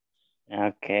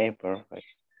 Okay, perfect.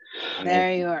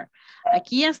 There you are.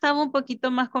 Aquí ya estaba un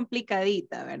poquito más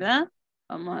complicadita, ¿verdad?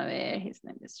 Vamos a ver. His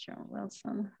name is John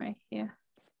Wilson, right here.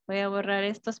 Voy a borrar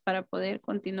estos para poder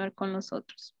continuar con los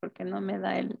otros, porque no me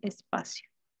da el espacio.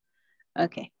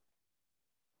 Okay.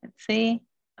 Let's see.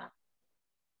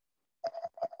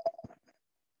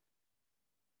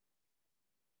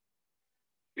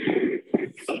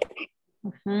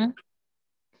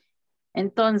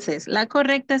 Entonces, la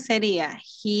correcta sería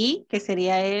he, que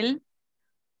sería el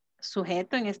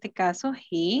sujeto en este caso,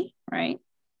 he, right?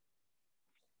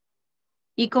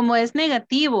 Y como es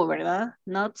negativo, ¿verdad?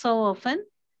 Not so often.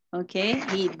 Ok,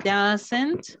 he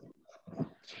doesn't.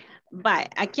 Bye.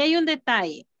 Aquí hay un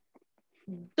detalle.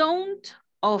 Don't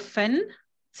often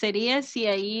sería si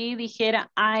ahí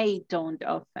dijera I don't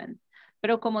often.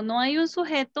 Pero como no hay un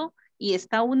sujeto y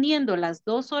está uniendo las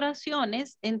dos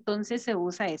oraciones, entonces se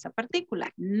usa esa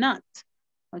partícula, not.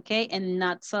 Ok, and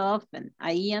not so often.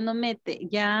 Ahí ya no mete,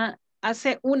 ya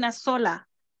hace una sola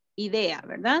idea,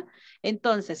 ¿verdad?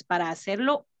 Entonces, para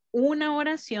hacerlo una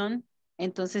oración,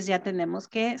 entonces ya tenemos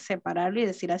que separarlo y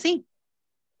decir así.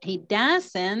 He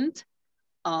doesn't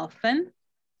often,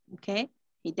 okay?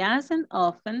 He doesn't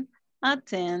often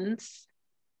attend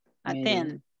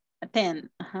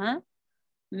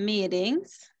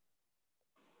meetings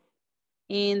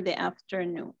in the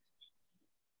afternoon.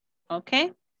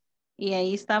 Okay? Y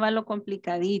ahí estaba lo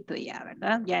complicadito ya,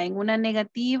 ¿verdad? Ya en una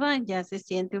negativa ya se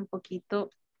siente un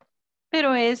poquito,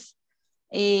 pero es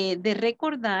de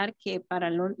recordar que para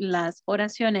las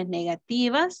oraciones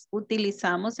negativas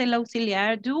utilizamos el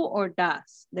auxiliar do or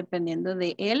does, dependiendo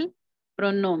de el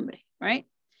pronombre, right?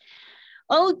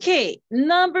 Okay,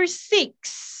 number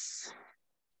 6.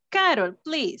 Carol,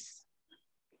 please.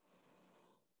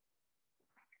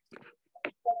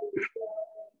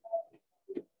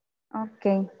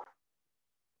 Okay.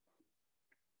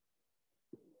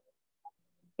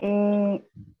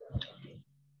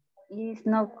 It's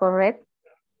not correct.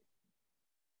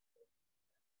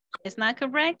 It's not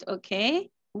correct? Okay.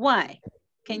 Why?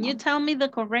 Can you tell me the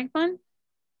correct one?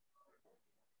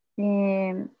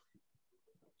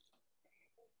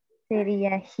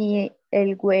 Sería he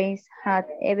always had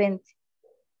events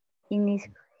in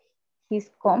his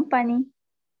company.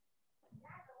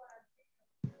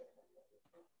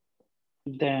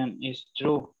 Then it's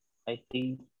true, I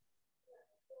think.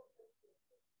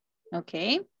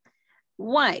 Okay.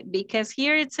 Why? Because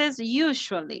here it says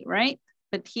usually, right?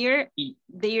 But here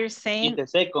they're saying the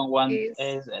second one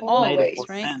is always, 90%.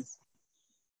 right?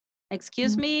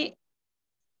 Excuse me?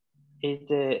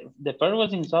 The first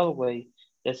one is always.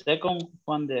 The second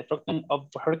one, the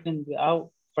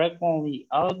frequently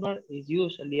Albert is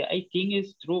usually, I think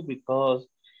it's true because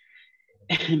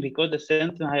because the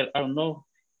sentence, I don't know,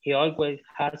 he always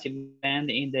has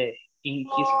event in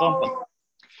his company.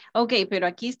 Ok, pero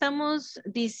aquí estamos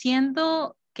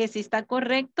diciendo que si está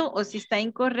correcto o si está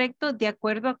incorrecto de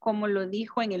acuerdo a cómo lo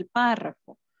dijo en el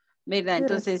párrafo, ¿verdad?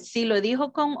 Entonces, si lo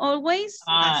dijo con always,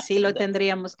 así lo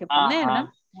tendríamos que poner,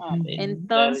 ¿no?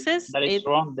 Entonces, that is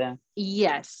wrong then.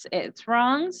 Yes, it's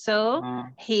wrong. So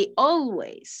he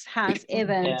always has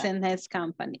events in his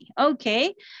company.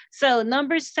 Okay, so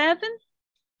number 7.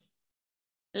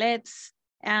 Let's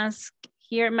ask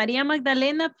here, Maria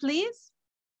Magdalena, please.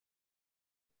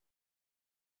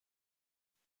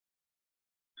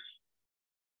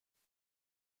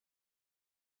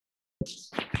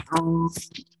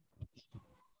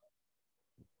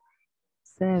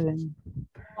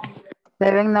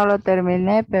 Seven no lo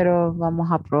terminé, pero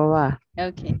vamos a probar.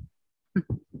 Okay.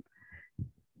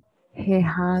 He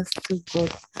has to go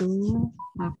to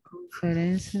a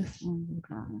conferences on the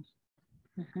ground.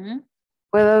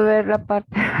 ¿Puedo ver la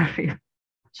parte de arriba?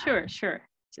 Sure, sure.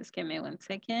 Just give me 1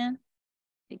 second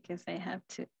because I have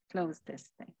to close this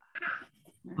thing.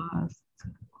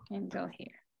 And go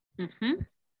here.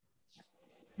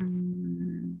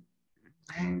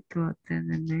 To attend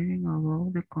the meeting of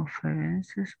all the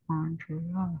conferences on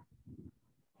July.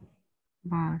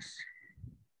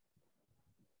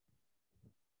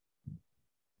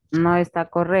 No está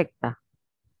correcta.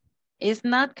 Is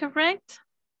not correct?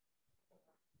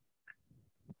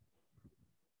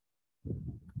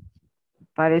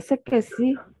 Parece que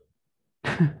sí.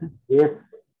 Yes.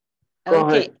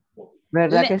 Okay.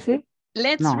 ¿Verdad que sí?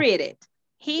 Let's read it.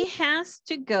 He has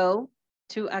to go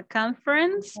to a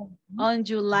conference on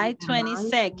July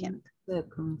 22nd.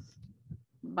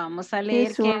 Vamos a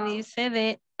leer qué dice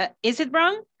de... is it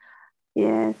wrong?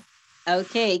 Yes.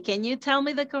 Okay, can you tell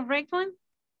me the correct one?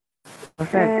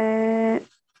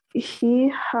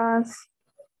 He has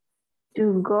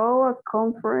To go a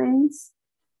conference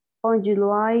on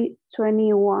July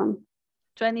 21st.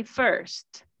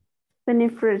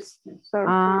 21st, sorry.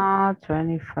 Ah,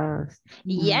 21st.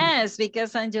 Yes,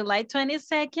 because on July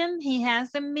 22nd, he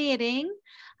has a meeting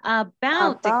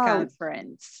about the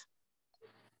conference.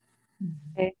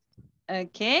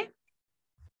 Okay.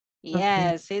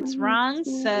 Yes, it's wrong.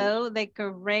 So the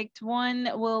correct one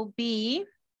will be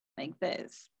like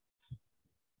this.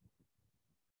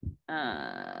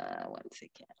 One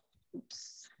second.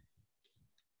 Oops.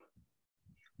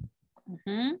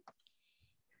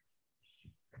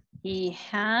 He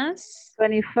has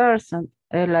 21st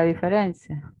es la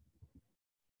diferencia.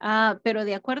 Pero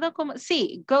de acuerdo a cómo,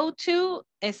 sí, go to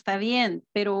está bien,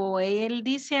 pero él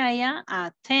dice allá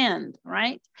attend,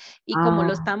 right? Y como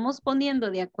lo estamos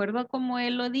poniendo de acuerdo a como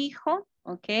él lo dijo,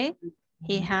 ok,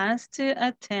 he has to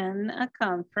attend a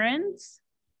conference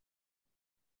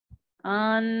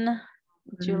on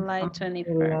July 21st.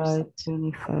 July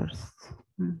 21st.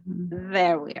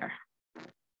 There we are.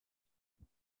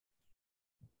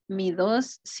 Mi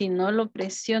 2, si no lo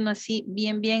presiono así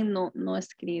bien, no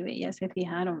escribe. Ya se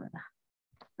fijaron, ¿verdad?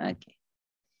 Okay.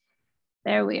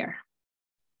 There we are.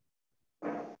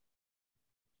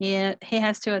 Yeah, he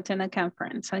has to attend a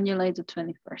conference on July the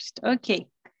 21st. Okay.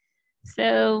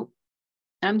 So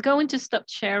I'm going to stop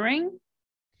sharing.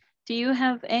 Do you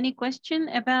have any question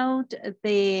about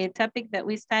the topic that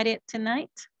we studied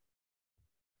tonight?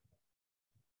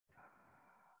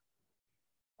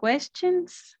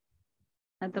 Questions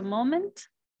at the moment?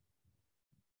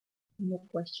 No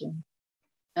question.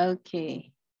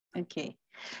 Okay, okay.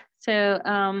 So,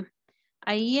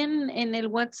 ahí en el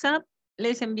WhatsApp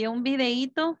les envié un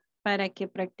videito para que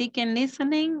practiquen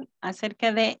listening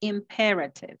acerca de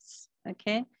imperatives,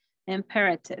 okay?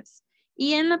 Imperatives.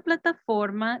 Y en la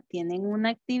plataforma tienen una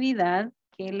actividad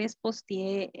que les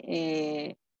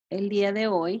posteé el día de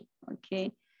hoy,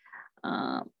 okay?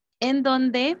 En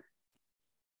donde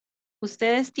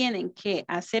ustedes tienen que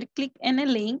hacer clic en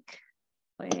el link.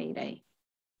 Voy a ir ahí.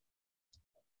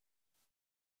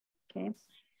 Okay.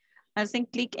 Hacen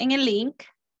clic en el link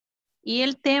y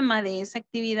el tema de esa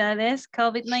actividad es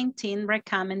COVID-19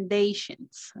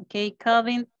 recommendations. Okay,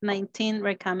 COVID-19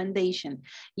 recommendation.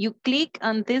 You click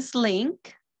on this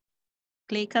link,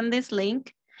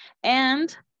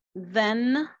 and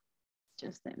then,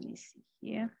 just let me see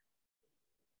here.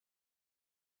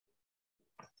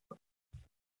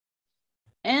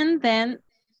 And then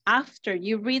after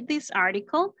you read this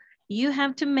article, you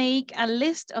have to make a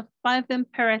list of 5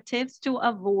 imperatives to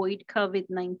avoid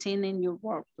COVID-19 in your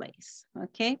workplace.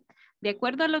 Okay. De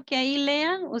acuerdo a lo que ahí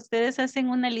lean, ustedes hacen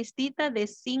una listita de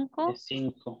 5. De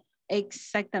 5.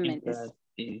 Exactamente.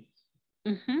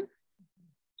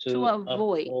 To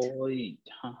avoid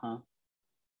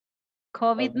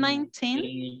COVID-19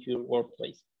 in your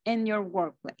workplace. In your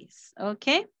workplace.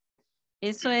 Okay.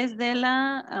 Eso es de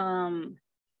la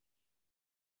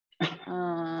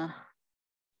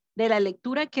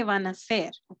lectura que van a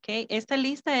hacer, ¿ok? Esta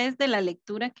lista es de la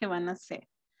lectura que van a hacer.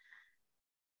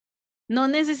 No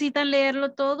necesitan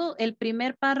leerlo todo, el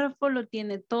primer párrafo lo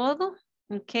tiene todo,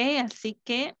 ¿ok? Así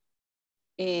que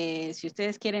si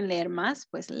ustedes quieren leer más,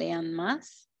 pues lean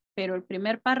más, pero el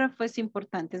primer párrafo es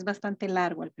importante, es bastante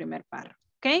largo el primer párrafo,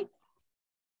 ¿ok?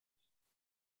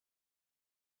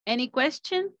 Any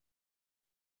question?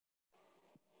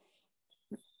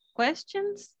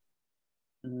 Questions?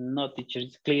 No, teacher,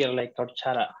 it's clear like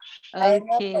horchata.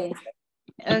 Okay.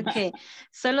 Ok,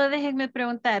 solo déjenme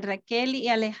preguntar, Raquel y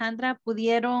Alejandra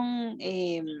pudieron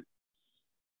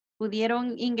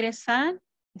ingresar.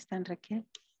 ¿Están Raquel?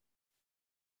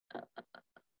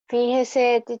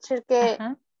 Fíjese, teacher, que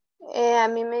a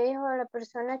mí me dijo la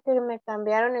persona que me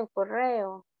cambiaron el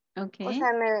correo. Okay. O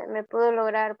sea, me pudo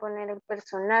lograr poner el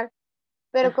personal.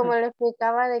 Pero como le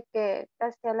explicaba de que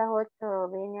casi a las 8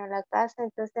 vine a la casa,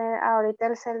 entonces ahorita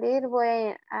al salir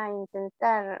voy a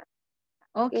intentar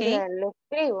y le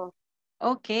escribo.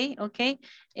 Ok.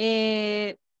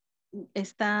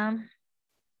 Está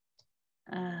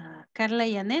Carla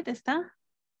y Anet, ¿está?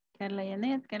 Carla y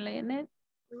Anet.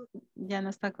 Ya no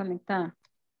está conectada.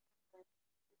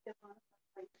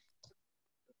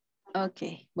 Ok,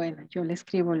 bueno, yo le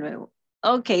escribo luego.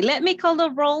 Okay, let me call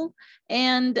the roll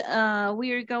and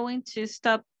we are going to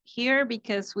stop here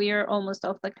because we are almost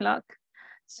off the clock.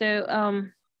 So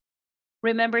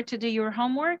remember to do your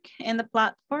homework in the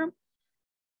platform.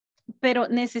 Pero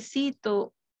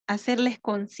necesito hacerles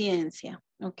conciencia,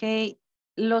 ¿ok?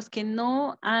 Los que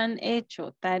no han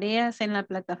hecho tareas en la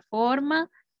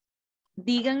plataforma,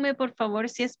 díganme por favor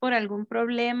si es por algún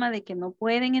problema de que no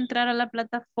pueden entrar a la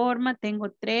plataforma.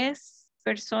 Tengo 3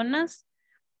 personas,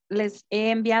 les he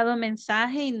enviado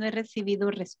mensaje y no he recibido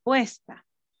respuesta.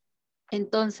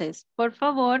 Entonces, por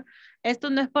favor, esto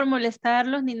no es por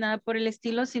molestarlos ni nada por el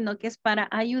estilo, sino que es para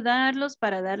ayudarlos,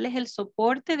 para darles el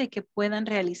soporte de que puedan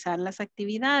realizar las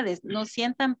actividades. No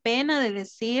sientan pena de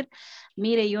decir,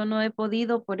 mire, yo no he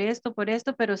podido por esto,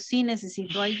 pero sí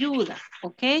necesito ayuda,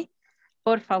 ¿ok?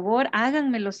 Por favor,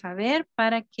 háganmelo saber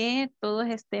para que todos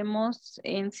estemos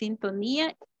en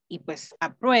sintonía y pues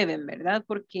aprueben, ¿verdad?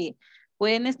 Porque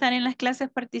pueden estar en las clases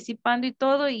participando y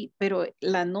todo, pero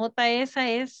la nota esa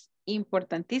es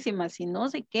importantísima, si no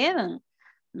se quedan,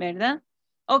 ¿verdad?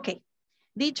 Ok,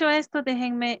 dicho esto,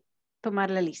 déjenme tomar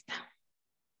la lista.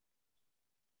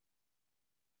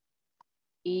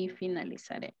 Y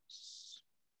finalizaremos.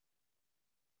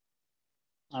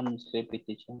 I'm sleepy,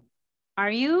 teacher.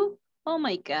 Are you? Oh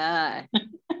my God.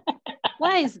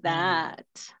 Why is that?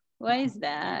 Why is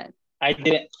that? I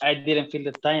didn't feel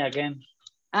the time again.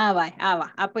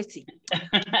 Pues sí.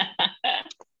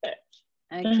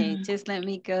 Okay, just let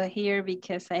me go here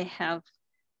because I have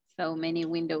so many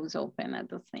windows open at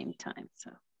the same time.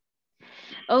 So,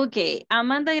 okay,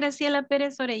 Amanda Graciela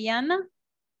Pérez Orellana.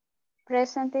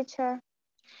 Present, teacher.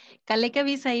 Caleca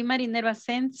Visaí Marinero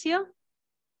Asensio.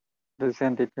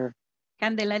 Present, teacher.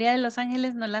 Candelaria de Los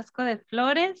Ángeles Nolasco de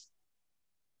Flores.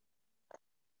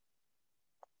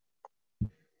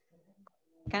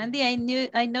 Candy,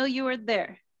 I know you were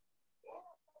there.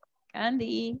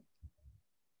 Candy.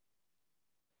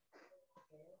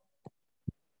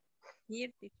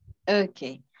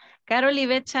 Okay. Carol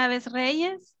Ivette Chávez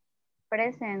Reyes.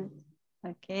 Present.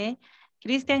 Okay.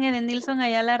 Cristian Edenilson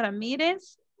Ayala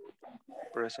Ramírez.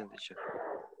 Present, teacher.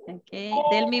 Okay.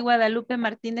 Delmi Guadalupe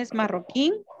Martínez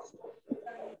Marroquín.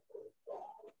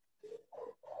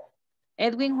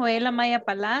 Edwin Joel Amaya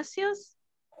Palacios.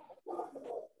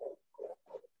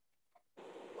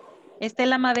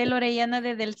 Estela Mabel Orellana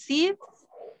de Del Cid.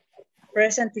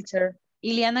 Present, teacher.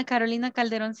 Iliana Carolina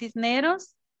Calderón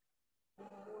Cisneros.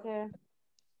 Here.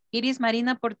 Iris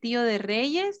Marina Portillo de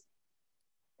Reyes.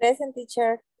 Present,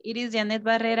 teacher. Iris Janet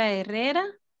Barrera Herrera.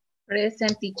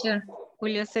 Present, teacher.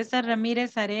 Julio César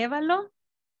Ramírez Arévalo.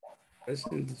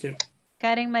 Present, teacher.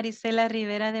 Karen Marisela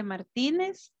Rivera de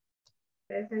Martínez.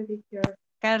 Present, teacher.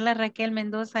 Carla Raquel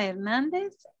Mendoza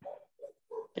Hernández.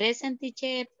 Present,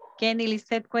 teacher. Kenny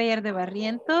Lisette Cuellar de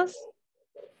Barrientos.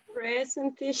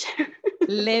 Present, teacher.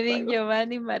 Levin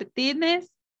Giovanni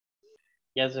Martínez.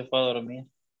 Ya se fue a dormir.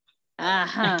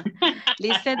 Ajá.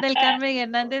 Lisette del Carmen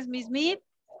Hernández Mismit.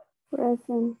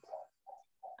 Present.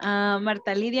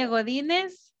 Marta Lidia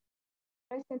Godínez.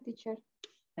 Present, teacher.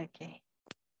 Ok.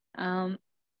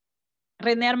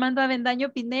 René Armando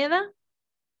Avendaño Pineda.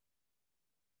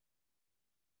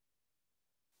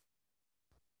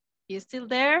 You still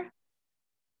there?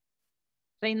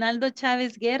 Reinaldo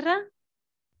Chávez Guerra.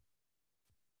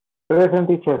 Present,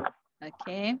 teacher.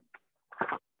 Ok.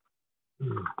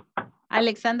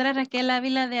 Alexandra Raquel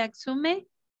Ávila de Axume.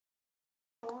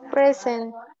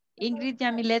 Present. Ingrid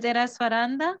Yamilet Erazo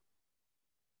Aranda.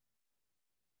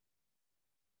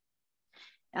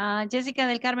 Jessica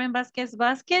del Carmen Vázquez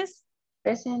Vázquez.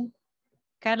 Present.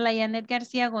 Carla Yanet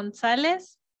García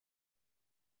González.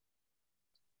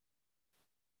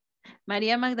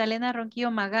 María Magdalena Ronquillo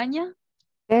Magaña.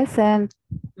 Present.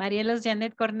 Marielos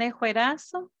Janet Cornejo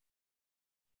Erazo.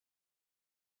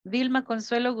 Vilma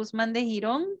Consuelo Guzmán de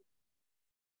Girón.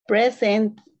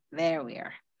 Present. There we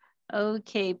are.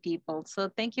 Okay, people. So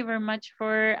thank you very much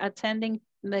for attending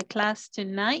the class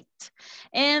tonight.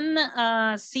 And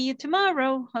see you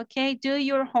tomorrow. Okay, do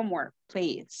your homework,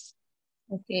 please.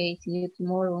 Okay, see you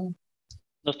tomorrow.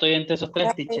 No estoy entre esos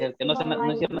tres, teacher, que no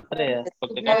hicieron las tareas,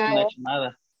 porque casi no he hecho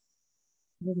nada.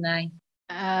 Good night.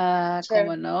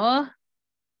 ¿Cómo no?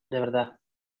 De verdad.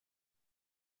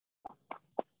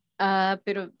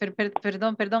 Pero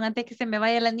perdón, antes que se me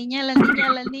vaya la niña,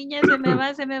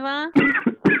 se me va.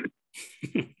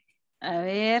 A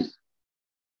ver.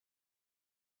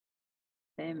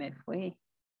 Se me fue.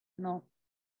 No.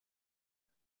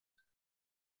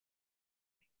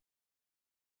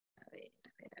 A ver.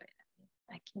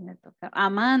 Aquí me toca.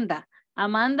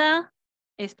 Amanda,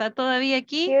 ¿está todavía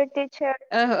aquí? Here, teacher.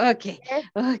 Oh, okay.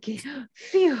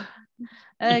 Phew.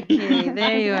 Okay,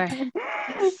 there you are.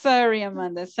 Sorry,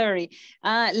 Amanda, sorry.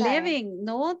 Levin,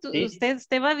 no, Sí.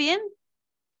 ¿usted va bien?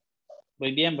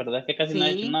 Muy bien, ¿verdad? Es que casi no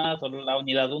he hecho nada, solo la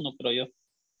unidad 1, creo yo.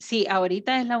 Sí,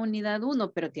 ahorita es la unidad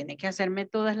 1, pero tiene que hacerme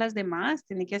todas las demás.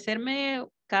 Tiene que hacerme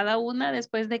cada una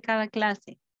después de cada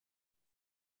clase.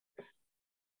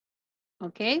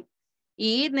 ¿Ok?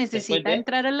 Y necesita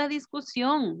entrar a la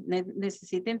discusión.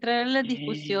 Necesita entrar a las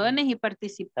discusiones y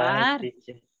participar. Ay,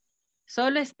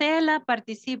 Solo Estela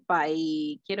participa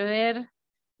y quiero ver,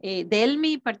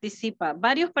 Delmi participa,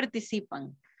 varios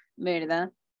participan,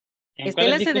 ¿verdad? ¿En cuáles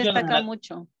Estela se discusiones? destaca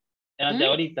mucho. En las de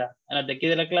ahorita, en las de aquí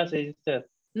de la clase, dice usted.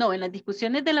 No, en las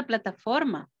discusiones de la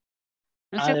plataforma.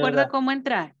 ¿No se De acuerda verdad. cómo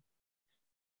entrar?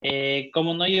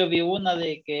 Como no, yo vi una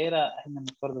de que era, ay, no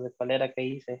me acuerdo de cuál era que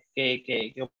hice,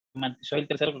 soy el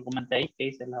tercero que comenté ahí, que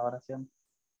hice la oración.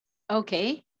 Ok,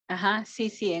 ajá,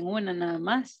 sí, en una nada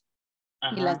más.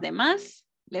 Ajá. Y las demás,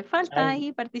 le falta Ay,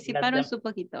 ahí, participaron su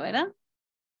poquito, ¿verdad?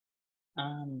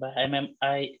 Bueno,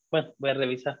 voy a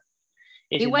revisar.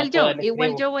 Y si Igual no puedo, yo, le igual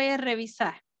escribo. yo voy a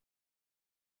revisar.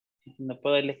 Si no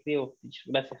puedo, le escribo.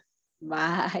 Gracias.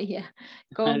 Vaya,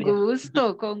 con Adiós.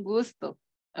 gusto, con gusto.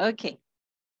 Ok.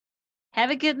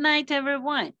 Have a good night,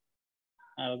 everyone.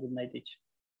 Have a good night, teacher.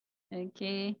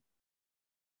 Okay.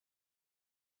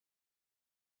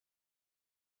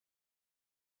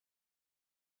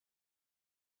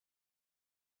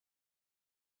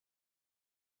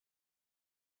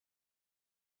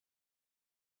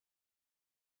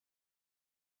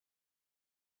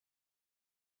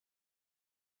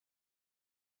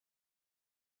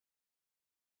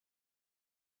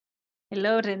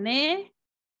 Hello, Renee.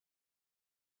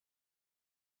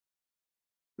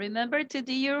 Remember to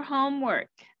do your homework.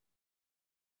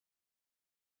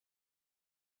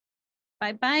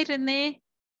 Bye-bye, Renee.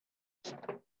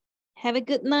 Have a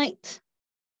good night.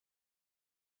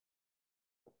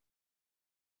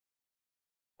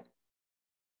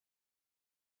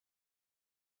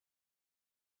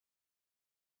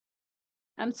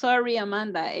 I'm sorry,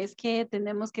 Amanda. Es que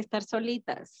tenemos que estar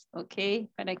solitas, ¿ok?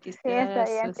 Para que Sí, usted está haga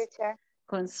bien, sus teacher.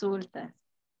 consultas.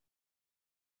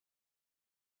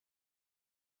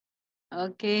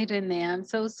 Okay, Renee, I'm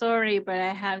so sorry, but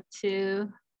I have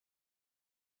to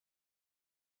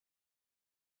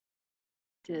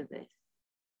do this.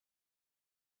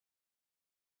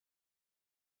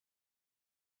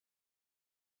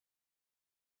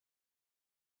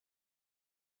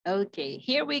 Okay,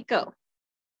 here we go.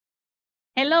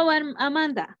 Hello,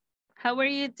 Amanda. How are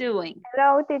you doing?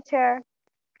 Hello, teacher.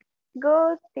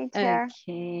 Good, teacher.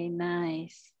 Okay,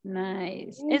 nice.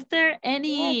 Is there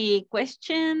any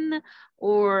question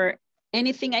or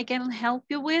anything I can help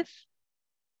you with?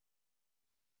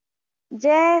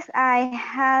 Yes, I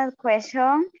have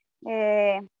question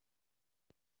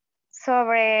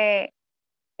sobre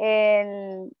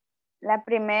la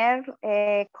primer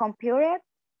computer,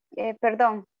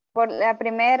 perdón, por la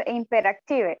primer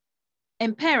imperative.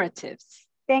 Imperatives.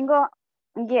 Tengo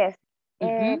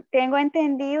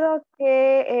entendido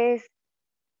que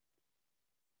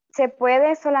se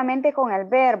puede solamente con el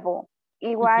verbo.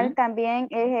 Igual también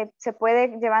se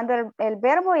puede llevando el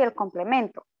verbo y el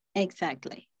complemento.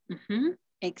 Exactly.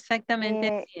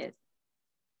 Exactamente así es.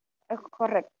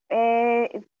 Correcto.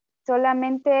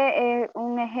 Solamente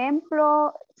un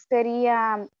ejemplo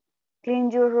sería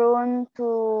clean your room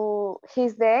to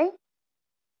his day.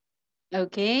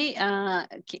 Okay,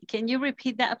 can you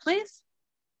repeat that, please?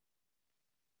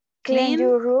 Clean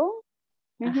your room.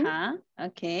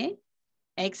 Okay.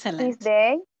 Excellent. His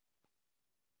day.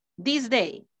 This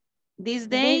day. This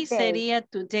day sería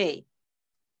today.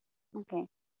 Okay.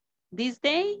 This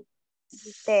day.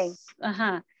 This day.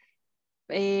 Ajá.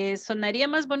 Sonaría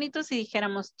más bonito si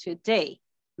dijéramos today,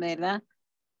 ¿verdad?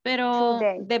 Pero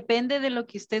depende de lo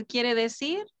que usted quiere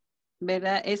decir,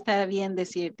 ¿verdad? Está bien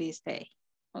decir this day,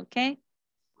 ¿ok?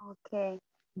 Ok.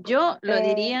 Yo lo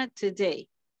diría today.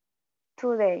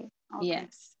 Today. Okay.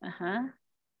 Yes, ajá.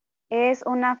 Es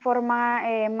una forma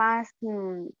más,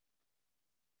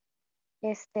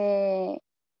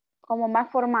 como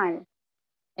más formal.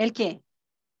 ¿El qué?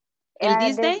 ¿El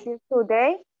this day?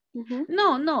 Today.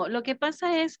 No, lo que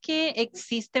pasa es que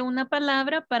existe una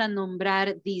palabra para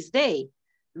nombrar this day,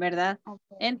 ¿verdad?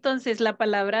 Okay. Entonces, la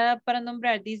palabra para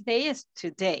nombrar this day es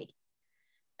today.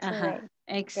 Ajá,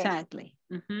 exactly.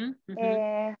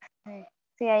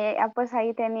 Sí, pues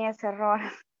ahí tenía ese error.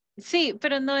 Sí,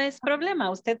 pero no es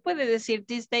problema. Usted puede decir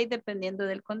this day dependiendo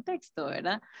del contexto,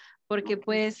 ¿verdad? Porque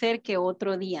puede ser que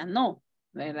otro día no,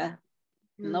 ¿verdad?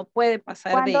 No puede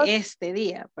pasar de este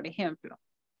día, por ejemplo.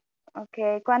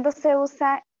 Ok, ¿cuándo se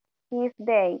usa this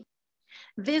day?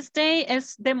 This day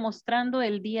es demostrando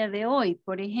el día de hoy.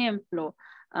 Por ejemplo,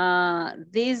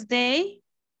 this day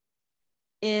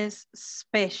is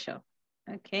special,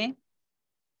 ¿ok?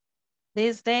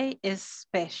 This day is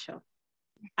special.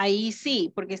 Ahí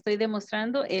sí, porque estoy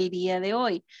demostrando el día de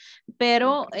hoy.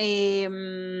 Pero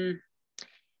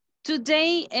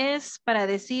today es para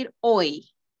decir hoy.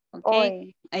 ¿Ok?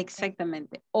 Hoy.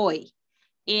 Exactamente, hoy.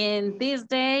 And this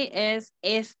day es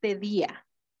este día.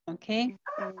 ¿Ok?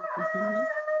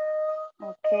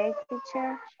 Okay,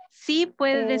 teacher. Sí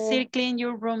puede decir clean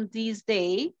your room this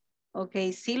day. Ok,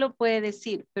 sí lo puede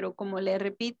decir, pero como le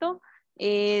repito,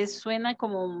 suena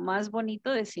como más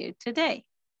bonito decir today.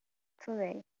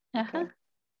 Today. Ajá. Okay.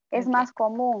 Es más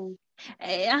común.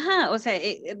 Ajá, o sea,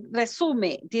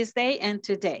 resume this day and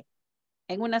today.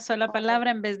 En una sola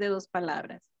palabra en vez de dos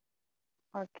palabras.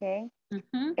 Ok.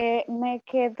 Ujú. Me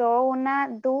quedó una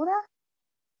duda.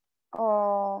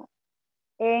 O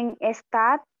en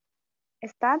stats.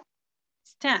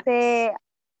 Stats.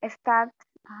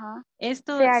 Ajá.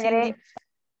 Esto Se agrega. significa...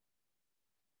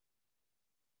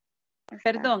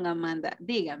 Perdón, Amanda,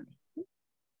 dígame.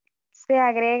 Se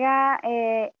agrega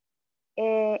ing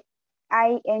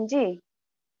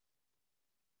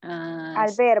al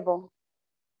verbo.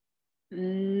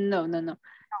 No.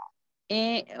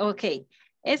 Ok,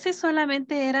 ese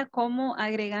solamente era como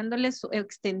agregándoles,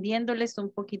 extendiéndoles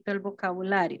un poquito el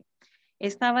vocabulario.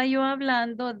 Estaba yo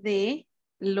hablando de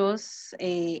los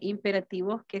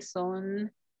imperativos que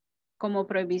son como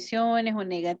prohibiciones o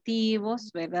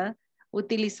negativos, ¿verdad?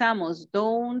 Utilizamos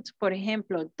don't, por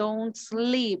ejemplo, don't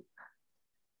sleep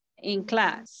in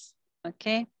class,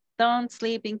 ¿ok? Don't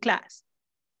sleep in class.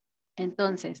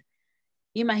 Entonces,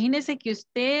 imagínese que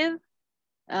usted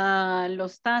lo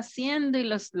está haciendo y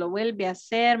lo vuelve a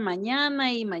hacer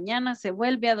mañana y mañana se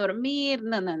vuelve a dormir.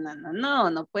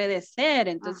 No puede ser.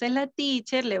 Entonces la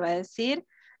teacher le va a decir,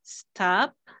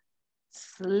 stop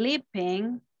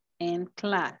sleeping in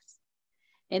class.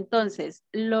 Entonces,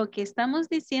 lo que estamos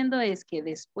diciendo es que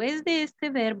después de este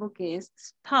verbo que es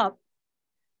stop,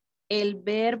 el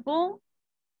verbo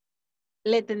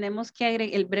le tenemos que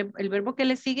agregar, el verbo que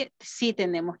le sigue, sí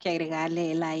tenemos que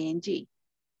agregarle el ing,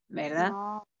 ¿verdad?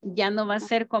 Ya no va a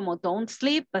ser como don't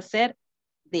sleep, va a ser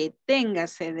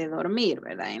deténgase de dormir,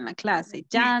 ¿verdad? En la clase,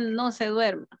 ya no se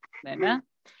duerma, ¿verdad?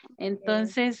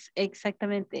 Entonces,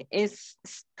 exactamente, es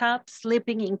stop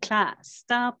sleeping in class,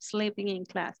 stop sleeping in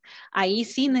class. Ahí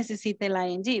sí necesita el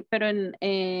ing, pero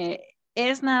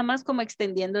es nada más como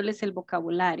extendiéndoles el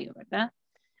vocabulario, ¿verdad?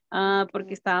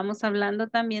 Porque estábamos hablando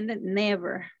también de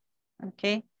never,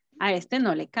 ¿ok? A este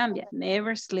no le cambia,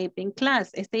 never sleep in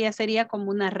class. Este ya sería como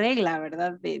una regla,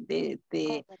 ¿verdad?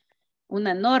 De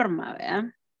una norma, ¿verdad?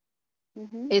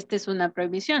 Esta es una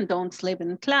prohibición, don't sleep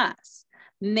in class,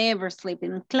 never sleep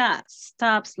in class,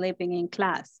 stop sleeping in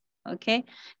class, ¿ok?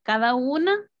 Cada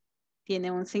una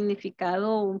tiene un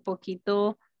significado un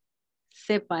poquito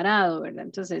separado, ¿verdad?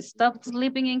 Entonces, stop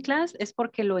sleeping in class es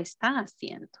porque lo está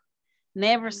haciendo.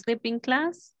 Never sleep in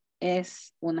class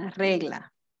es una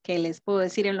regla que les puedo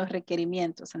decir en los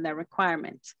requerimientos, en the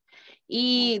requirements.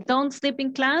 Y don't sleep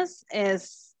in class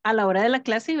es a la hora de la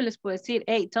clase yo les puedo decir,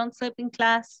 hey, don't sleep in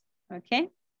class,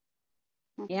 ¿ok?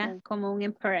 Ya, como un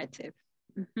imperative.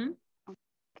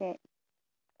 Ok.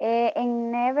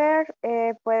 En never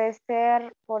puede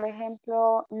ser, por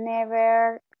ejemplo,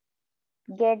 never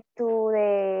get to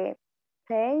the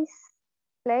place.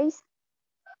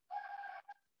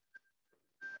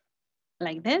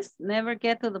 Like this, never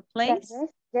get to the place. Like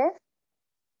this,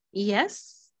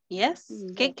 yes. Yes.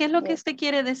 ¿Qué es lo que usted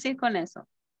quiere decir con eso?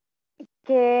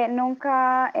 Que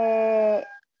nunca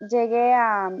llegué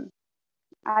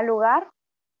al lugar.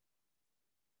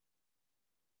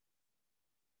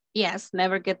 Yes,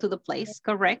 never get to the place,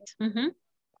 correct.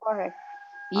 Correct.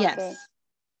 Yes.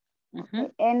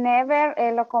 Okay. En never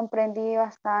lo comprendí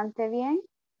bastante bien.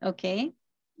 Ok.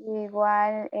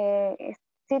 Igual,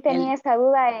 sí tenía esa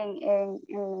duda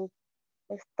en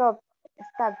stop.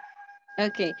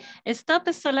 Ok, stop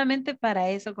es solamente para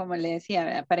eso, como le decía,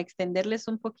 ¿verdad? Para extenderles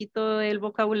un poquito el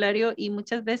vocabulario y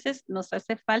muchas veces nos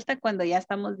hace falta cuando ya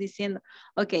estamos diciendo,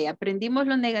 ok, aprendimos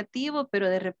lo negativo, pero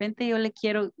de repente yo le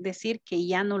quiero decir que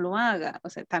ya no lo haga, o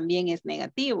sea, también es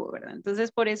negativo, ¿verdad?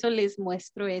 Entonces, por eso les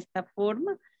muestro esta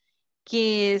forma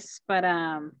que es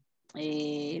para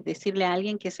decirle a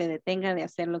alguien que se detenga de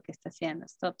hacer lo que está haciendo.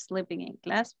 Stop sleeping in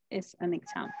class is an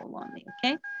example only,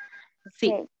 ¿ok?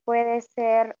 Sí. Okay. Puede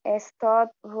ser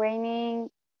stop raining,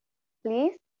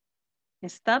 please.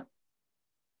 Stop.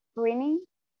 Raining.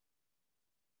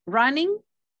 Running.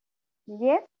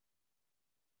 Yes.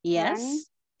 Yes. Running.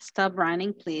 Stop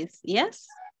running, please. Yes.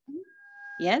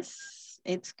 Yes.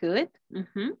 It's good.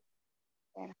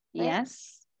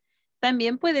 Yes.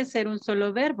 También puede ser un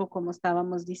solo verbo, como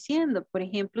estábamos diciendo. Por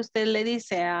ejemplo, usted le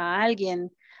dice a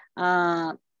alguien,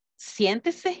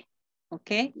 siéntese,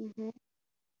 ¿ok?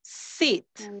 Sit,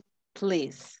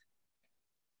 please.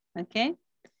 ¿Ok?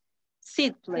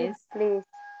 Sit, please.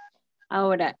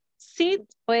 Ahora, sit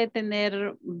puede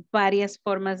tener varias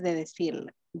formas de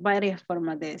decirlo.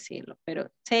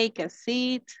 Pero take a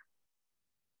seat,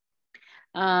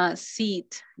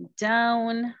 sit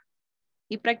down,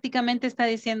 Y prácticamente está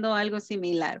diciendo algo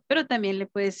similar, pero también le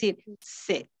puede decir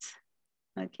sit.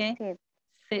 ¿Ok?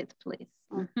 Sit, please.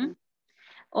 Ujú.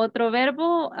 Otro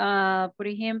verbo, por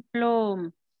ejemplo,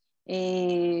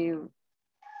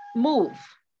 move,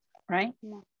 right?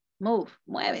 Move,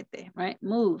 muévete, right?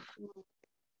 Move.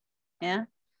 ¿Ya?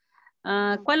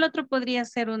 ¿Cuál otro podría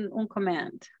ser un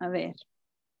command? A ver,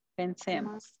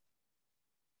 pensemos.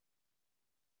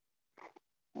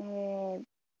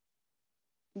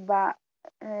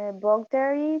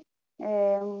 Buggery,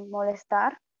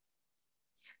 molestar.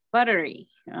 Buttery,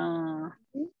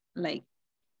 like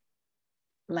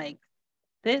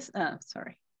this,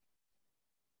 sorry.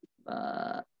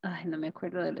 Ay, no me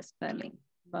acuerdo del spelling.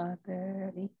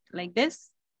 Buttery, like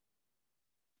this?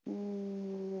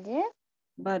 Yeah.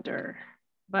 Butter.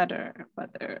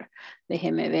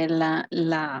 Déjeme ver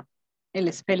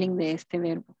el spelling de este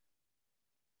verbo.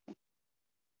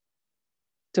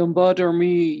 Don't bother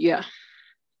me, yeah.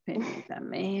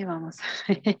 Permítame, vamos a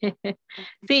ver.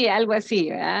 Sí, algo así,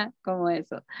 ¿verdad? Como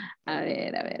eso. A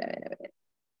ver.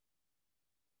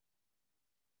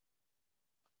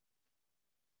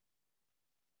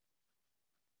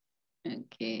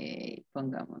 Ok,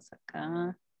 pongamos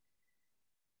acá.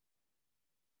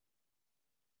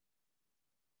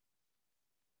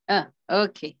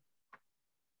 Okay.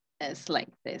 It's like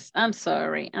this. I'm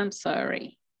sorry.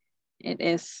 It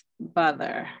is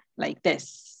bother, like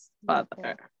this,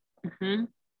 bother.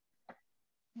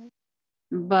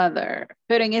 Bother.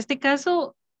 Pero en este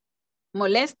caso,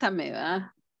 moléstame,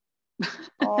 ¿verdad?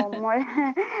 O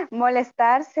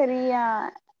molestar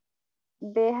sería,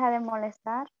 deja de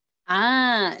molestar.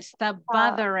 Stop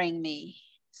bothering me.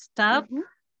 Stop.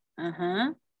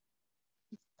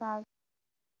 Stop.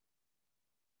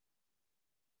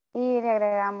 Y le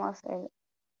agregamos el.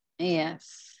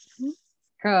 Yes.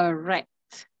 Correct.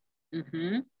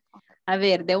 A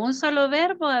ver, de un solo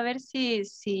verbo, a ver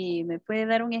si me puede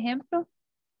dar un ejemplo.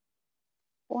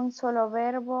 Un solo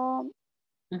verbo.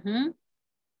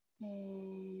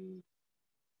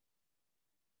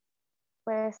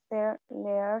 Puede ser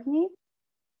learning.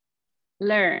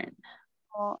 Learn.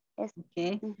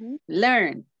 Okay.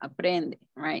 Learn, aprende.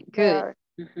 Right, good.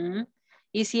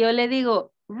 Y si yo le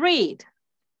digo read.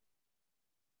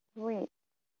 Read.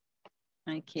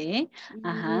 Okay.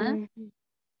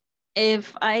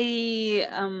 If I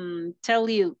tell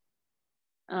you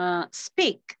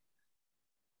speak.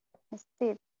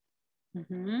 Speak.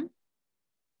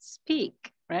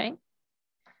 Speak, right?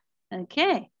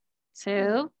 Okay.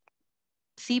 So,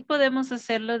 sí podemos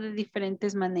hacerlo de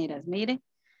diferentes maneras. Mire,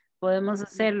 podemos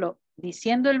hacerlo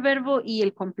diciendo el verbo y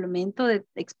el complemento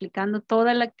explicando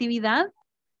toda la actividad.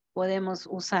 Podemos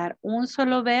usar un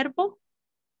solo verbo,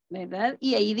 ¿verdad?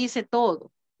 Y ahí dice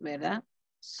todo, ¿verdad?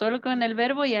 Solo con el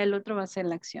verbo ya el otro va a ser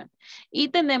la acción. Y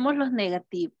tenemos los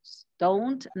negativos.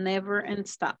 Don't, never, and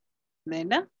stop.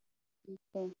 ¿Verdad?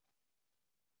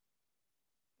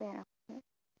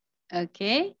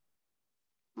 Okay.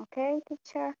 Okay,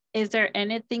 teacher. Is there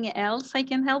anything else I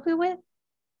can help you with?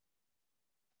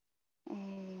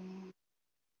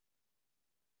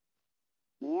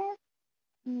 Yeah.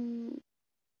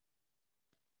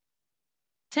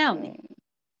 Tell me.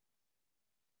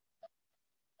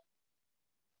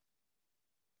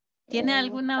 ¿Tiene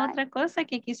alguna otra cosa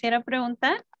que quisiera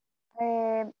preguntar?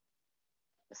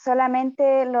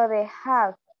 Solamente lo de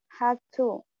have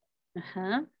to.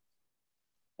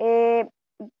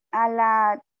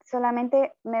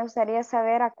 Solamente me gustaría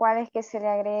saber a cuál es que se le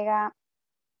agrega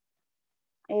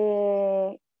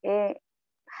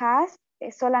has,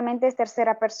 solamente es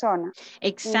tercera persona.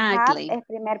 Exactly. Y have es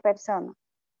primera persona.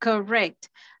 Correct.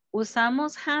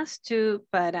 Usamos has to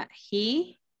para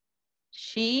he,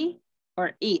 she,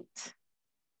 or it.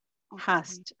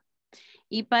 Has to.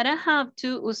 Y para have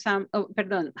to usamos,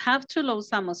 have to lo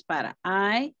usamos para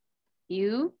I,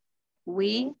 you,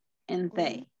 we, and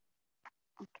they.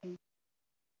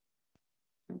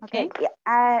 Okay.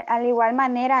 Al igual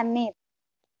manera, need.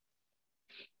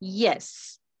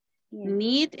 Yes.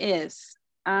 Need is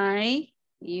I,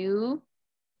 you,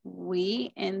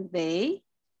 we, and they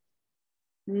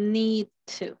need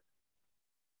to.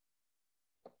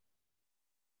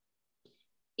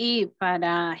 Y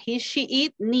para he, she,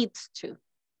 it needs to.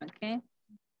 Okay.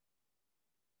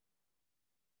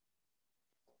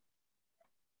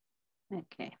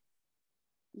 Okay.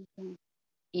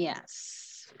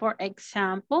 Yes. For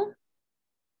example,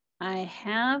 I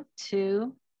have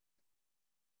to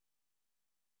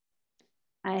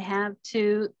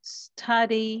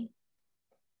study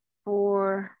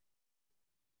for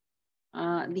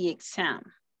the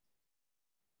exam.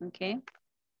 Okay.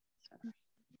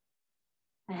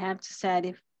 I have to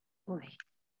study.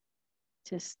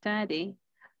 to study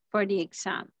for the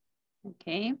exam.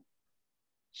 Okay.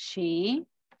 She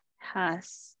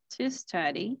has to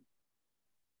study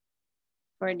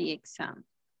for the exam.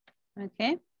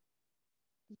 Okay.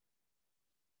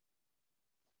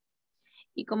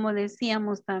 Y como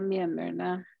decíamos también,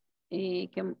 ¿verdad? Que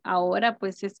ahora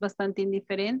pues es bastante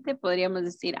indiferente. Podríamos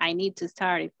decir, I need to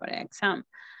study for the exam.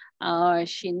 Or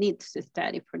she needs to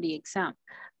study for the exam.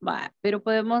 Pero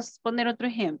podemos poner otro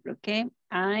ejemplo, ¿ok?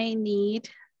 I need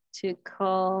to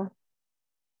call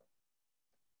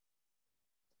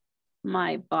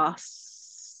my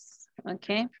boss.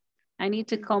 Okay. I need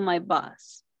to call my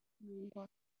boss.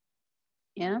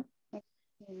 Yeah.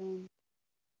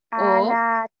 A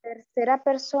la tercera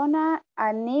persona,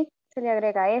 a need se le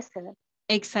agrega S.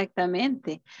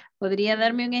 Exactamente. ¿Podría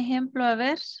darme un ejemplo? A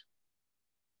ver.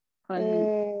 Con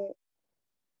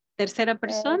tercera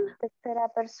persona. Tercera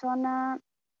persona,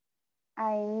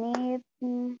 I need.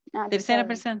 Tercera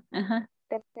persona. Ajá.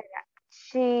 Tercera.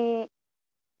 She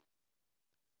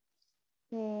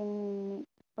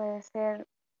puede ser.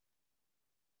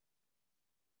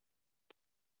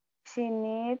 She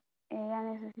needs. Ella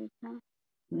necesita.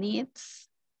 Needs.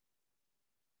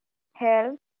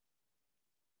 Help.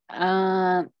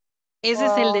 Ese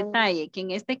es el detalle, que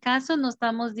en este caso no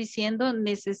estamos diciendo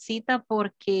necesita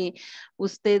porque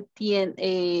usted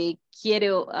tiene, quiere,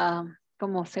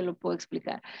 ¿cómo se lo puedo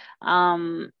explicar?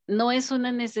 No es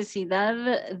una necesidad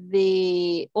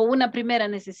o una primera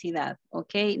necesidad,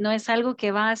 ¿ok? No es algo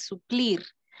que va a suplir,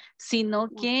 sino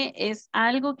que es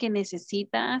algo que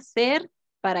necesita hacer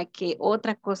para que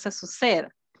otra cosa suceda,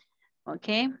 ¿ok?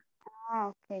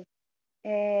 Ok.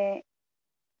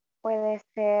 Puede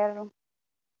ser.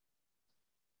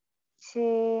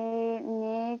 She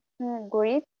needs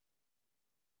grit.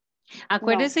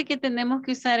 Acuérdese que tenemos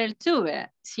que usar el to,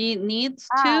 ¿verdad? She needs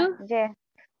to. Yes.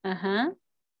 Ajá.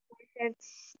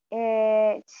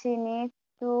 She needs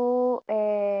to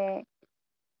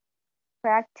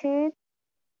practice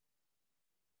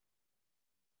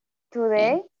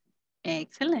today.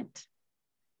 Excellent.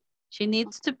 She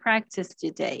needs to practice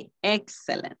today.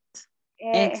 Excellent.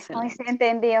 Excellent. Sí,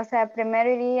 entendí. O sea, primero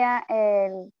iría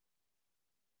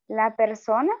la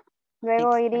persona,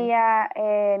 luego iría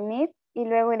need y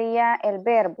luego iría el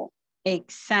verbo.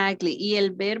 Exactly. Y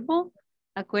el verbo,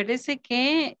 acuérdese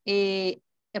que,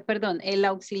 perdón, el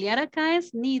auxiliar acá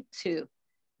es need to.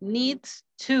 Needs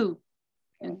to.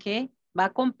 Ok. Va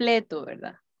completo,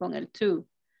 ¿verdad? Con el to.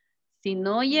 Si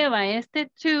no lleva este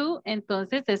to,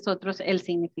 entonces es otro el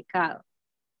significado.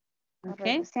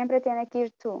 Okay. Siempre tiene que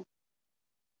ir to.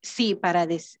 Sí, para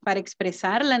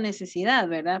expresar la necesidad,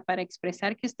 ¿verdad? Para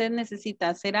expresar que usted necesita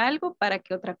hacer algo para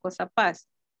que otra cosa pase.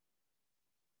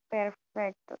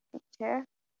 Perfecto, teacher.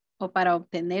 O para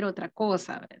obtener otra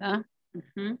cosa, ¿verdad?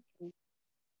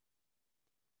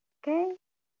 Ok.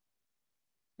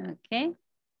 Ok.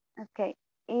 Ok.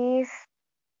 Es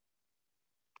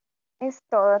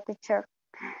todo, teacher.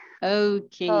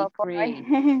 Okay, great.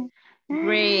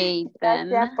 Great, then.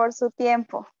 Gracias por su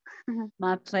tiempo.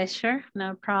 My pleasure,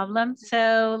 no problem.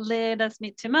 So let us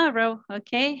meet tomorrow,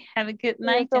 okay? Have a good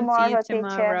night and see you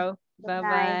tomorrow.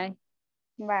 Bye-bye.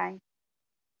 Bye.